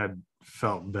part of me had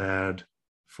felt bad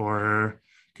for her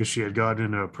because she had gotten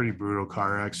into a pretty brutal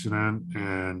car accident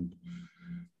and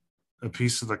a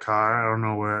piece of the car, I don't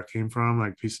know where it came from,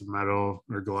 like piece of metal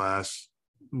or glass,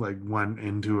 like went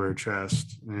into her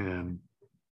chest and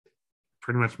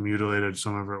pretty much mutilated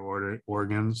some of her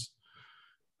organs.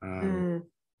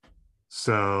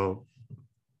 So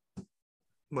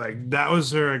like that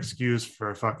was her excuse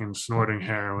for fucking snorting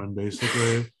heroin,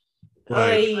 basically.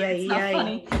 Like, it's not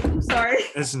funny. I'm sorry.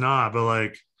 It's not, but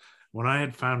like when I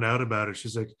had found out about it,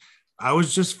 she's like, I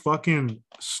was just fucking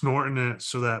snorting it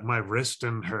so that my wrist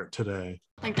didn't hurt today.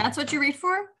 Like, that's what you read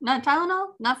for? Not Tylenol?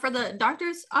 Not for the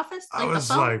doctor's office? I was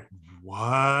like,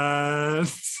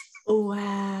 what?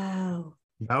 Wow.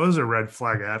 That was a red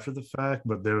flag after the fact,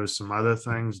 but there was some other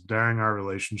things during our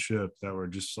relationship that were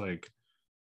just like,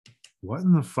 what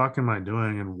in the fuck am I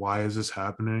doing and why is this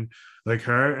happening? Like,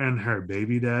 her and her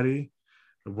baby daddy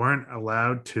weren't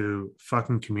allowed to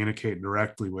fucking communicate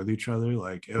directly with each other.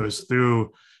 Like, it was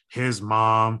through his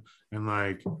mom, and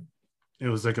like it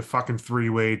was like a fucking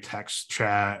 3-way text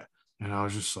chat, and I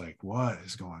was just like, what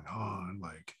is going on?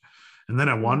 Like, and then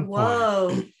at one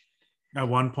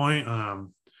point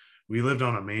we lived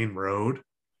on a main road,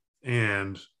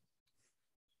 and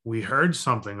we heard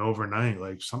something overnight,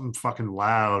 like something fucking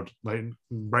loud, like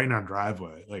right in our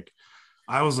driveway. Like,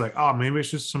 I was like, oh, maybe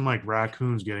it's just some like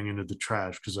raccoons getting into the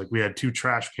trash, because like we had 2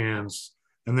 trash cans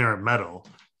and they're metal,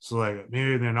 so like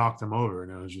maybe they knocked them over,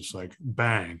 and it was just like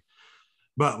bang.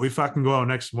 But we fucking go out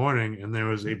next morning, and there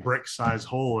was a brick-sized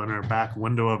hole in our back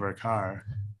window of our car,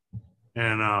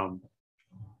 and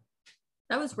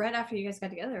that was right after you guys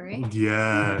got together, right?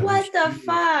 yeah. What the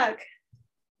fuck?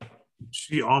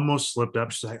 She almost slipped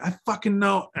up. She's like, I fucking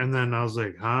know. And then I was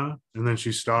like, huh? And then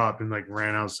she stopped and like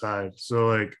ran outside. So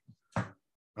like,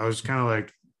 I was kind of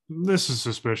like, this is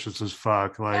suspicious as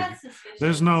fuck. Like,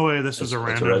 there's no way this is a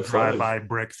random drive-by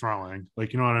brick throwing.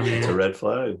 Like, you know what I mean? It's a red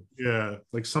flag. Yeah.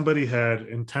 Like, somebody had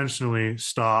intentionally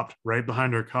stopped right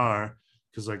behind her car,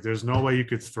 because like there's no way you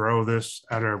could throw this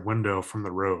at her window from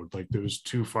the road. Like, there was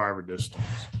too far of a distance.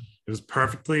 It was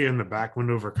perfectly in the back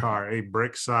window of her car, a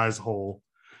brick-sized hole.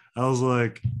 I was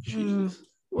like,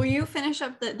 Will you finish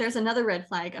up there's another red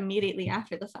flag immediately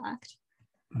after the fact.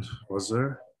 Was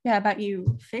there? Yeah, about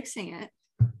you fixing it.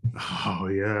 Oh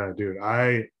yeah,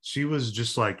 dude. She was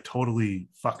just like totally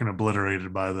fucking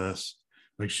obliterated by this.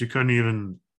 Like, she couldn't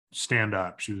even stand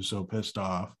up. She was so pissed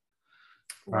off.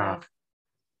 Wow.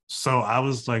 So I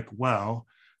was like, well,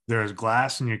 there's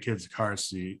glass in your kid's car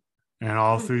seat and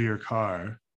all through your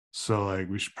car. So like,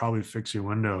 we should probably fix your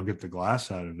window and get the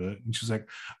glass out of it. And she's like,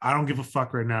 I don't give a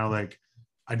fuck right now. Like,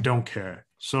 I don't care.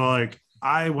 So like,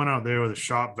 I went out there with a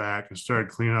shop vac and started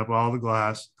cleaning up all the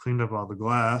glass, cleaned up all the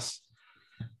glass.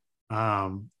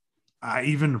 I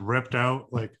even ripped out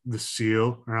like the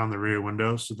seal around the rear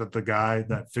window so that the guy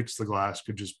that fixed the glass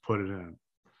could just put it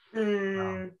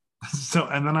in. So,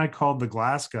 and then I called the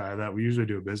glass guy that we usually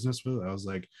do business with. I was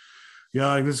like, yeah,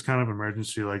 like, this is kind of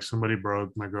emergency. Like, somebody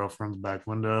broke my girlfriend's back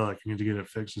window. Like, we need to get it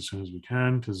fixed as soon as we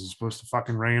can, because it's supposed to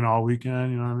fucking rain all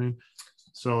weekend. You know what I mean?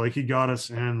 So like, he got us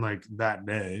in like that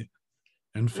day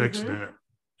and fixed it.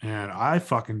 And I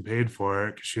fucking paid for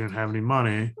it because she didn't have any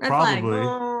money. Red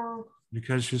probably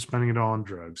because she's spending it all on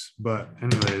drugs. But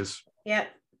anyways, Yep.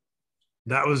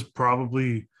 that was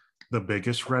probably the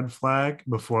biggest red flag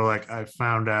before like I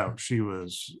found out she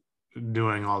was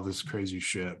doing all this crazy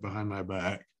shit behind my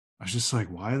back. I was just like,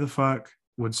 why the fuck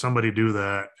would somebody do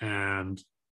that? And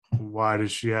why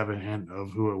does she have a hint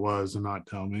of who it was and not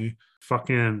tell me?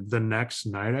 Fucking the next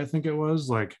night, I think it was,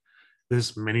 like,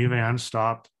 this minivan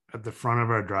stopped at the front of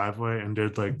our driveway and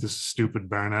did like this stupid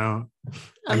burnout.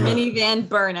 A minivan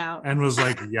burnout. And was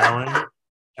like yelling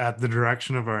at the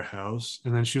direction of our house.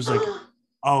 And then she was like,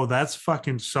 oh, that's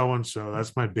fucking so-and-so.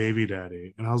 That's my baby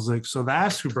daddy. And I was like, so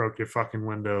that's who broke your fucking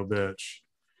window, bitch.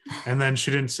 And then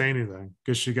she didn't say anything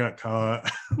because she got caught.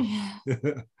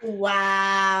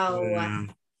 Wow. Yeah.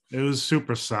 It was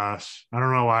super sus. I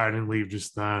don't know why I didn't leave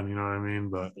just then, you know what I mean?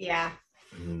 But yeah.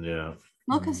 Yeah.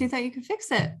 Well, because you thought you could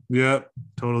fix it. yeah,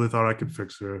 totally thought I could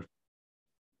fix her.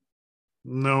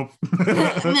 Nope.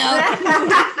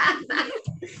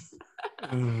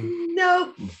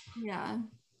 Nope. Yeah.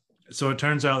 So it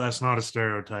turns out that's not a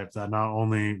stereotype, that not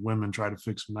only women try to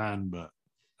fix men, but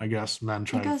I guess men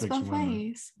try It to goes fix both women.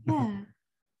 ways.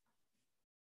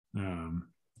 Yeah.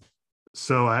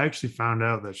 So I actually found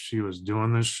out that she was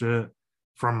doing this shit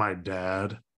from my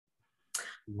dad,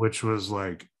 which was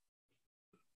like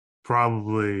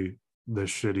probably the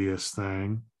shittiest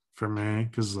thing for me,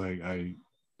 because like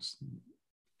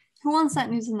Who wants that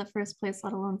news in the first place,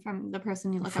 let alone from the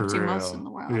person you look up to most in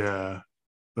the world? Yeah.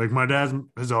 Like, my dad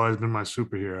has always been my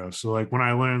superhero. So like, when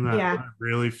I learned that I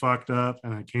really fucked up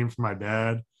and it came from my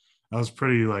dad, I was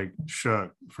pretty like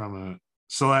shook from it.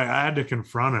 So like, I had to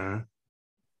confront her,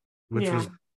 which was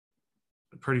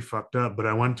pretty fucked up. But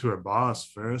I went to her boss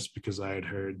first because I had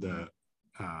heard that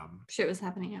shit was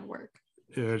happening at work.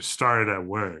 It started at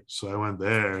work. So I went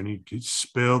there and he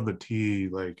spilled the tea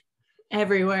like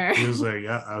everywhere. He was like,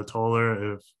 yeah, I told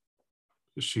her if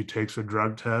she takes a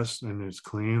drug test and it's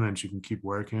clean and she can keep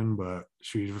working, but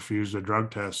she refused a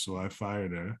drug test, so I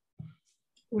fired her.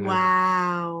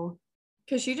 Wow.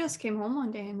 Because she just came home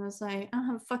one day and was like, I don't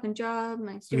have a fucking job.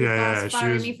 My stupid Yeah, boss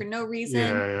fired me for no reason.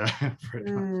 Yeah.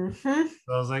 Pretty much. Mhm.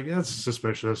 So I was like, that's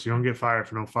suspicious. You don't get fired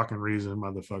for no fucking reason,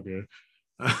 motherfucker.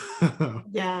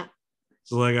 Yeah.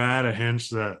 So like I had a hunch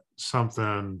that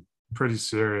something pretty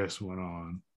serious went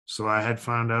on. So I had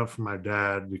found out from my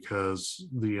dad because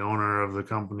the owner of the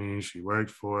company she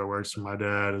works for my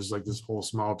dad. Is like this whole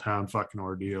small town fucking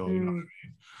ordeal. You know what I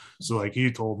mean? So like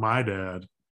he told my dad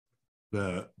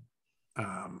that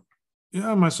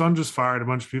yeah, my son just fired a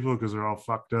bunch of people because they're all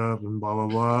fucked up and blah blah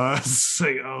blah. It's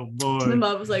like, oh boy. The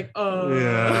mom was like, oh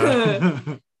yeah.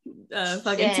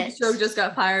 Fucking Two-Stroke just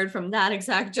got fired from that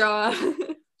exact job.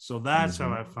 So that's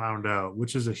how I found out,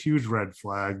 which is a huge red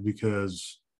flag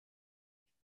because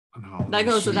that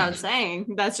goes without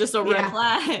saying. That's just a red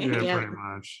flag. Yeah, pretty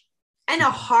much. And a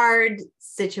hard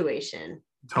situation.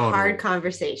 Totally. A hard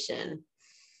conversation.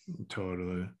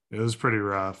 Totally. It was pretty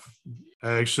rough.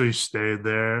 I actually stayed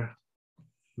there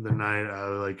the night I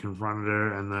like confronted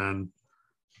her, and then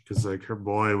because like her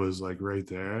boy was like right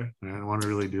there, and I didn't want to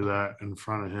really do that in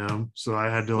front of him. So I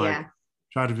had to like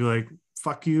try to be like,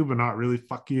 fuck you, but not really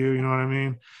fuck you, you know what I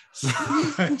mean? So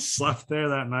I slept there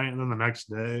that night, and then the next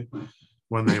day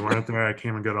when they weren't there, I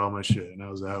came and got all my shit and I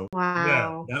was out.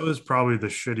 Wow. Yeah, that was probably the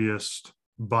shittiest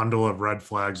bundle of red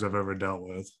flags I've ever dealt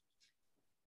with.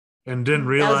 And didn't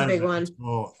realize that was a big one.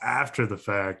 Well, after the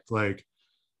fact, like,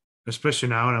 especially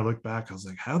now when I look back, I was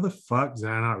like, how the fuck did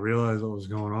I not realize what was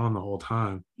going on the whole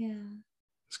time? Yeah.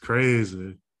 It's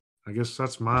crazy. I guess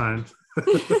that's mine.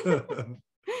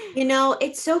 You know,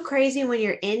 it's so crazy when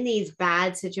you're in these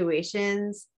bad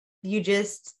situations, you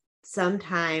just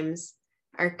sometimes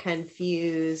are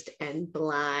confused and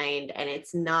blind, and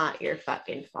it's not your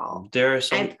fucking fault. There are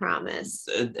some, I promise.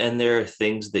 And there are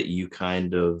things that you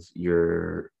kind of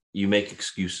you make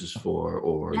excuses for,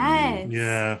 or yes. you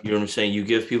know what I'm saying? You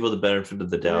give people the benefit of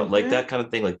the doubt, like that kind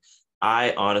of thing. Like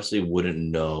I honestly wouldn't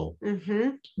know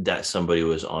that somebody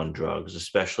was on drugs,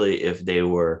 especially if they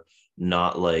were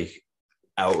not like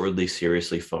outwardly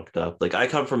seriously fucked up. Like I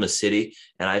come from a city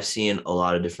and I've seen a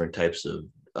lot of different types of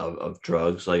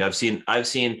drugs. Like I've seen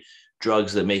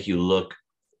drugs that make you look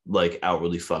like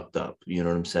outwardly fucked up, you know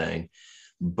what I'm saying?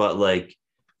 But like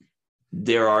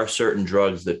there are certain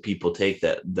drugs that people take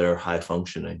that are high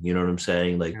functioning, you know what I'm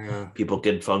saying? Like people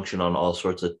can function on all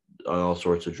sorts of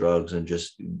drugs and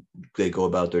just they go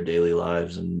about their daily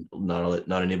lives and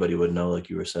not anybody would know, like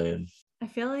you were saying. I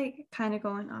feel like kind of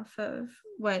going off of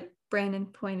what Brandon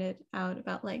pointed out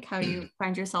about like how you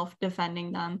find yourself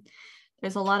defending them.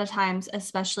 There's a lot of times,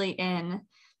 especially in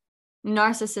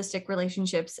narcissistic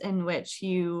relationships, in which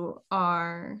you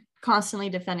are constantly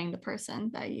defending the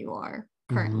person that you are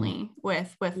currently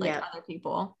with like other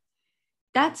people.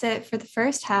 That's it for the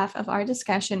first half of our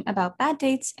discussion about bad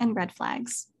dates and red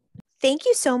flags. Thank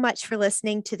you so much for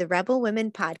listening to the Rebel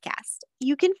Women podcast.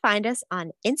 You can find us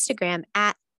on Instagram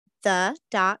at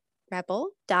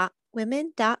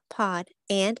the.rebel.women.pod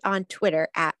and on Twitter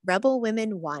at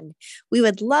rebelwomen1. We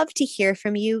would love to hear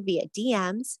from you via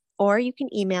DMs, or you can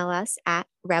email us at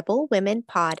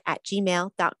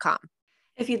rebelwomenpod@gmail.com.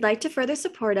 If you'd like to further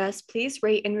support us, please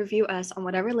rate and review us on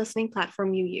whatever listening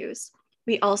platform you use.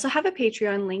 We also have a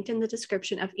Patreon linked in the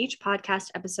description of each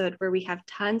podcast episode, where we have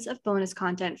tons of bonus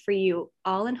content for you,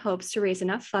 all in hopes to raise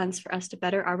enough funds for us to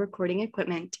better our recording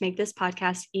equipment to make this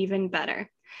podcast even better.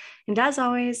 And as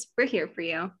always, we're here for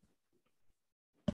you.